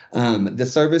individuals. The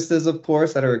services, of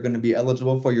course, that are going to be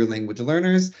eligible for your language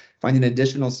learners, finding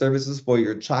additional services for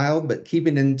your child, but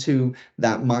keeping into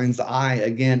that mind's eye,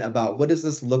 again, about what does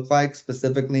this look like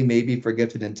specifically, maybe for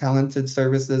gifted and talented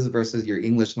services versus your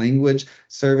English language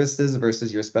services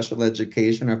versus your special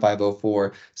education or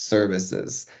 504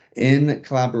 services in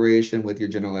collaboration with your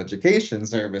general education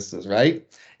services, right?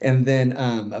 And then,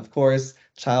 of course,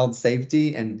 child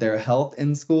safety and their health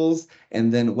in schools.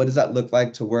 And then what does that look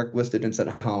like to work with students at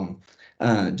home?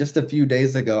 Just a few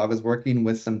days ago, I was working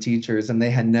with some teachers, and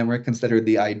they had never considered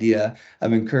the idea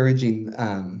of encouraging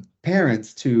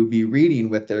parents to be reading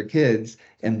with their kids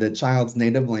in the child's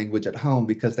native language at home,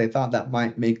 because they thought that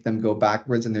might make them go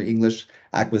backwards in their English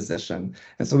acquisition.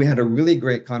 And so we had a really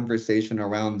great conversation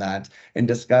around that and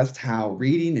discussed how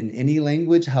reading in any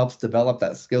language helps develop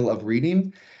that skill of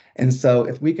reading. And so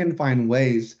if we can find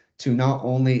ways to not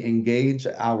only engage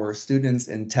our students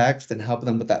in text and help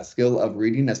them with that skill of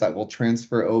reading, as that will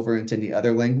transfer over into any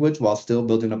other language while still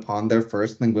building upon their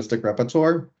first linguistic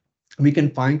repertoire, we can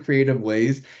find creative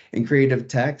ways in creative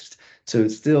text to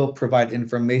still provide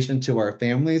information to our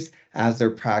families as they're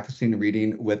practicing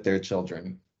reading with their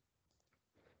children.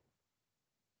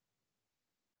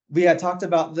 We had talked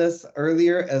about this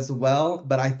earlier as well,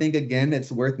 but I think, again,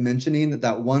 it's worth mentioning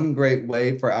that one great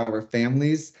way for our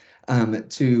families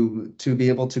to be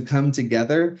able to come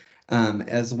together,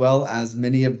 as well as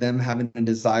many of them having a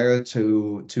desire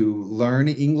to learn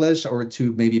English or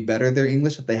to maybe better their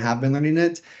English if they have been learning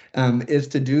it, is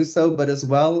to do so, but as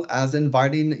well as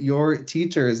inviting your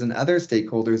teachers and other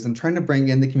stakeholders and trying to bring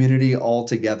in the community all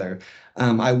together.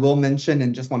 I will mention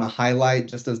and just want to highlight,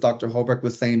 just as Dr. Holbrook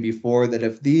was saying before, that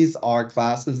if these are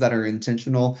classes that are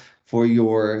intentional for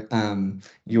your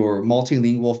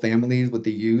multilingual families with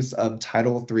the use of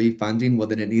Title III funding, well,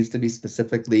 then it needs to be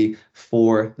specifically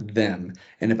for them.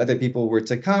 And if other people were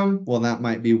to come, well, that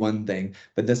might be one thing,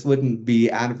 but this wouldn't be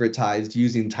advertised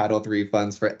using Title III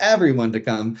funds for everyone to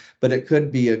come, but it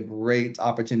could be a great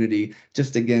opportunity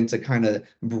just, again, to kind of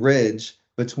bridge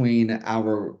between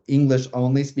our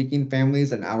English-only speaking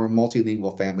families and our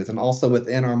multilingual families, and also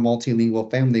within our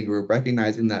multilingual family group,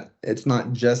 recognizing that it's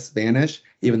not just Spanish,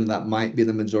 even though that might be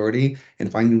the majority,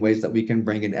 and finding ways that we can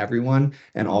bring in everyone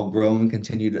and all grow and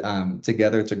continue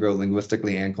together to grow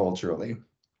linguistically and culturally.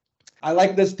 I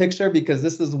like this picture because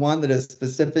this is one that is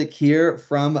specific here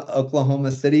from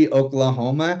Oklahoma City,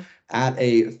 Oklahoma, at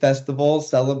a festival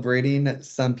celebrating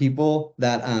some people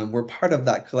that were part of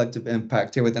that collective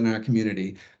impact here within our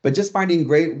community. But just finding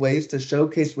great ways to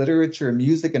showcase literature,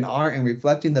 music, and art, and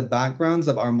reflecting the backgrounds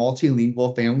of our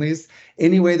multilingual families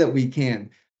any way that we can,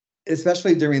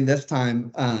 especially during this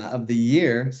time of the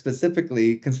year,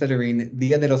 specifically considering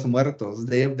Dia de los Muertos,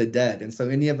 Day of the Dead. And so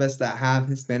any of us that have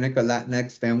Hispanic or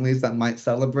Latinx families that might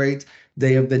celebrate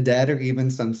Day of the Dead, or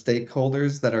even some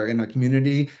stakeholders that are in our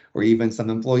community, or even some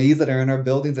employees that are in our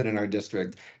buildings and in our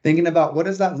district, thinking about what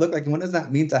does that look like and what does that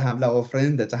mean to have la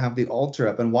ofrenda, to have the altar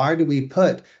up, and why do we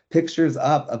put pictures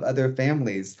up of other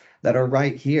families that are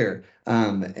right here?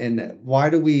 And why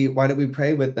do we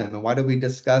pray with them, and why do we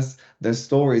discuss their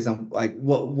stories, and like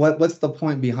what's the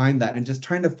point behind that? And just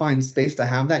trying to find space to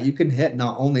have that. You can hit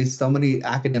not only so many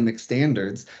academic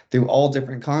standards through all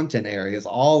different content areas,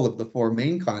 all of the 4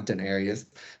 main content areas,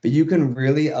 but you can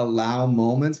really allow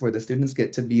moments where the students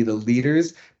get to be the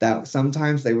leaders that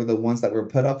sometimes they were the ones that were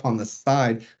put up on the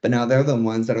side, but now they're the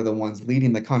ones that are the ones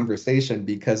leading the conversation,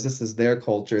 because this is their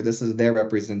culture, this is their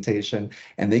representation,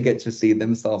 and they get to see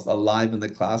themselves alive in the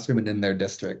classroom and in their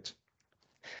district.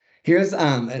 Here's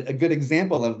a good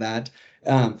example of that.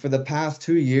 For the past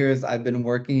 2 years, I've been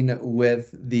working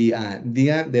with the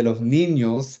Dia de los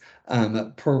Niños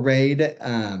parade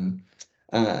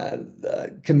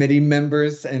committee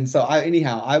members, and so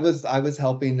I was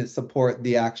helping support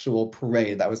the actual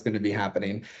parade that was going to be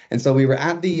happening. And so we were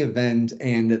at the event,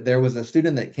 and there was a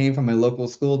student that came from a local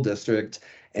school district,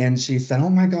 and she said, "Oh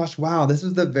my gosh, wow, this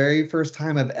is the very first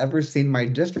time I've ever seen my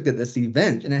district at this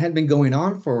event." And it had been going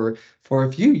on for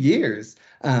a few years.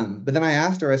 But then I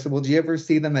asked her, I said, "Well, do you ever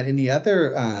see them at any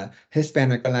other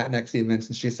Hispanic or Latinx events?"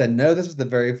 And she said, "No, this is the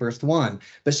very first one."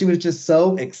 But she was just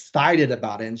so excited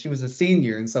about it. And she was a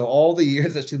senior. And so all the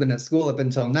years that she's been at school up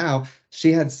until now,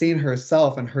 she had seen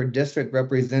herself and her district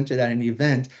represented at an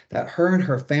event that her and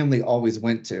her family always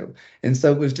went to. And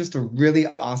so it was just a really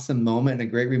awesome moment and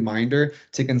a great reminder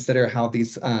to consider how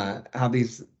these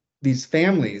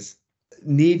families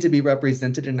need to be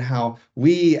represented, and how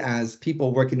we as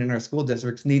people working in our school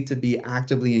districts need to be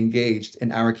actively engaged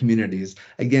in our communities,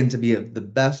 again, to be of the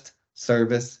best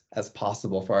service as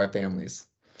possible for our families.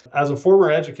 As a former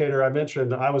educator, I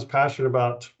mentioned I was passionate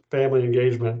about family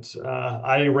engagement.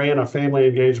 I ran a family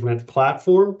engagement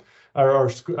platform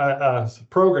or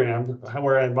program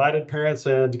where I invited parents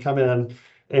in to come in.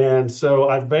 And so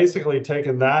I've basically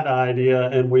taken that idea,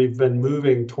 and we've been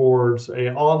moving towards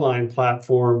an online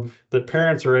platform that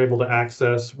parents are able to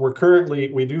access.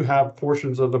 We do have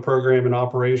portions of the program in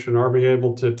operation. Are we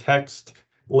able to text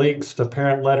links to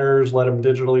parent letters, let them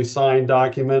digitally sign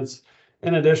documents,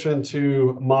 in addition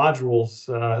to modules.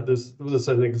 This is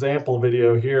an example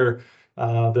video here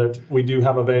that we do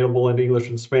have available in English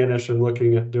and Spanish, and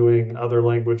looking at doing other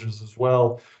languages as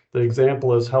well. The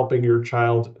example is helping your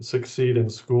child succeed in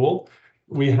school.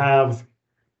 We have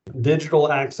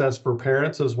digital access for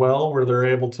parents as well, where they're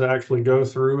able to actually go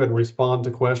through and respond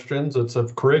to questions. It's a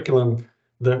curriculum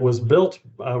that was built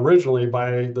originally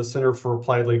by the Center for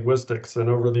Applied Linguistics. And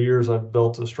over the years, I've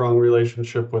built a strong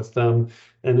relationship with them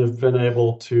and have been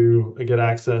able to get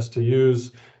access to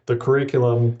use the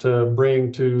curriculum to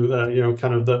bring to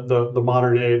kind of the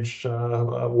modern age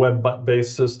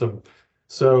web-based system.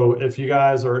 So if you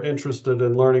guys are interested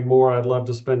in learning more, I'd love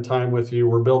to spend time with you.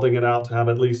 We're building it out to have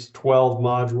at least 12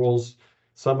 modules.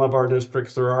 Some of our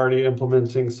districts are already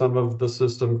implementing some of the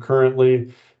system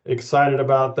currently. Excited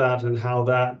about that and how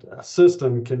that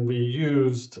system can be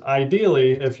used.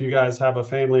 Ideally, if you guys have a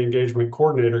family engagement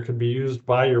coordinator, could be used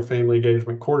by your family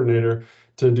engagement coordinator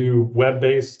to do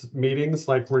web-based meetings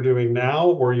like we're doing now,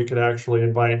 or you could actually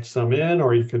invite some in,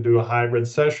 or you could do a hybrid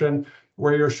session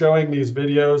where you're showing these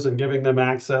videos and giving them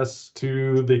access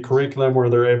to the curriculum where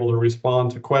they're able to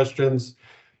respond to questions.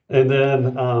 And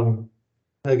then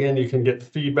again, you can get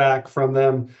feedback from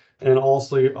them, and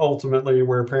also ultimately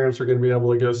where parents are going to be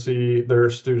able to go see their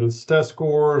students' test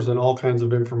scores and all kinds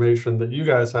of information that you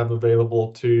guys have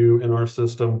available to you in our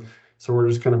system. So we're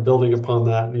just kind of building upon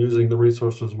that and using the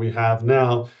resources we have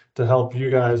now to help you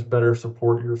guys better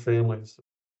support your families.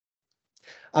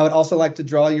 I would also like to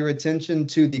draw your attention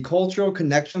to the Cultural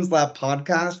Connections Lab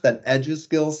podcast that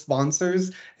EduSkills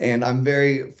sponsors, and I'm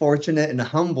very fortunate and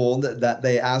humbled that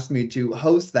they asked me to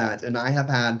host that, and I have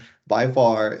had by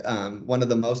far one of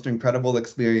the most incredible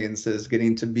experiences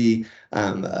getting to be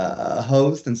a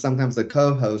host and sometimes a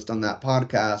co-host on that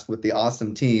podcast with the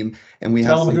awesome team. And we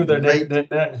Tell have them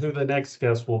who the next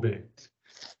guest will be.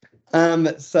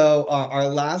 So our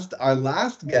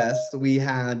last guest, we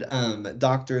had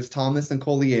Doctors Thomas and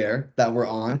Collier that were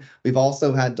on. We've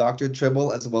also had Dr.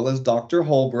 Tribble as well as Dr.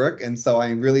 Holbrook. And so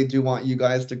I really do want you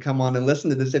guys to come on and listen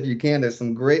to this if you can. There's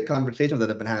some great conversations that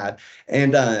have been had.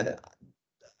 And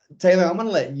Taylor, I'm going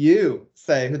to let you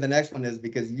say who the next one is,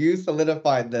 because you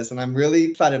solidified this and I'm really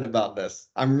excited about this.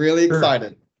 I'm really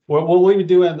excited. Well, we'll be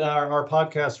doing our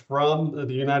podcast from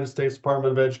the United States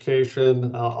Department of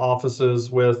Education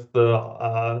offices with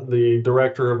the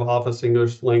Director of Office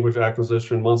English Language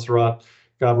Acquisition, Montserrat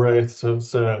Gabre.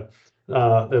 So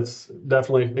it's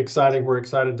definitely exciting. We're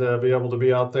excited to be able to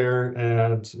be out there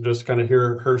and just kind of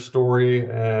hear her story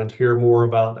and hear more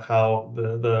about how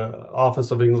the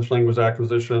Office of English Language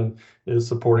Acquisition is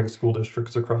supporting school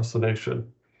districts across the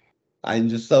nation. I'm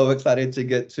just so excited to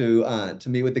get to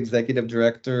meet with Executive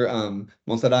Director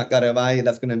Montserrat Garibay.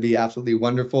 That's going to be absolutely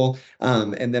wonderful.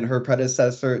 And then her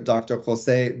predecessor, Dr.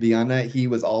 Jose Viana, he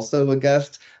was also a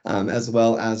guest, as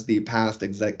well as the past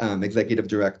Executive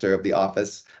Director of the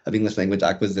Office of English Language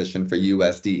Acquisition for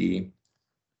USDE.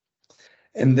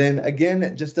 And then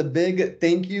again, just a big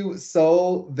thank you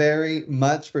so very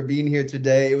much for being here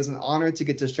today. It was an honor to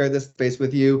get to share this space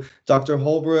with you. Dr.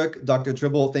 Holbrook, Dr.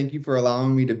 Tribble, thank you for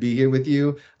allowing me to be here with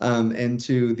you. And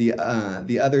to the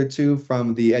other two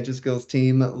from the EduSkills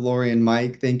team, Lori and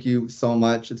Mike, thank you so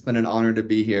much. It's been an honor to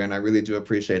be here, and I really do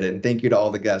appreciate it. And thank you to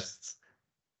all the guests.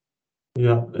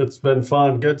 Yeah, it's been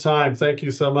fun. Good time. Thank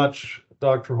you so much,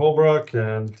 Dr. Holbrook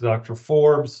and Dr.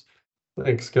 Forbes.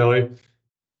 Thanks, Kelly.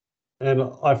 And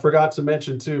I forgot to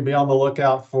mention too, be on the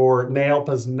lookout for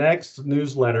NAILPA's next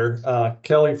newsletter. Dr.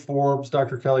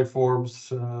 Kelly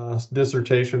Forbes'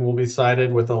 dissertation will be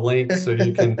cited with a link so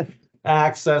you can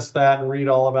access that and read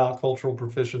all about cultural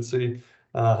proficiency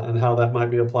and how that might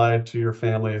be applied to your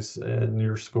families and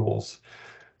your schools.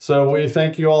 So we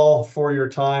thank you all for your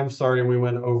time. Sorry we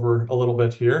went over a little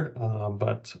bit here,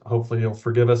 but hopefully you'll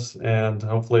forgive us, and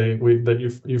hopefully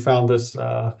you found this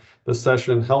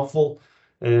session helpful.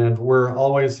 And we're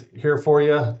always here for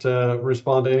you to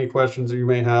respond to any questions that you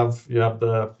may have. You have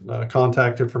the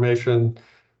contact information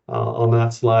on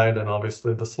that slide, and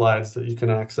obviously the slides that you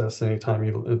can access anytime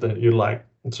that you like.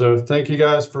 And so thank you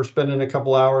guys for spending a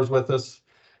couple hours with us,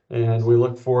 and we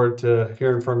look forward to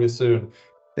hearing from you soon.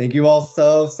 Thank you all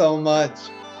so much.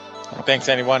 Thanks,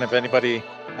 anyone. If anybody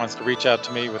wants to reach out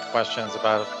to me with questions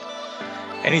about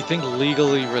anything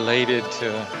legally related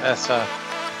to ESSA,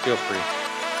 feel free.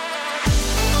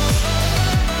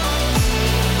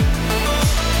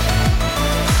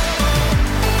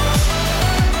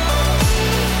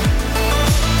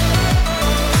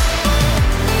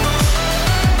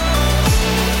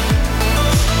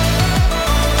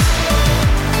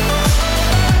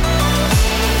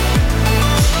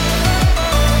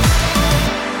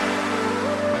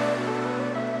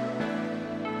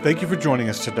 Thank you for joining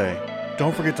us today.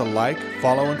 Don't forget to like,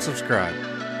 follow, and subscribe.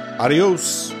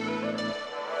 Adios.